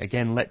been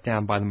again let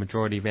down by the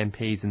majority of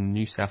MPs in the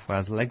New South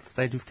Wales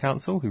Legislative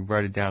Council, who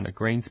voted down a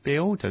Greens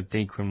bill to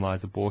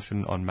decriminalise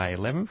abortion on May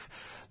 11th.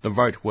 The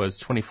vote was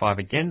 25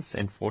 against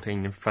and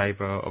 14 in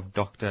favour of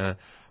Dr.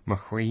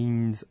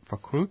 Marine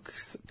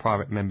Farouk's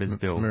private member's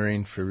bill.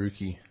 Marine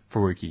Farouki.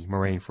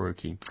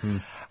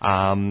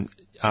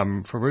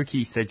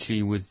 Farouki said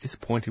she was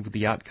disappointed with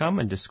the outcome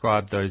and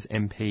described those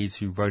MPs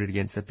who voted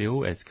against the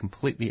bill as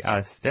completely out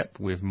of step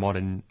with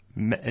modern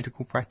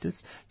medical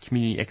practice,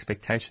 community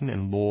expectation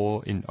and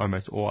law in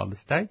almost all other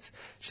states.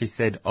 She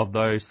said,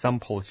 although some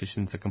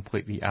politicians are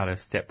completely out of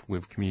step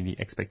with community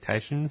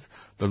expectations,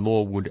 the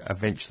law would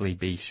eventually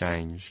be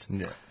changed.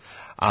 Yeah.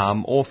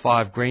 All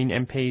 5 Green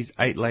MPs,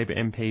 8 Labor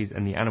MPs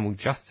and the Animal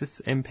Justice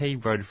MP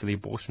voted for the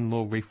abortion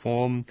law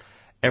reform.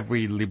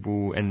 Every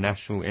Liberal and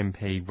National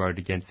MP voted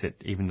against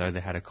it, even though they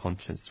had a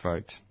conscience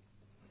vote.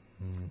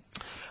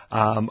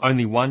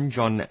 Only one,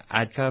 John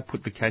Adker,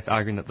 put the case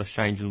arguing that the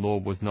change in law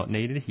was not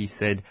needed. He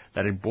said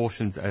that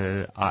abortions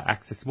are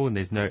accessible and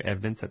there's no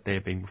evidence that they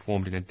are being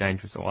performed in a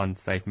dangerous or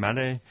unsafe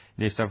manner in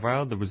New South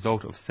Wales. The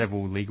result of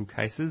several legal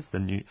cases, the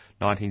new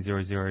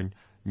 1900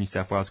 New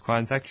South Wales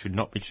Crimes Act should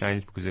not be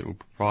changed because it will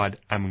provide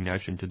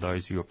ammunition to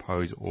those who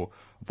oppose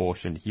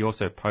abortion. He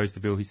also opposed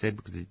the bill, he said,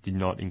 because it did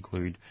not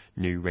include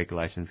new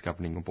regulations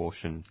governing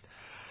abortion.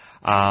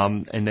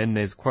 And then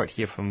there's a quote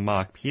here from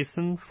Mark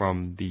Pearson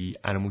from the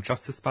Animal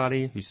Justice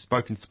Party, who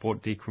spoke in support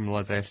of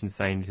decriminalisation,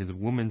 saying it is a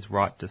woman's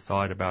right to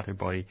decide about her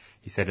body.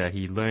 He said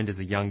he learned as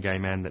a young gay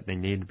man that there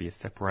needed to be a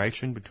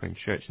separation between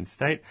church and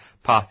state.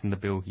 Passing the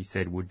bill, he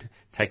said, would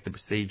take the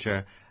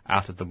procedure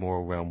out of the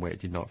moral realm where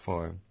it did not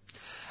follow.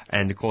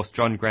 And, of course,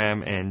 John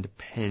Graham and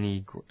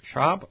Penny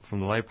Sharp from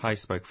the Labor Party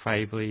spoke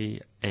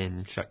favourably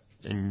and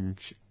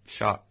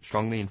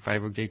strongly in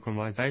favour of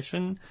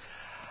decriminalisation.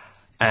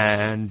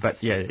 But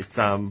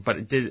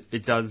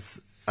it does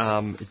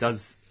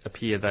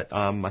appear that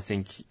I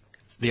think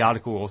the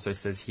article also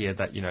says here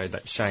that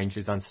that change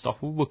is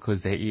unstoppable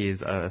because there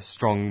is a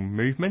strong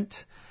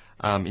movement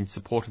in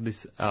support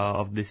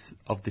of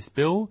this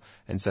bill,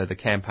 and so the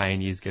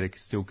campaign is going to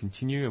still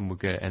continue,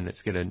 and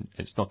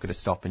it's not going to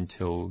stop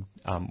until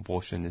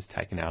abortion is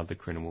taken out of the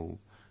criminal.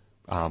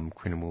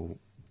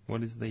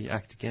 What is the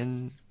act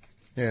again?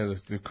 Yeah,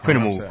 the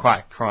Criminal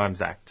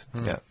Crimes Act.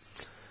 Yeah.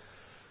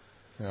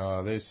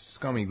 There's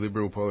scummy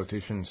Liberal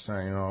politicians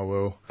saying, "Oh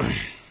well,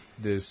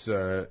 there's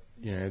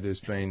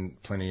been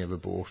plenty of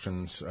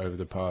abortions over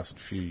the past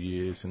few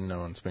years, and no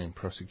one's been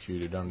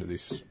prosecuted under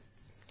this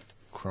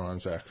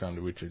Crimes Act,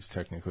 under which it's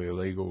technically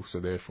illegal, so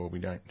therefore we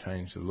don't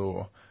change the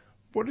law."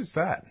 What is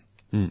that?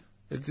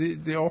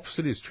 The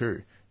opposite is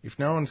true. If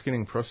no one's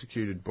getting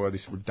prosecuted by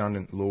this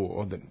redundant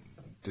law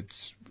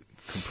that's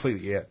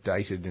completely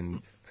outdated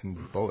and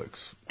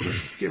bollocks,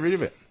 get rid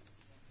of it.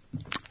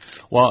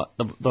 Well,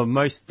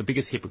 the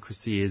biggest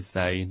hypocrisy is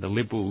the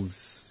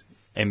Liberals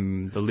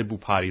and the Liberal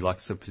Party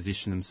likes to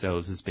position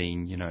themselves as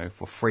being,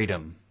 for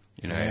freedom.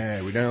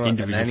 Yeah, we don't like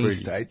the nanny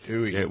state,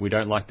 do we? Yeah, we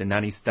don't like the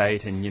nanny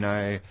state, and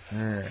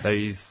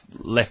those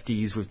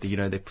lefties with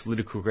their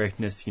political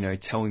correctness,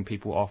 telling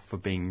people off for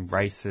being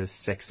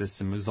racist,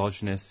 sexist, and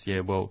misogynist.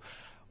 Yeah, well,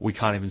 we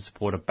can't even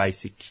support a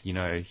basic,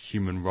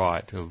 human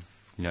right of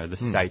the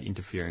state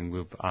interfering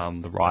with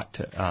the right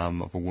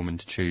of a woman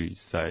to choose.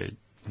 So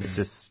it's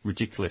just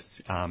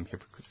ridiculous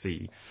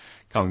hypocrisy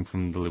coming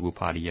from the Liberal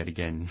Party yet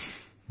again.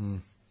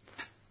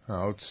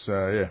 Oh, it's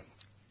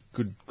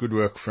good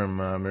work from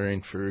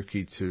Mehreen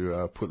Faruqi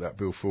to put that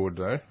bill forward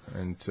though,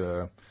 and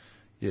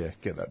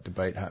get that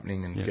debate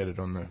happening and get it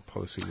on the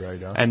policy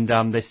radar. And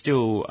there's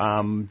still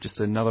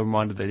just another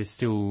reminder that there's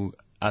still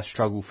a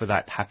struggle for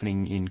that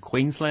happening in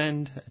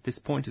Queensland at this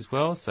point as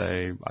well.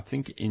 So I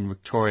think in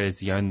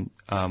Victoria's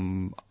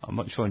I'm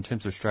not sure in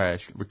terms of Australia,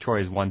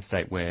 Victoria's one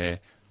state where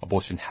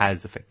abortion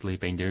has effectively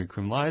been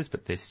decriminalised,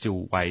 but there's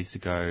still ways to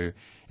go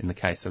in the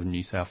case of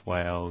New South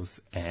Wales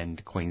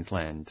and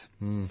Queensland.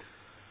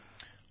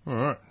 All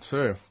right,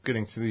 so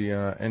getting to the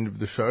end of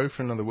the show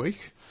for another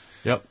week.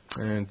 Yep.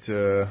 And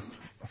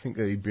I think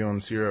the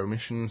Beyond Zero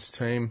Emissions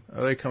team,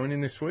 are they coming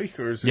in this week,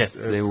 or is it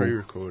a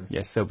pre-record?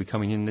 Yes, they'll be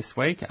coming in this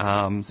week.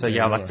 I'd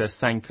like to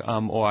thank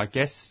all our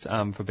guests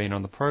for being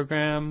on the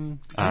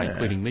program,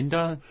 including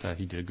Linda.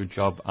 He did a good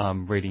job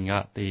reading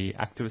out the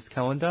activist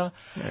calendar.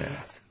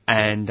 Yes.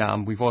 And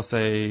we've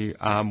also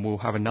we'll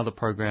have another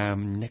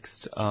program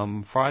next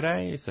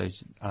Friday, so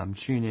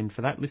tune in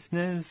for that,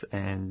 listeners,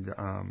 and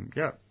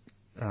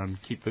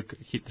keep the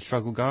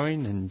struggle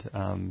going and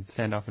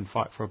stand up and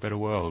fight for a better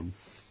world.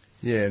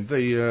 Yeah,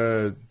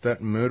 that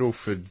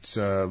Myrtleford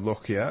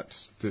lockout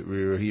that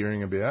we were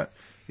hearing about,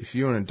 if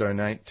you want to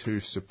donate to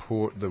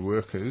support the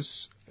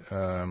workers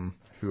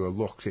who are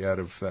locked out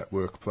of that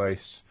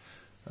workplace,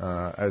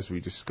 as we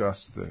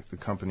discussed, the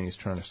company is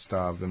trying to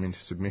starve them into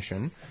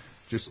submission.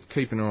 Just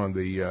keep an eye on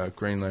the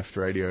Green Left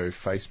Radio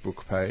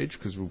Facebook page,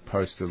 because we'll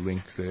post a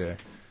link there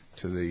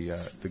to the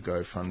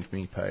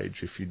GoFundMe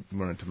page if you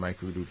wanted to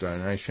make a little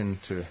donation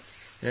to,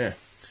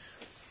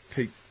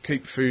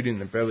 keep food in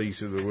the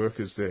bellies of the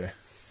workers there.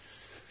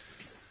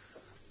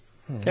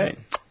 Okay.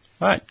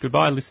 All right.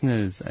 Goodbye,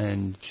 listeners,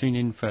 and tune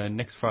in for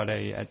next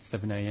Friday at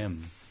 7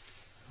 a.m.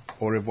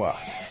 Au revoir.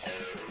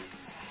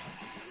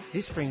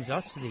 This brings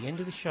us to the end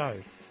of the show.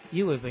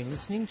 You have been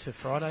listening to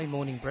Friday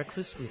Morning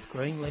Breakfast with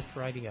Green Left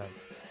Radio,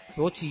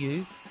 brought to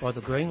you by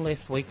the Green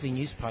Left Weekly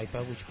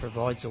newspaper, which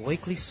provides a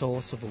weekly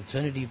source of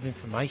alternative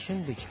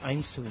information which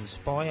aims to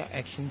inspire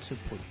action to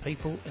put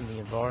people and the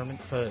environment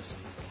first.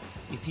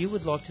 If you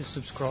would like to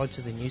subscribe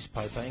to the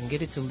newspaper and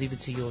get it delivered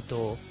to your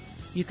door,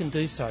 you can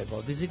do so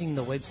by visiting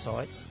the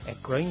website at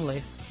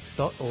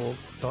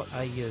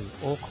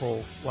greenleft.org.au or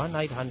call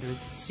 1800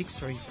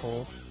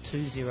 634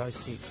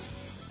 206.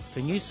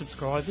 For new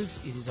subscribers,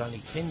 it is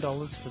only $10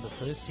 for the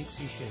first 6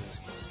 issues.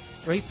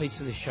 Repeats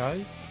of the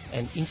show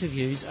and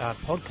interviews are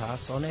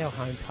podcasts on our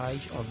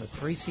homepage on the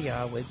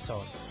 3CR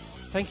website.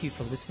 Thank you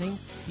for listening.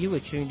 You are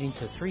tuned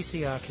into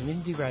 3CR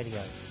Community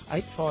Radio,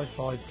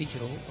 855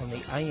 digital on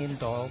the AM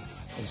dial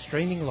and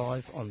streaming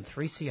live on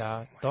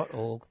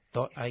 3cr.org.au.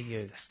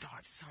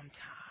 Start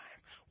sometime.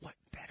 What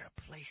better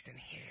place than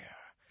here?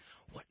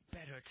 What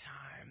better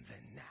time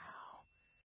than now?